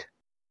popped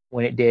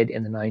when it did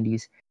in the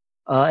 90s.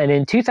 And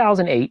in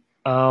 2008,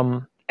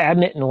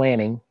 Abnett and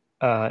Lanning,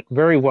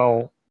 very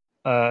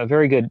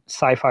good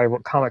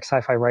comic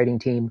sci-fi writing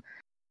team,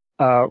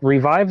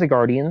 revived the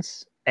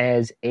Guardians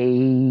as a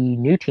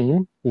new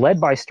team led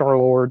by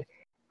Star-Lord,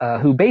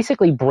 who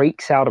basically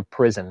breaks out of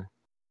prison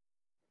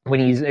when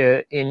he's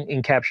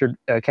captured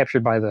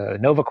by the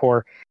Nova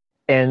Corps,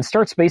 and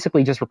starts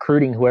basically just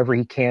recruiting whoever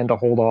he can to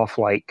hold off,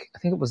 like, I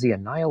think it was the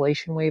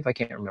Annihilation Wave? I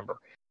can't remember.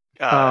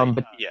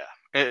 But yeah.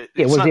 it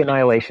was the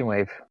Annihilation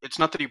Wave. It's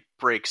not that he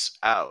breaks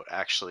out,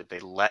 actually. They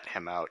let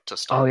him out to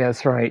stop Oh, yeah,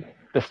 that's right.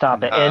 To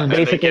stop it. And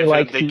they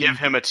basically, give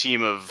him a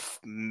team of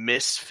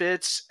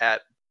misfits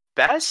at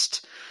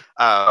best.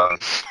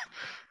 Rocket's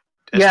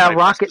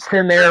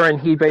in there,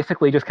 and he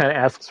basically just kind of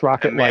asks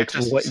Rocket, And like,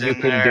 Mantis what is you in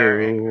can there,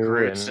 do. and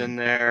Groot's and- in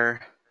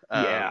there.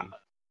 Yeah.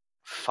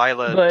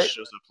 Phyla But-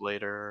 shows up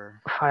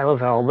later.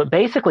 Phyla-Vel, but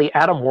basically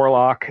Adam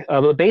Warlock.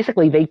 But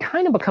basically, they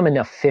kind of become an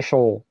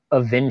official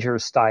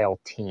Avengers-style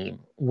team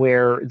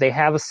where they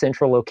have a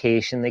central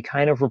location. They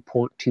kind of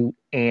report to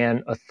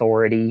an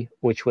authority,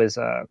 which was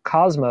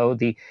Cosmo.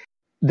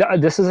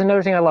 This is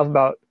another thing I love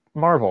about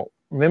Marvel.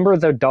 Remember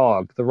the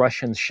dog the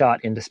Russians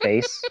shot into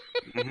space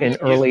in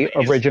early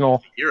original?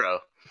 He's a hero.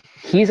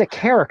 He's a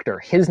character.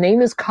 His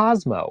name is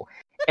Cosmo,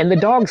 and the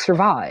dog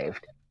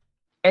survived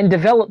and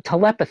developed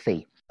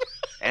telepathy.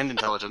 And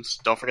intelligence.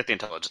 Don't forget the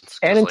intelligence. 'cause,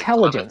 And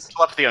intelligence.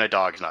 Telepathy on a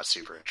dog is not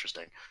super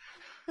interesting.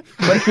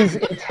 But he's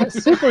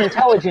super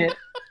intelligent,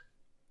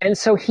 and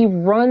so he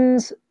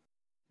runs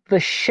the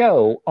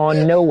show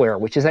on Nowhere,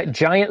 which is that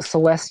giant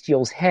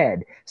Celestial's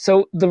head.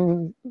 So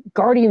the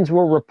Guardians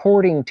were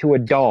reporting to a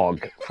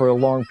dog for a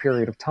long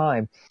period of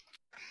time,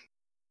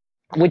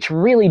 which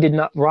really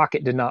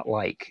Rocket did not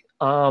like.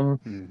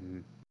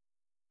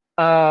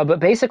 But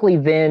basically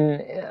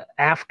then,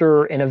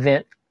 after an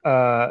event,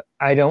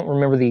 I don't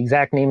remember the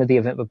exact name of the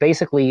event, but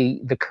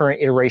basically the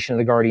current iteration of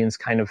the Guardians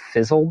kind of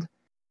fizzled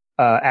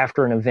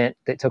after an event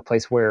that took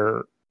place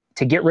where,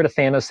 to get rid of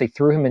Thanos, they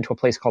threw him into a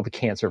place called the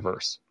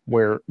Cancerverse,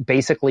 where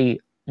basically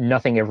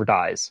nothing ever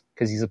dies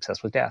because he's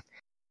obsessed with death.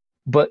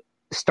 But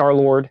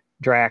Star-Lord,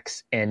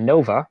 Drax, and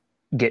Nova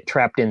get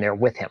trapped in there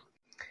with him.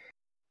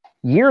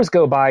 Years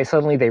go by,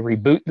 suddenly they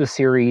reboot the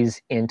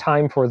series in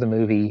time for the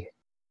movie.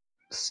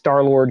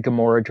 Star-Lord,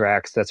 Gamora,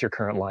 Drax, that's your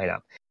current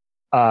lineup.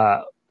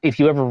 If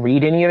you ever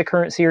read any of the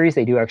current series,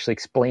 they do actually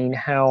explain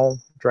how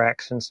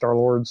Drax and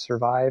Star-Lord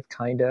survived,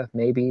 kinda,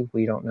 maybe.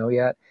 We don't know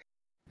yet.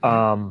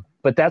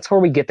 But that's where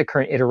we get the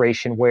current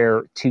iteration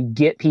where to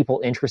get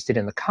people interested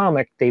in the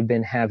comic, they've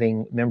been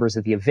having members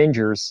of the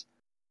Avengers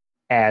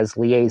as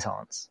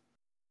liaisons.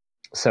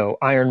 So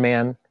Iron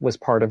Man was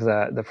part of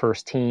the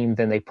first team.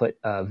 Then they put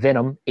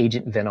Venom,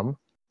 Agent Venom,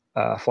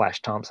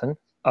 Flash Thompson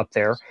up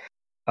there.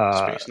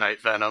 Space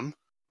Knight Venom.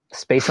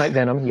 Space Knight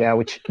Venom, yeah,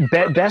 which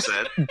best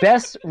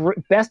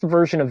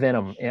version of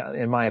Venom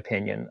in my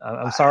opinion.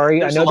 I'm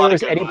sorry, I know there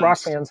was Eddie Brock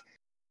fans,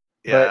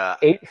 but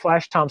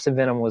Flash Thompson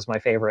Venom was my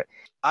favorite.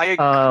 I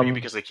agree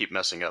because they keep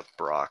messing up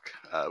Brock.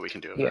 We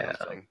can do a Venom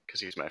thing because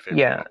he's my favorite.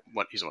 Yeah.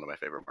 He's one of my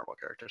favorite Marvel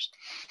characters.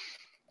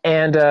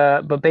 And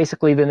but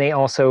basically, then they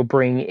also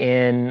bring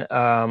in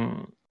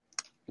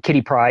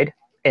Kitty Pryde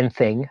and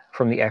Thing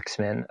from the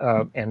X-Men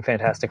and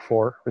Fantastic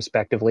Four,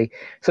 respectively.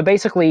 So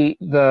basically,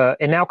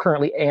 and now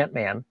currently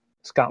Ant-Man,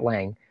 Scott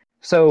Lang.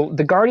 So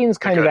the Guardians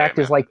kind of act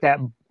as like that.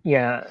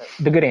 Yeah,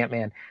 the good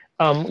Ant-Man.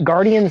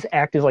 Guardians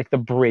act as like the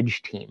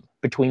bridge team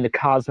between the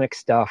cosmic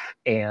stuff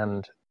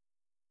and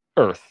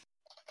Earth,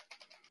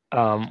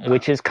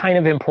 which is kind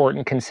of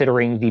important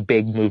considering the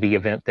big movie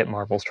event that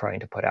Marvel's trying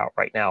to put out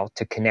right now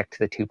to connect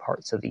the two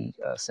parts of the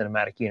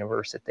cinematic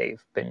universe that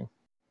they've been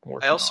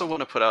working on. I also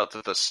want to put out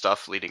that the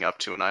stuff leading up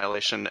to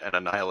Annihilation and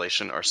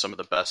Annihilation are some of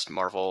the best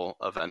Marvel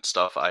event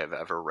stuff I have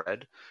ever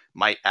read.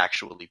 Might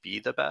actually be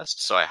the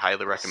best, so I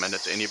highly recommend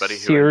it to anybody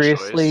who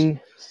enjoys.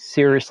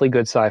 Seriously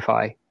good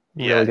sci-fi.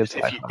 Yeah, really good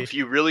sci-fi. If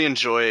you really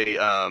enjoy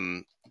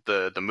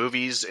the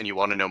movies and you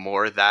want to know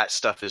more, that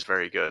stuff is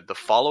very good. The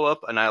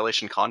follow-up,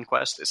 Annihilation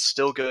Conquest, is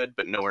still good,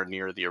 but nowhere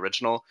near the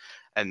original.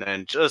 And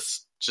then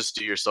just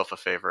do yourself a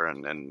favor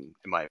and in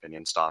my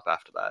opinion, stop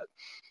after that.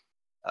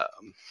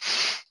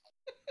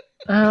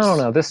 I don't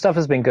know. This stuff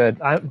has been good.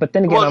 But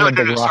then again, I'm a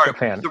big Rocket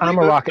fan. I'm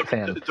a Rocket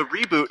fan. The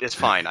reboot is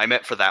fine. I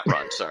meant for that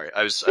run. Sorry.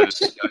 I was getting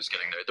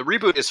there. The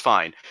reboot is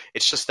fine.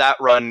 It's just that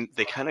run,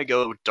 they kind of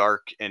go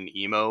dark and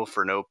emo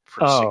for no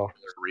particular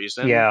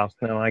reason. Yeah.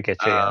 No, I get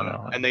you.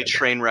 And they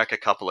train wreck a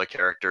couple of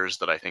characters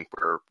that I think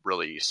were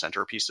really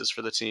centerpieces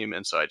for the team,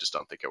 and so I just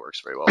don't think it works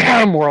very well.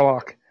 Adam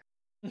Warlock.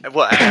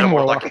 Well, Adam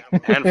Warlock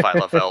and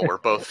Phyla-Vell were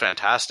both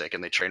fantastic,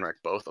 and they train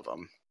wrecked both of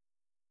them.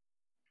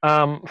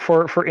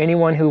 For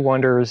anyone who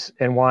wonders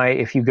and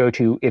why,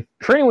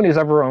 for anyone who's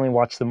ever only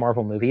watched the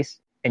Marvel movies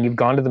and you've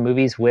gone to the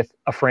movies with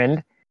a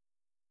friend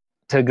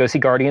to go see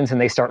Guardians and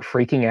they start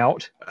freaking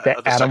out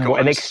that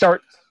they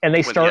start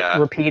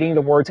repeating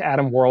the words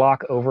Adam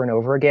Warlock over and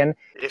over again.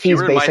 If you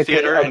were in my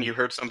theater and you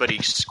heard somebody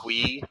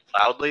squee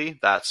loudly,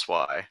 that's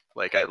why.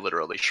 Like I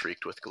literally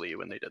shrieked with glee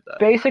when they did that.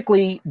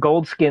 Basically,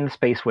 gold-skinned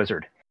space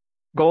wizard.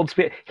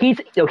 He's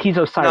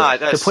Osiris.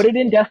 To put it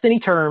in Destiny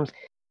terms,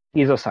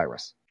 he's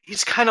Osiris.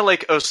 He's kind of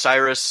like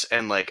Osiris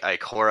and like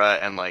Ikora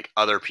and like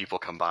other people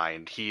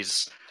combined.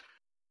 He's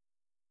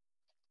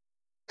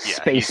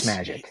space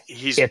magic.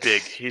 He's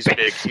big. He's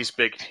big. He's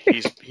big.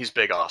 He's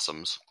big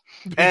awesomes.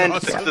 And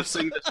the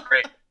thing that's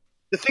great,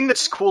 the thing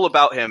that's cool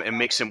about him and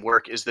makes him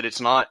work is that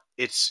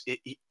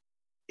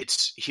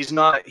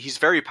he's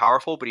very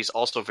powerful, but he's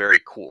also very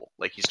cool.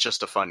 Like he's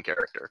just a fun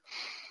character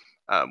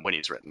when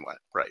he's written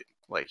right.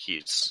 Like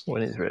he's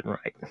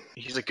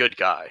a good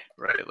guy,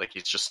 right? Like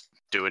he's just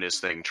doing his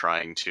thing,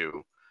 trying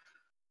to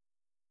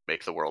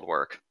make the world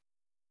work.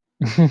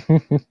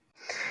 And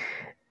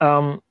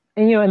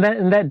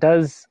that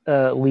does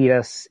lead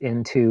us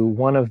into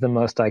one of the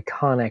most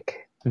iconic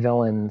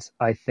villains,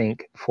 I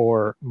think,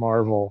 for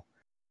Marvel,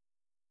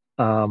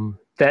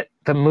 that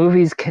the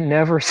movies can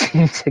never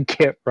seem to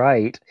get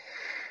right.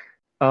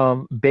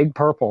 Big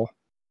Purple,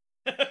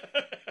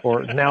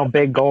 or now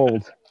Big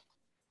Gold.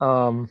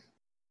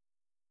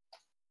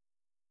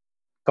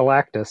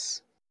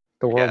 Galactus,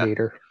 the World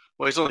Eater.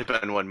 Well, he's only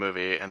been in one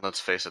movie, and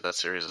let's face it, that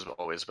series has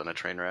always been a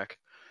train wreck.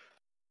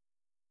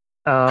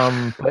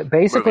 But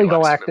basically,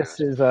 Galactus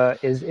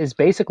is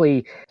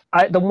basically.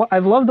 I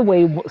love the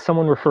way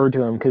someone referred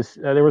to him, because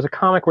there was a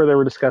comic where they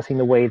were discussing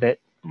the way that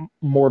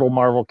mortal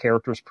Marvel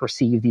characters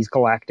perceive these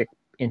galactic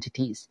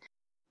entities,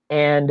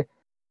 and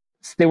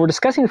they were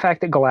discussing the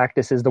fact that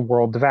Galactus is the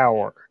world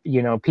devourer.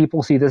 You know,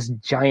 people see this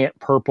giant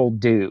purple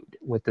dude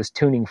with this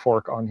tuning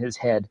fork on his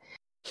head.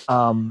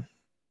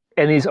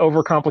 And these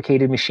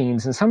overcomplicated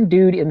machines, and some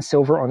dude in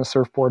silver on a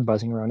surfboard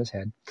buzzing around his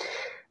head,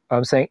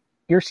 saying,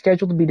 "You're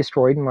scheduled to be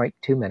destroyed in like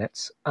 2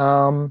 minutes."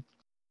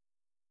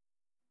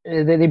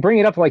 They bring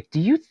it up like,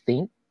 do you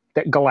think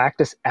that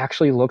Galactus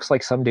actually looks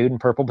like some dude in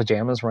purple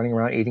pajamas running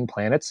around eating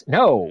planets?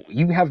 No,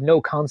 you have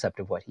no concept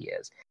of what he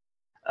is.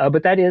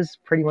 But that is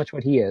pretty much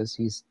what he is.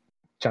 He's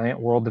giant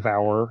world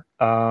devourer.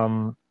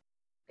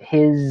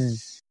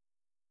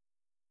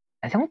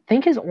 I don't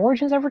think his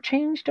origins ever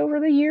changed over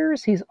the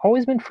years. He's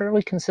always been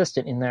fairly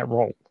consistent in that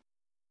role.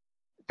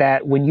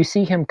 That when you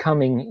see him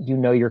coming, you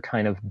know you're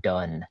kind of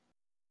done.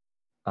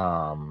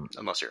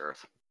 Unless you're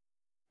Earth.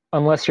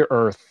 Unless you're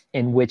Earth,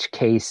 in which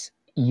case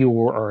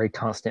you are a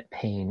constant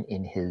pain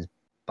in his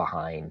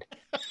behind.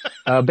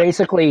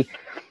 Basically,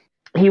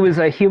 he was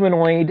a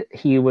humanoid.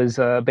 He was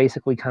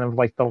basically kind of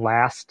like the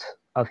last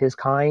of his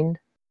kind.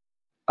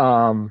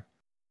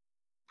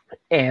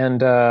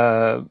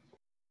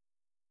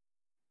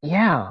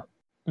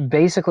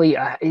 basically,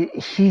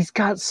 he's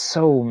got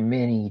so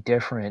many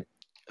different.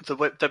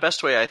 The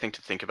best way I think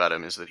to think about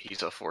him is that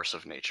he's a force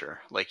of nature.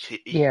 Like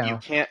Yeah. you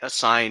can't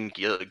assign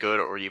good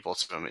or evil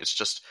to him.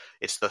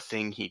 It's the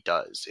thing he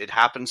does. It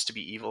happens to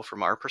be evil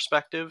from our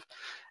perspective,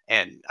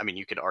 and I mean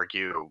you could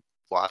argue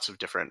lots of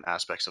different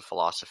aspects of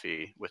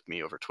philosophy with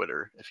me over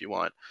Twitter if you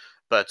want,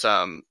 but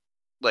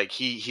like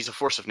he's a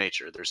force of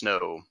nature. There's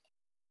no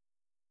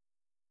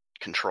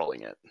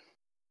controlling it.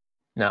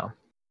 No,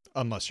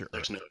 Unless you're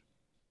There's Earth. no.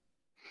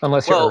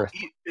 unless you're Well, Earth.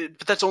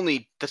 but that's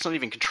not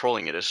even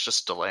controlling it. It's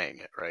just delaying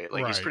it, right?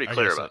 Like he's Right, pretty I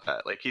clear guess about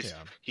that. Like Yeah.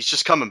 he's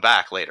just coming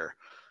back later.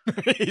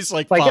 He's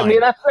like, Like, fine. I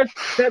mean,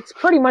 that's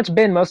pretty much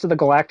been most of the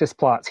Galactus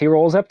plots. He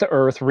rolls up to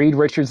Earth, Reed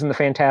Richards and the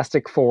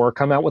Fantastic Four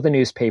come out with a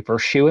newspaper,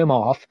 shoo him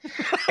off,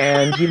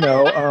 and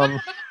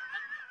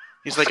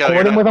He's like,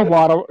 squirt him with a water,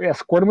 bottle,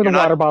 go you're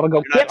not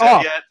get dead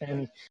off. yet?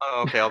 And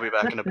Oh, okay, I'll be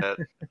back in a bit.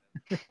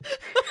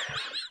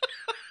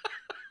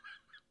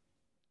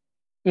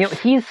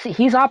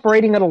 he's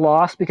operating at a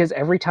loss because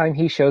every time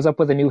he shows up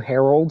with a new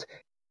Herald,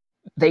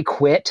 they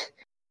quit,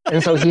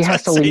 and so he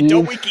has to leave.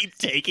 Don't we keep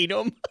taking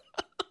them?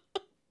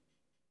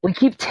 We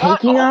keep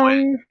taking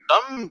them.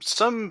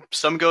 Some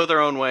go their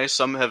own way.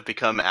 Some have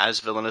become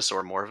as villainous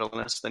or more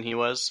villainous than he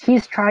was.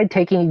 He's tried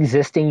taking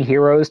existing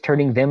heroes,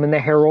 turning them into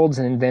heralds,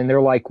 and then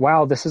they're like,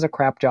 "Wow, this is a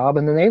crap job,"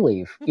 and then they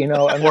leave. I mean,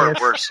 Or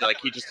worse, like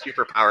he just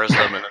superpowers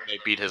them and then they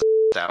beat his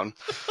down.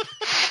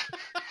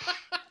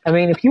 I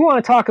mean, if you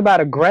want to talk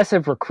about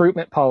aggressive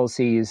recruitment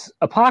policies,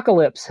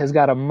 Apocalypse has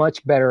got a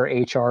much better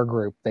HR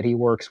group that he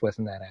works with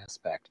in that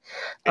aspect.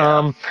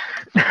 Yeah.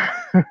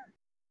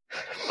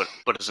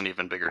 But it's an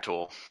even bigger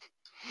tool.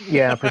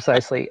 Yeah,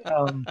 precisely.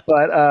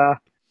 But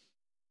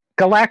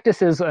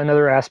Galactus is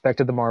another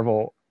aspect of the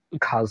Marvel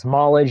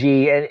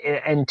cosmology,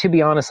 and to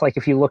be honest, like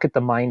if you look at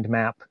the mind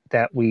map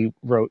that we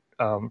wrote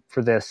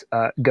for this,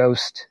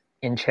 Ghost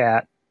in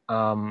chat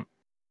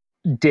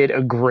did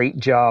a great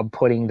job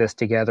putting this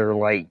together.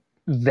 Like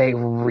they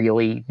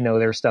really know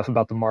their stuff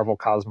about the Marvel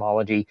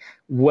cosmology,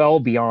 well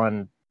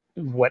beyond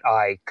what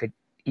I could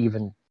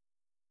even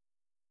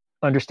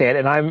understand,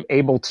 and I'm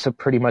able to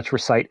pretty much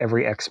recite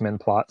every X-Men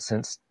plot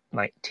since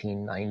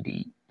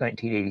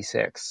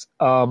 1986.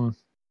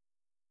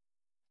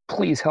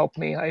 Please help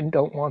me. I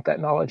don't want that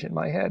knowledge in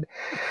my head.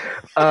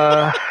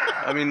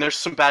 I mean, there's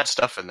some bad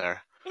stuff in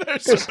there.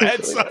 There's some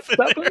bad stuff in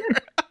there.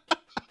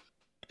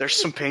 There's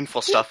some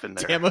painful stuff in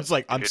there. Tiamo's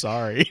like, I'm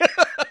sorry.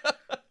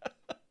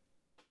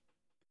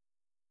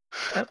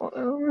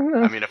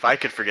 I mean, if I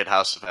could forget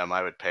House of M,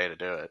 I would pay to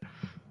do it.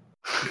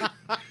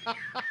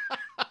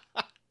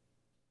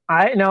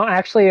 I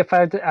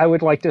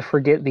would like to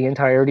forget the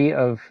entirety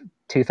of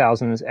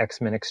 2000's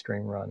X-Men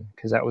Extreme Run,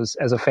 because that was,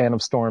 as a fan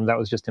of Storm, that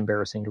was just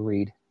embarrassing to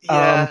read.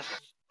 Yeah,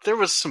 there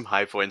was some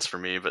high points for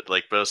me, but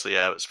like mostly,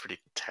 yeah, it was pretty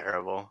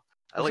terrible.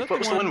 What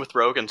was the one with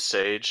Rogue and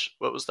Sage?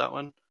 What was that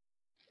one?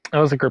 That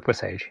was a group with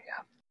Sage.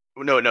 Yeah.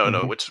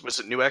 No. Which was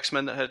it? New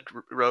X-Men that had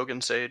Rogue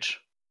and Sage?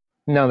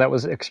 No, that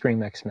was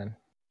Extreme X-Men.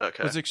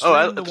 Okay. Was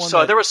Extreme the one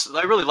that...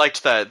 I really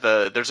liked that.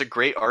 There's a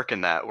great arc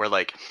in that where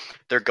like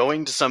they're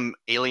going to some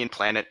alien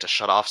planet to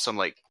shut off some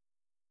like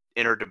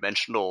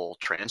interdimensional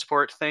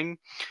transport thing,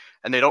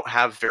 and they don't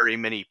have very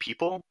many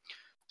people.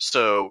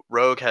 So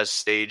Rogue has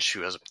Sage,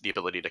 who has the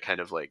ability to kind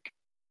of like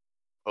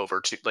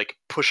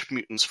push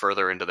mutants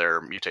further into their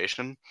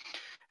mutation.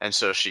 And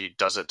so she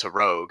does it to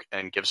Rogue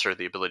and gives her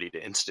the ability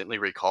to instantly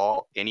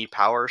recall any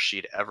power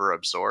she'd ever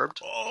absorbed.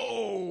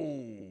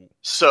 Oh.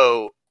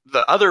 So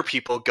the other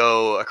people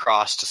go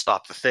across to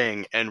stop the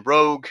thing, and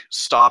Rogue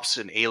stops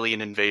an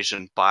alien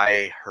invasion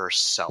by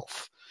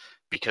herself.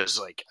 Because,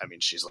 like, I mean,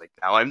 she's like,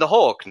 now I'm the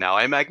Hulk, now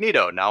I'm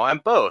Magneto, now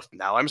I'm both,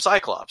 now I'm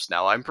Cyclops,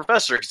 now I'm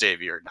Professor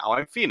Xavier, now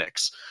I'm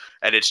Phoenix.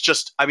 And it's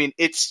just, I mean,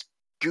 it's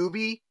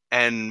gooby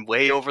and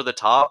way over the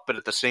top, but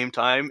at the same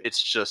time,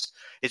 it's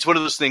one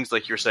of those things,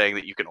 like you're saying,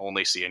 that you can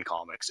only see in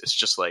comics. It's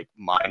just, like,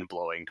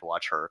 mind-blowing to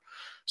watch her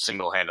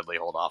single-handedly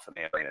hold off an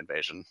alien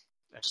invasion.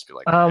 And just be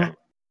like, okay.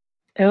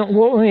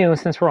 And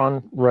since we're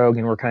on Rogue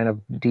and we're kind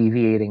of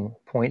deviating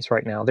points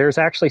right now, there's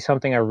actually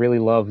something I really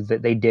love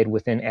that they did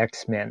within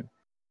X-Men.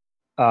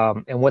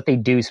 And what they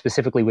do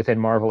specifically within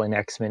Marvel and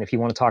X-Men, if you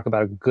want to talk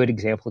about a good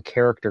example of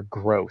character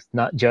growth,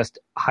 not just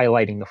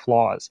highlighting the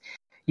flaws.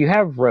 You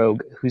have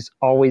Rogue, who's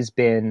always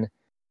been,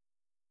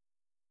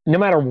 no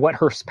matter what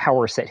her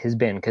power set has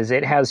been, because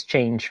it has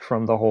changed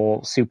from the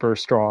whole super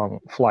strong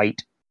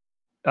flight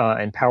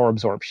and power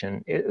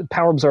absorption.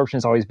 Power absorption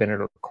has always been at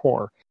her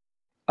core.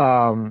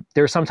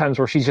 There's some times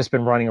where she's just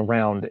been running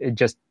around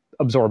just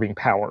absorbing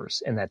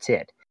powers, and that's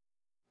it.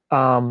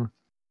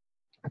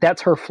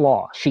 That's her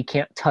flaw. She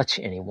can't touch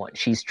anyone.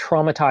 She's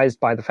traumatized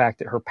by the fact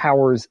that her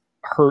powers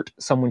hurt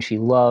someone she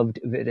loved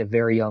at a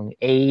very young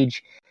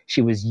age.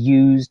 She was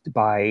used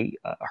by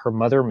her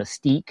mother,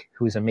 Mystique,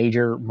 who is a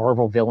major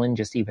Marvel villain,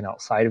 just even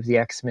outside of the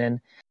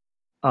X-Men.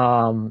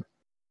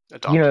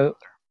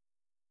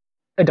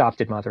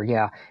 Adopted mother,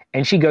 yeah.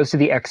 And she goes to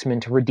the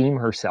X-Men to redeem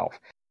herself.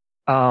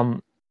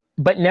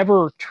 But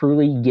never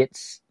truly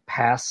gets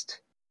past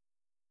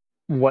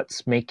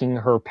what's making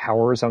her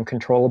powers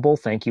uncontrollable.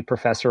 Thank you,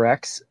 Professor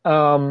X.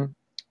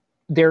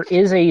 There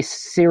is a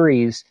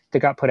series that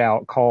got put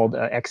out called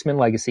X-Men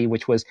Legacy,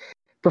 which was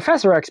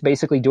Professor X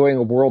basically doing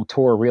a world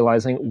tour,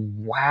 realizing,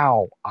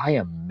 wow, I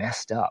am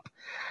messed up.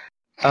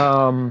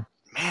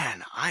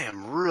 Man, I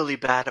am really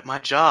bad at my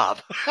job.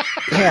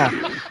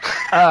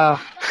 Yeah.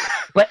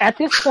 But at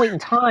this point in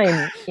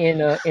time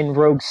in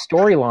Rogue's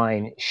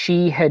storyline,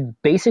 she had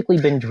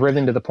basically been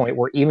driven to the point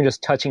where even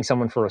just touching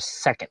someone for a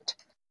second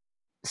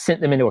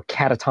sent them into a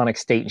catatonic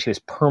state, and she was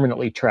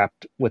permanently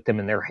trapped with them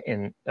in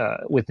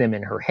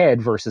her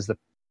head versus the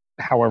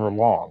however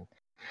long.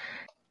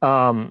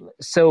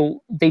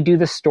 So they do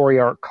this story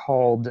arc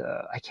called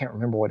I can't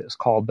remember what it was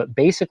called, but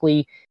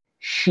basically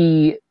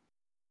she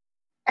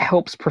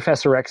helps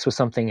Professor X with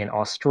something in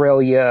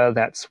Australia.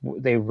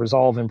 They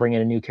resolve and bring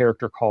in a new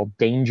character called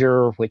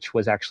Danger, which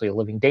was actually a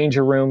living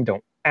danger room.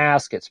 Don't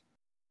ask; it's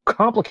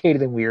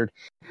complicated and weird.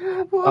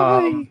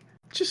 Why?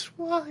 Just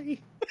why?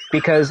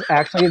 Because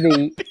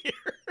actually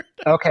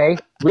okay,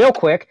 real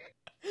quick,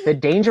 the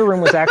danger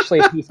room was actually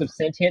a piece of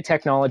sentient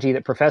technology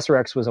that Professor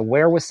X was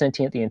aware was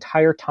sentient the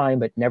entire time,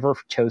 but never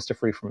chose to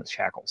free from its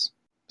shackles.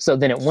 So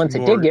then once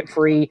it did get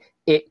free,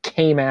 it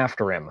came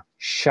after him.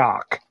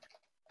 Shock.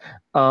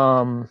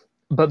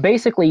 But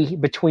basically,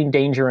 between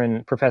Danger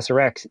and Professor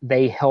X,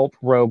 they help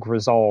Rogue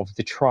resolve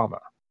the trauma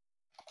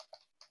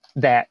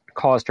that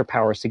caused her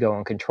powers to go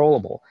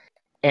uncontrollable.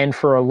 And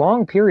for a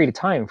long period of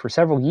time, for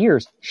several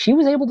years, she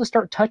was able to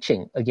start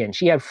touching again.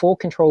 She had full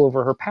control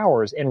over her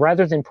powers, and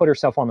rather than put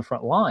herself on the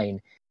front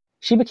line,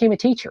 she became a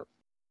teacher.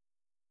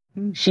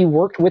 She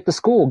worked with the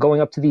school,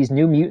 going up to these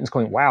new mutants,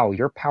 going, wow,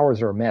 your powers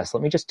are a mess.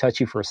 Let me just touch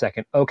you for a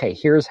second. Okay,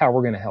 here's how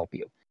we're going to help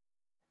you.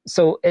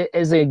 So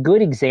as a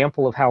good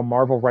example of how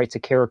Marvel writes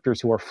of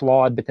characters who are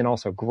flawed but then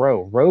also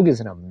grow, Rogue is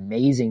an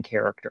amazing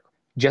character.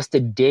 Just to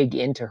dig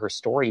into her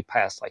story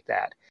past like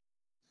that.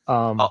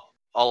 I'll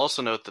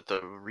also note that the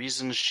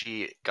reason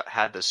she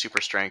had the super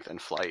strength and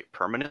flight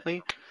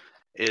permanently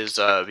is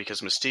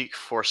because Mystique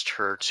forced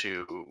her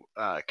to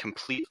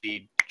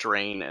completely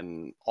drain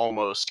and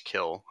almost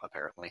kill,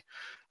 apparently,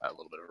 a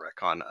little bit of a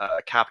retcon,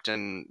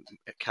 Captain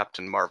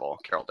Marvel,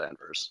 Carol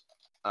Danvers,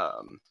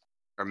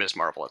 or Ms.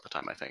 Marvel at the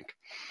time, I think.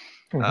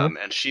 Mm-hmm.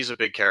 And she's a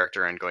big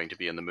character and going to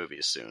be in the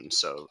movies soon,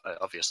 so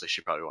obviously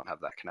she probably won't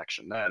have that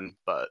connection then,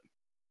 but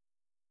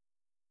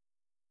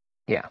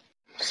yeah,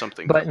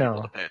 something but for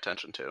people to pay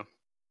attention to.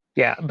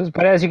 Yeah,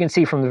 but as you can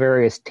see from the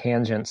various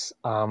tangents,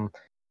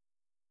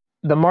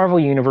 the Marvel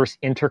Universe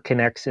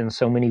interconnects in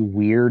so many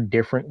weird,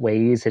 different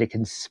ways that it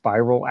can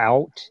spiral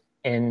out,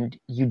 and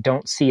you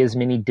don't see as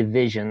many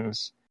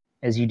divisions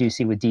as you do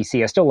see with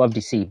DC. I still love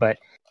DC, but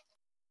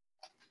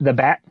the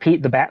Bat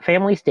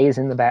family stays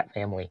in the Bat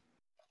family.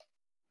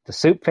 The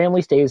Soup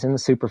family stays in the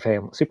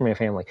Superman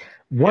family.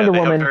 Wonder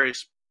Woman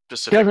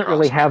doesn't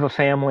really have a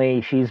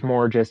family. She's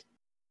more just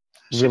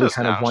really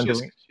kind of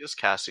wondering. She has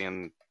Cassie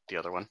and the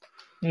other one.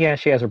 Yeah,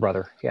 she has her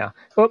brother. Yeah.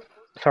 Oh,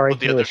 sorry.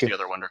 Well, there's the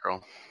other Wonder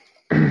Girl.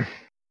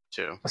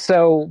 Too.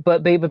 So,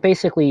 but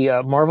basically,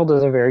 Marvel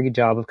does a very good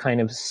job of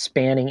kind of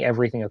spanning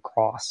everything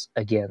across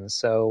again.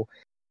 So,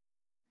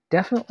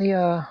 definitely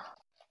a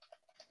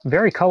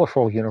very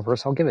colorful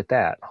universe. I'll give it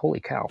that.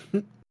 Holy cow.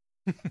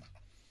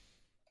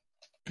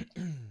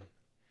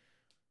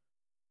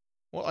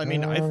 Well, I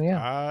mean,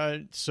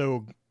 I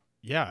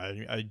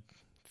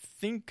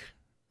think,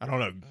 I don't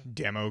know,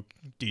 Damo,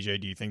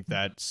 DJ, do you think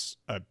that's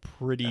a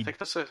pretty... I think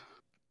that's a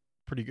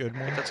pretty good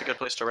one? I think that's a good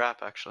place to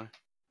wrap, actually.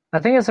 I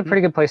think it's a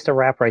pretty good place to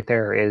wrap right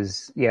there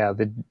is, yeah,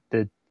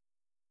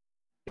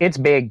 it's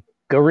big.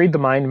 Go read the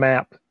mind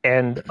map,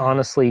 and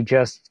honestly,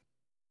 just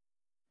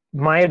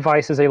my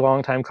advice as a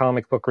longtime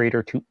comic book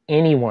reader to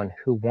anyone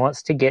who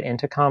wants to get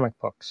into comic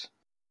books,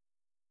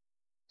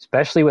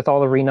 especially with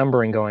all the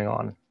renumbering going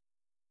on,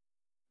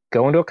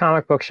 go into a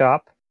comic book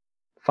shop,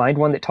 find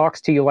one that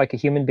talks to you like a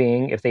human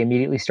being. If they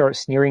immediately start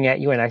sneering at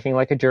you and acting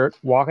like a jerk,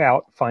 walk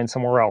out, find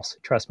somewhere else.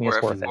 Trust me,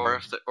 it's worth it.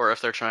 Or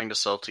if they're trying to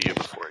sell to you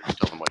before you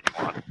tell them what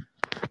you want.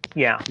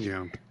 Yeah.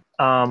 Yeah.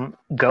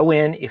 Go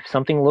in. If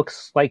something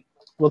looks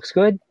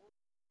good,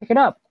 pick it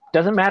up.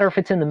 Doesn't matter if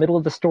it's in the middle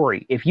of the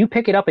story. If you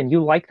pick it up and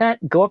you like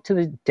that, go up to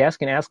the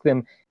desk and ask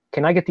them,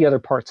 can I get the other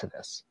parts of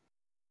this?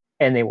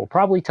 And they will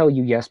probably tell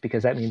you yes,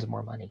 because that means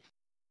more money.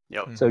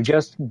 Yep. So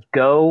just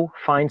go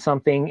find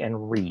something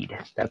and read.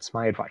 That's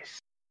my advice.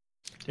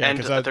 Yeah,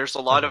 and there's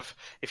a lot of,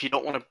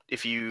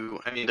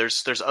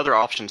 there's other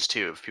options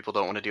too. If people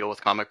don't want to deal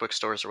with comic book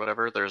stores or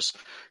whatever, there's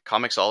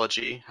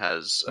Comixology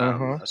has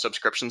a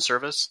subscription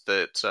service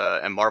that,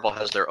 and Marvel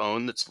has their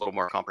own that's a little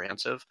more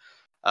comprehensive.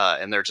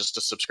 And they're just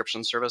a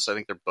subscription service. I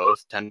think they're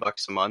both $10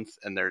 a month,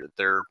 and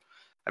they're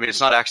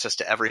it's not access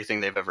to everything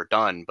they've ever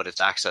done, but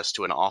it's access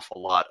to an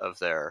awful lot of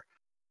their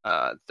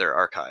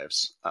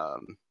archives.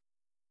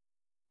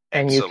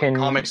 And you so can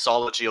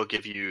Comixology will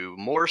give you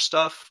more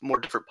stuff, more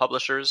different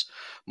publishers.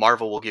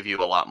 Marvel will give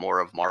you a lot more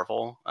of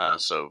Marvel,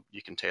 so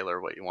you can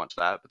tailor what you want to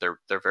that. But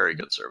they're very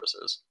good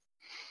services.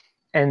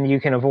 And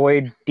you can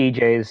avoid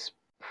DJ's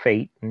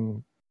fate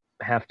and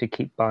have to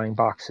keep buying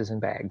boxes and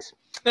bags.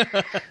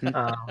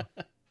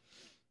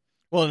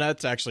 Well, and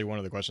that's actually one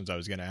of the questions I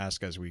was going to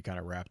ask as we kind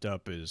of wrapped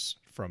up is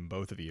from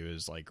both of you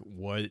is like,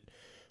 what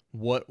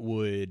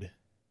would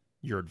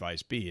your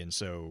advice be? And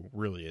so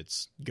really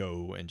it's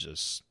go and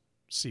just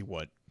see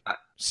what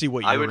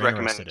you're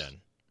interested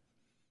in.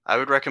 I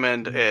would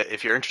recommend,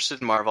 if you're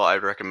interested in Marvel, I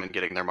would recommend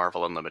getting their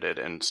Marvel Unlimited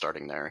and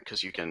starting there,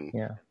 because you can.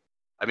 Yeah.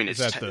 I mean,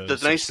 the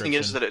nice thing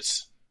is that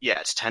it's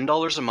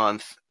 $10 a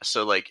month,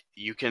 so like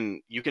you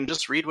can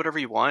just read whatever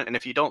you want, and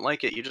if you don't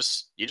like it, you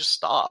just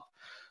stop,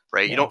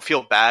 right? Yeah. You don't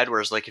feel bad.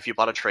 Whereas like if you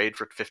bought a trade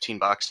for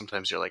 $15,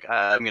 sometimes you're like,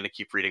 I'm going to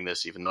keep reading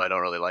this even though I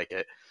don't really like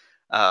it.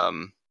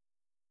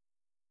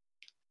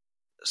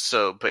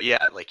 So, but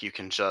yeah, like you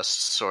can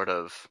just sort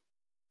of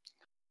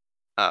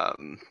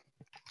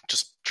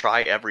just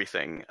try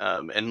everything,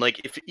 and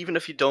like even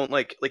if you don't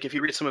like if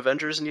you read some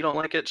Avengers and you don't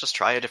like it, just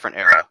try a different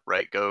era,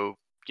 right? Go,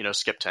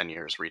 skip 10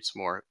 years, read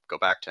some more, go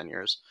back 10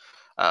 years,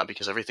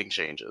 because everything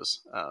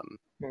changes,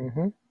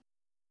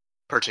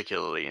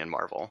 particularly in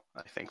Marvel.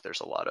 I think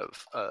there's a lot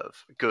of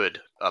good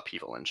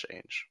upheaval and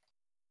change.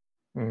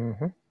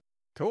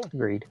 Cool.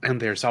 Agreed. And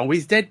there's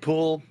always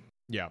Deadpool.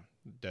 Yeah,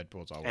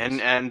 Deadpool's always.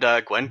 And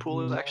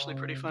Gwenpool is actually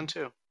pretty fun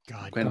too.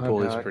 God,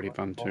 Gwenpool is pretty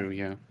fun too,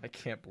 yeah. I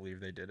can't believe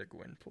they did a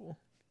Gwenpool.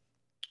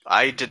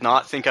 I did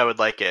not think I would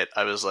like it.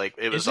 I was like,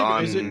 Is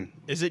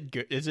it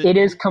good? It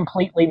is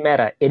completely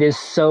meta. It is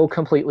so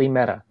completely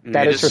meta.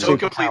 That it is is her so superpower.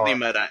 completely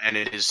meta, and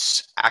it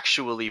is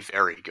actually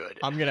very good.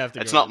 I'm gonna have to.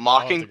 It's go. not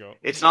mocking.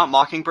 It's not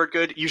Mockingbird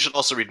good. You should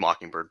also read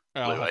Mockingbird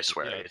Blue. Oh, I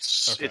swear, yeah.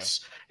 it's Okay.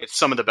 it's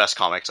some of the best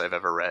comics I've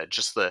ever read.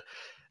 Just the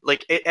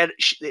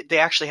they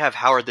actually have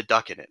Howard the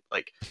Duck in it.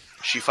 Like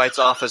she fights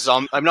off a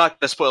zombie. I'm not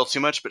gonna spoil too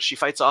much, but she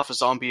fights off a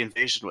zombie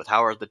invasion with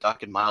Howard the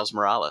Duck and Miles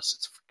Morales.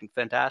 It's freaking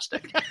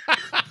fantastic.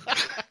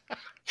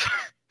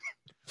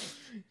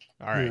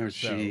 All right, Oh,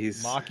 so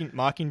jeez.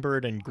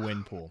 Mockingbird and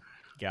Gwenpool.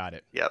 Got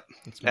it. Yep,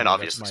 That's and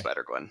obviously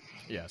Spider-Gwen.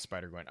 Yeah,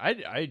 Spider-Gwen.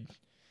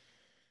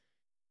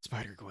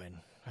 Spider-Gwen.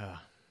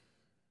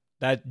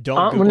 That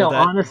don't Google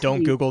that. Honestly,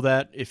 don't Google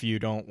that if you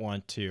don't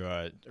want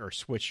to, or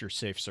switch your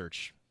safe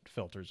search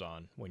filters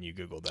on when you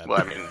Google that.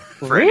 Well, I mean,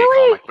 for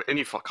Really?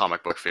 any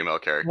comic book female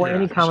character. Well,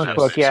 any Yeah, comic just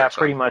book, yeah, search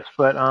pretty on. much.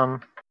 But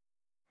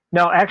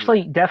no,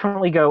 actually,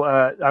 definitely go.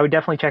 I would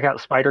definitely check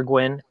out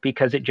Spider-Gwen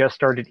because it just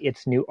started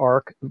its new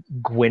arc,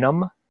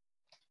 Gwenom.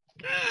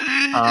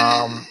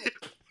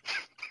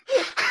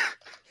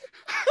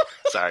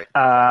 Sorry,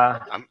 Uh,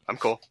 I'm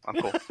cool. I'm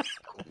cool.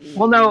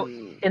 well, no,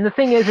 and the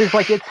thing is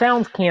like it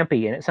sounds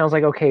campy and it sounds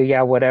like okay,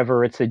 yeah,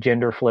 whatever. It's a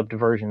gender-flipped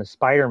version of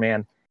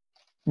Spider-Man.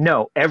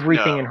 No,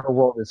 everything No. in her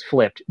world is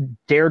flipped.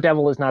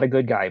 Daredevil is not a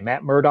good guy.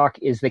 Matt Murdock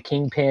is the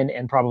kingpin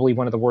and probably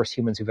one of the worst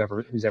humans who's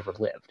ever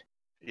lived.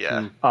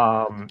 Yeah,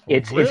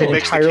 It's Really? an he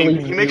makes the entirely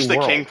king. He makes new the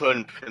world.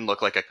 Kingpin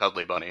look like a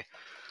cuddly bunny.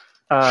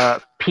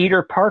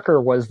 Peter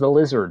Parker was the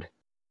Lizard,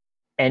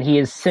 and he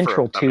is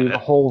central For a to the minute.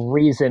 whole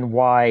reason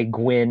why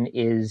Gwen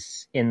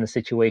is in the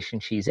situation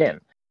she's in.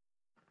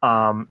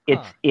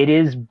 It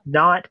is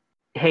not,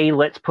 hey,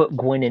 let's put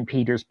Gwen in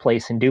Peter's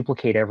place and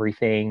duplicate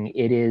everything.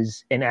 It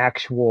is an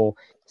actual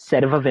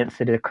set of events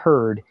that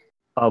occurred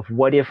of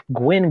what if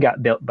Gwen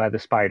got built by the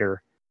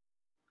spider?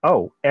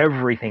 Oh,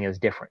 everything is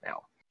different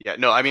now. Yeah,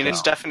 no, I mean it's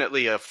So-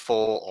 definitely a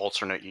full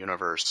alternate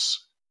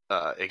universe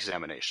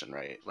examination,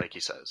 right? Like he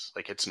says,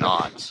 like it's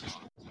not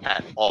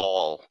at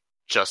all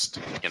just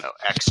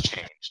X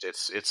changed.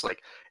 It's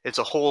like it's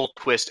a whole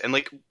twist and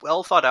like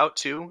well thought out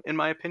too, in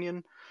my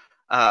opinion.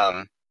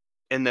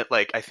 In that,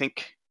 like I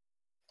think,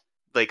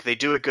 like they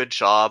do a good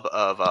job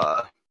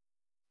of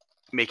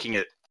making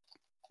it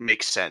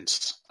make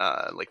sense.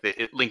 Like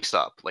it links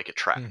up, like it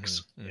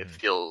tracks. Mhm, It mhm.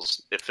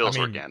 feels I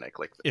mean, organic.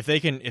 Like if they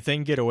can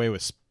get away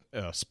with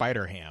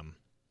Spider Ham.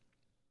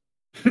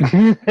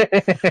 yeah,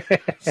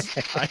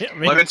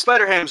 well, I mean,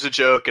 Spider-Ham's a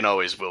joke and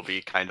always will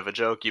be kind of a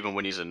joke, even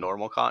when he's in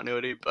normal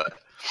continuity. But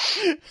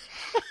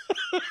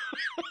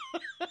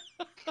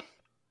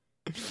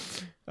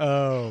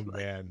Oh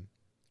man.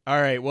 All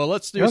right. Well,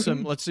 let's do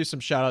some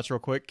shout outs real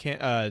quick.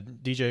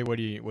 DJ, what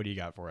do you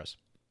got for us?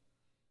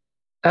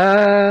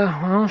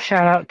 well,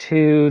 shout out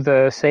to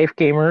the Safe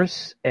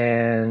Gamers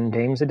and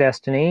Dames of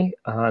Destiny,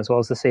 as well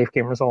as the Safe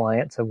Gamers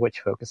Alliance, of which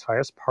Focus Fire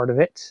is part of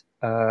it.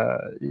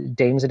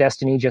 Dames of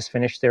Destiny just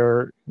finished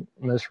their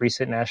most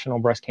recent National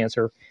Breast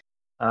Cancer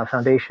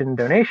Foundation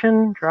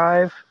donation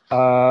drive.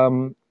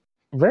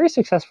 Very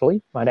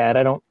successfully, might add.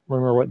 I don't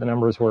remember what the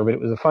numbers were, but it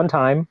was a fun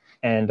time.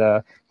 And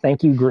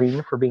thank you,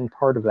 Green, for being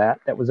part of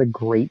that. That was a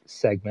great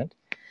segment.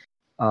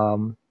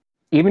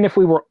 Even if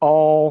we were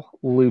all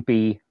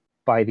loopy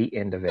by the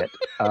end of it.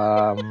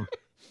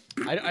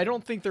 I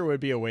don't think there would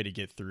be a way to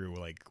get through.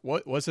 Like,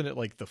 what wasn't it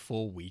like the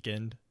full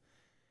weekend?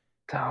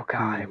 Oh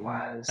God, it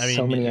was I mean,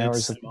 so many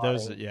hours it's- of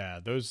those. modding. Yeah,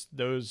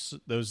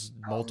 those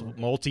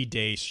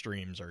multi-day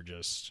streams are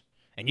just.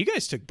 And you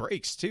guys took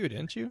breaks too,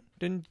 didn't you?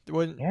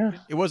 Yeah.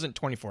 It wasn't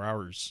 24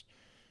 hours.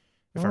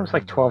 if It I was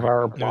like remember 12-hour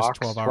right. It was blocks,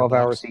 12 12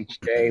 blocks. hours each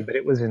day, but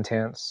it was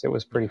intense. It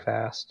was pretty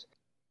fast.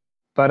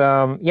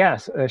 But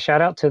yes,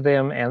 shout out to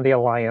them and the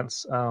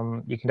Alliance.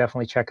 You can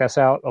definitely check us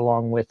out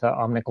along with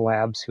Omnic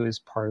Labs, who is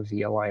part of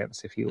the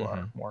Alliance if you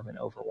are more of an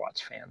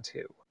Overwatch fan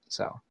too.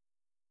 So,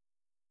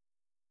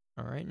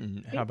 all right,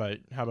 and how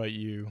about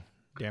you,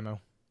 Damo?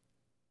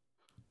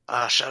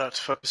 Shout out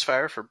to Focus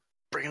Fire for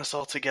bringing us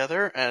all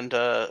together, and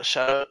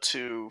shout out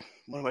to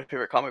one of my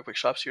favorite comic book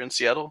shops here in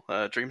Seattle,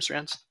 Dream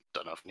Strands.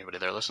 Don't know if anybody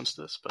there listens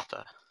to this,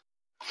 but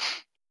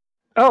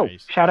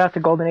nice. Shout out to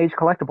Golden Age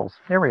Collectibles.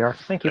 There we are.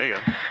 Thank you. There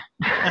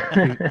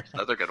you go.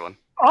 Another good one.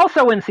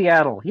 Also in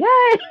Seattle. Yay!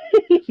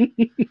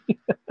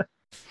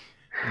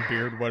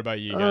 Beard, what about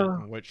you?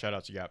 What shout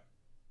outs you got?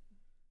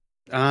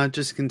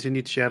 Just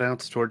continued shout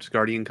outs towards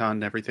Guardian Con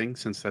and everything,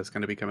 since that's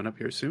going to be coming up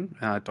here soon.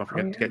 Don't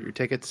forget to get your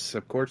tickets,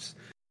 of course.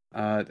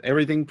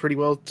 Everything pretty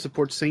well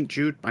supports St.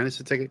 Jude, minus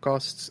the ticket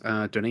costs.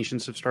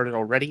 Donations have started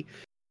already.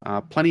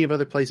 Plenty of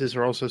other places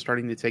are also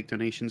starting to take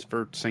donations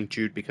for St.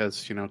 Jude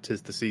because,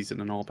 'tis the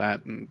season and all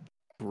that. And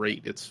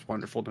great, it's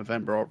wonderful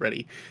November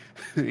already.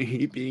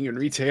 Being in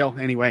retail.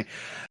 Anyway,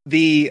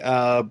 the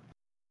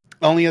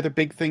only other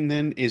big thing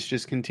then is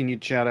just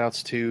continued shout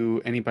outs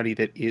to anybody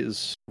that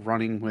is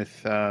running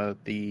with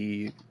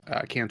the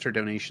cancer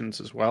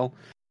donations as well.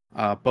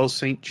 Both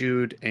St.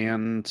 Jude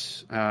and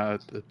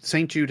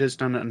St. Jude has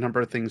done a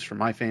number of things for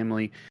my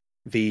family.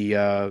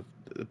 The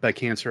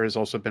cancer has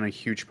also been a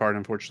huge part,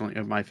 unfortunately,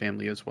 of my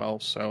family as well.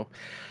 So,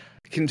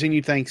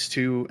 continued thanks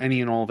to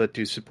any and all that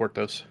do support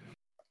those.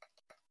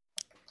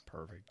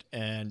 Perfect.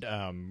 And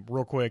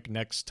real quick,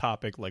 next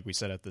topic, like we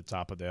said at the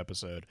top of the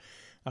episode,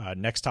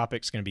 next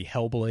topic is going to be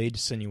Hellblade: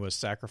 Senua's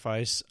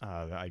Sacrifice.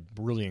 I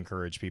really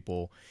encourage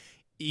people,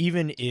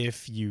 even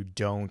if you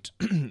don't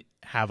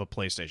have a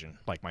PlayStation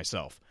like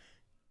myself,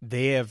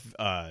 they have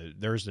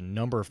there's a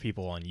number of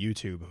people on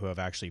YouTube who have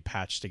actually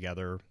patched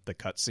together the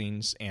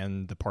cutscenes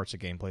and the parts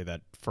of gameplay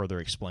that further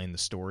explain the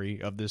story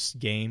of this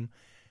game.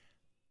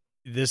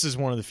 This is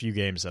one of the few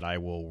games that I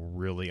will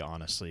really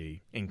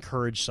honestly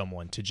encourage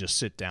someone to just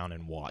sit down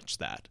and watch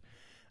that.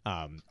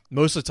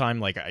 Most of the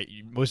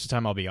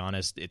time, I'll be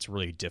honest, it's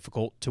really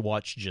difficult to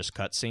watch just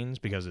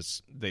cutscenes because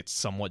it's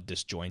somewhat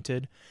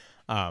disjointed.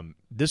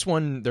 This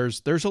one,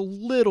 there's a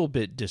little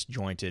bit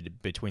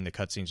disjointed between the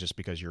cutscenes just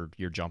because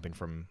you're jumping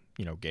from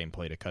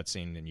gameplay to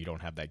cutscene and you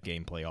don't have that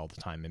gameplay all the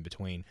time in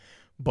between.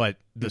 But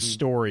the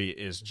story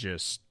is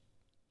just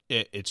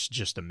it's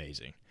just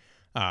amazing.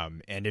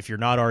 And if you're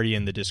not already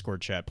in the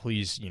Discord chat,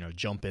 please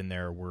jump in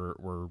there.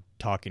 We're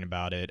talking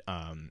about it.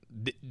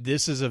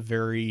 This is a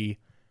very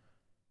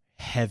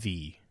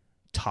heavy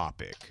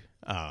topic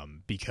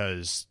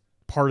because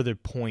part of the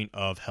point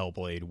of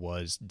Hellblade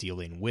was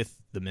dealing with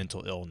the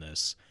mental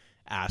illness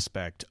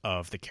aspect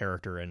of the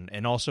character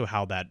and also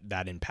how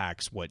that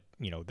impacts what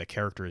the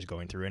character is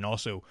going through, and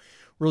also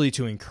really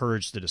to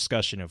encourage the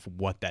discussion of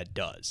what that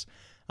does.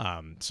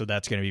 So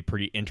that's going to be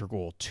pretty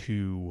integral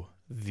to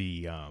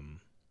the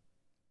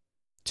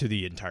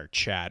entire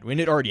chat. I mean,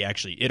 it already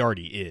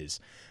is.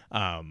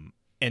 And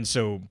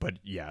so, but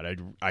yeah,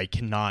 I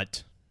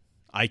cannot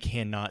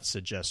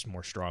suggest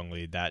more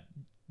strongly that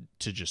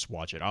to just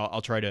watch it.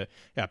 I'll try to.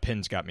 Yeah,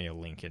 Pin's got me a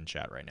link in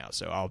chat right now,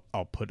 so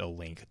I'll put a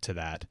link to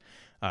that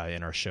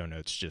in our show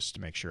notes just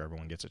to make sure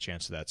everyone gets a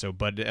chance to that. So,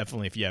 but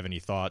definitely, if you have any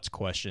thoughts,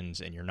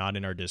 questions, and you're not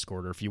in our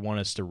Discord, or if you want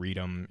us to read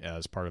them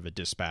as part of a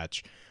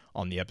dispatch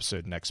on the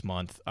episode next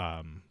month,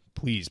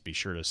 please be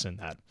sure to send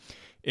that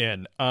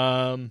in.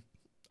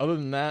 Other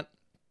than that,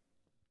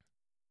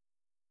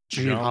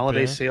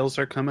 holiday sales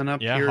are coming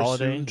up here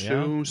soon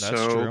too,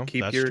 so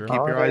keep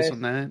your eyes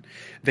on that.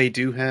 They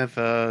do have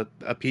a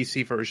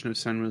PC version of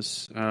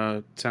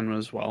Senua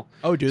as well.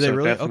 Oh, do they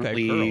really?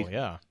 Okay, cool.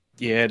 Yeah,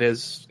 it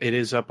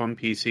is up on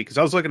PC because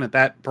I was looking at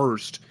that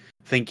first,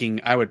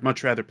 thinking I would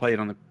much rather play it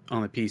on the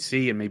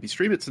PC and maybe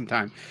stream it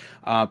sometime.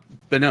 But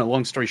no,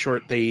 long story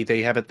short,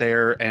 they have it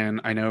there, and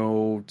I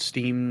know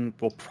Steam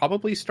will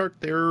probably start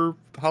their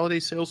holiday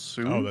sales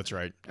soon. Oh, that's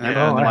right. And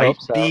that might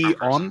be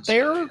on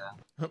there.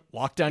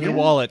 Lock down your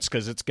wallets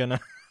because it's gonna.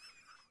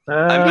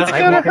 It's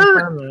gonna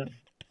hurt.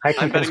 I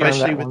can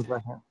especially with.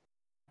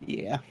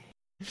 Yeah.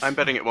 I'm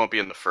betting it won't be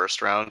in the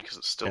first round because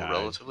it's still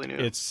relatively new.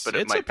 It's a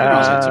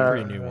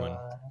pretty new one.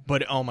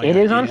 But oh my god, it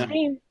is on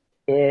Steam.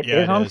 It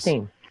is on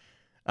Steam.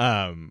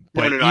 But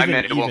no, I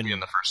meant it won't be in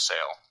the first sale.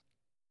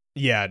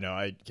 Yeah, no,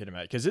 I can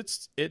imagine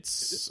because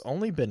it's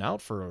only been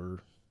out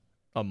for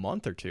a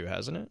month or two,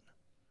 hasn't it?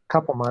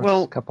 Couple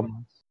months.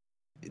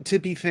 To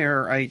be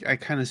fair, I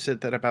kind of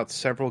said that about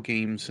several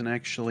games, and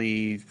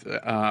actually,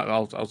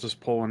 I'll just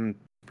pull one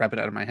rabbit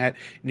out of my hat.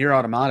 Nier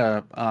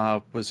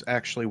Automata was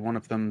actually one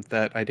of them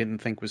that I didn't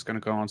think was going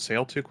to go on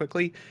sale too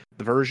quickly.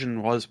 The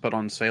version was put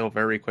on sale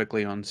very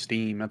quickly on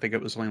Steam. I think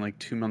it was only like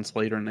 2 months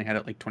later, and they had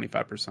it like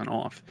 25%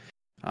 off.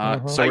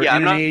 So we're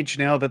in an age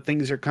now that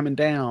things are coming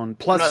down.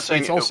 Plus,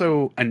 it's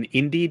also an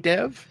indie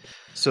dev,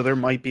 so there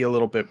might be a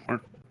little bit more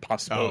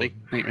possibility.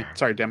 Anyway,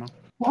 sorry, Demo.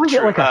 Well, we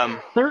get like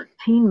a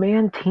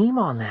 13-man team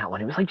on that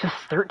one. It was like just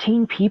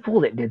 13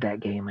 people that did that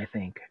game, I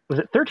think. Was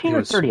it 13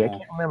 or 30? I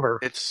can't remember.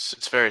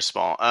 It's very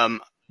small.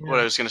 what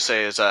I was going to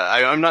say is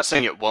I'm not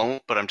saying it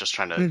won't, but I'm just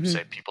trying to Mhm.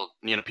 say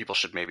people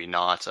should maybe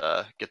not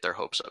get their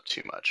hopes up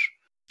too much.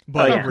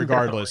 But yeah,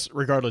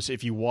 regardless,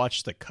 if you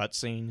watch the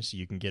cutscenes,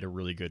 you can get a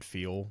really good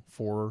feel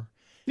for.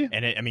 Yeah.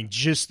 And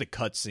just the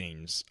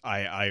cutscenes.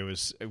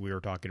 We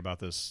were talking about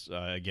this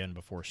again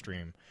before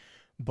stream,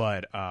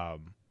 but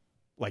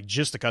like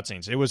just the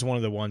cutscenes, it was one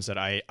of the ones that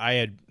I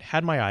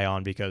had my eye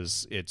on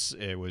because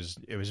they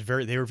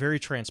were very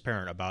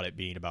transparent about it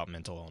being about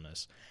mental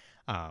illness.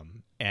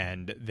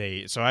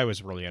 So I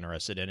was really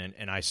interested in it,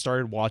 and I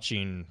started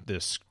watching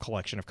this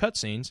collection of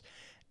cutscenes,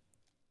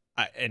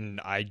 and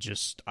I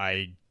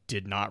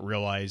did not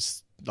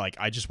realize, like,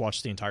 I just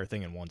watched the entire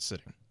thing in one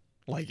sitting.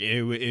 Like,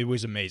 it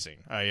was amazing.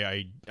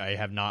 I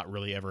have not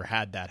really ever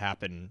had that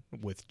happen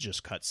with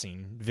just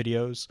cutscene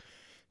videos,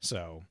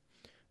 so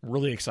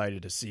really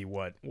excited to see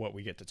what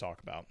we get to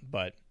talk about.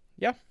 But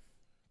yeah.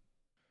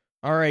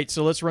 All right,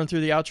 so let's run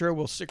through the outro.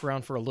 We'll stick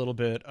around for a little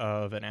bit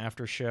of an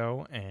after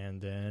show and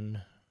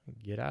then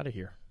get out of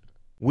here.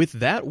 With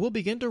that, we'll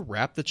begin to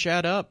wrap the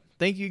chat up.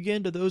 Thank you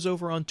again to those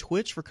over on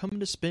Twitch for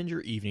coming to spend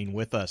your evening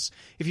with us.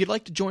 If you'd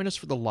like to join us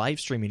for the live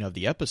streaming of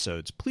the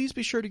episodes, please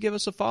be sure to give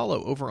us a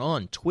follow over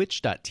on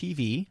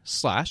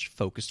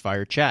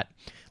twitch.tv/FocusedFireChat.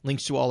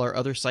 Links to all our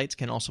other sites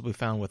can also be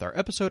found with our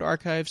episode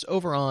archives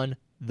over on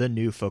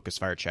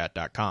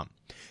thenewFocusFireChat.com.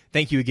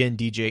 Thank you again,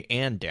 DJ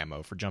and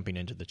Damo, for jumping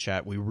into the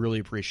chat. We really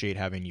appreciate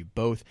having you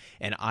both,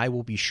 and I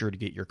will be sure to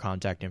get your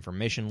contact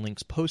information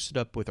links posted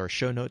up with our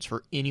show notes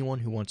for anyone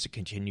who wants to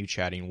continue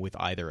chatting with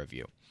either of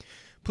you.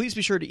 Please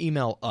be sure to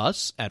email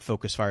us at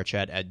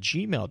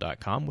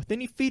focusfirechat@gmail.com with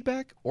any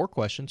feedback or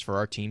questions for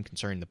our team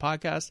concerning the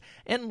podcast,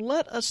 and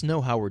let us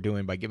know how we're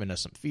doing by giving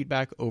us some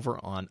feedback over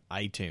on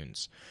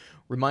iTunes.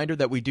 Reminder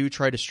that we do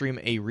try to stream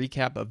a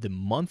recap of the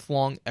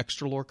month-long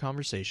Extra Lore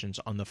Conversations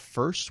on the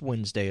first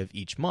Wednesday of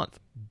each month.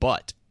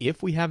 But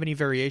if we have any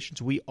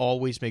variations, we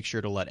always make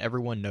sure to let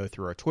everyone know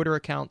through our Twitter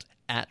account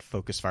at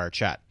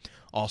FocusFireChat.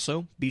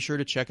 Also, be sure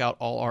to check out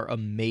all our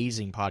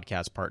amazing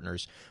podcast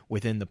partners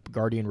within the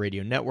Guardian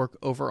Radio Network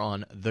over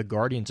on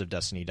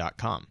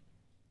theguardiansofdestiny.com.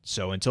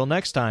 So until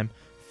next time,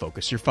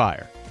 focus your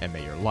fire, and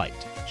may your light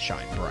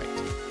shine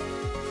bright.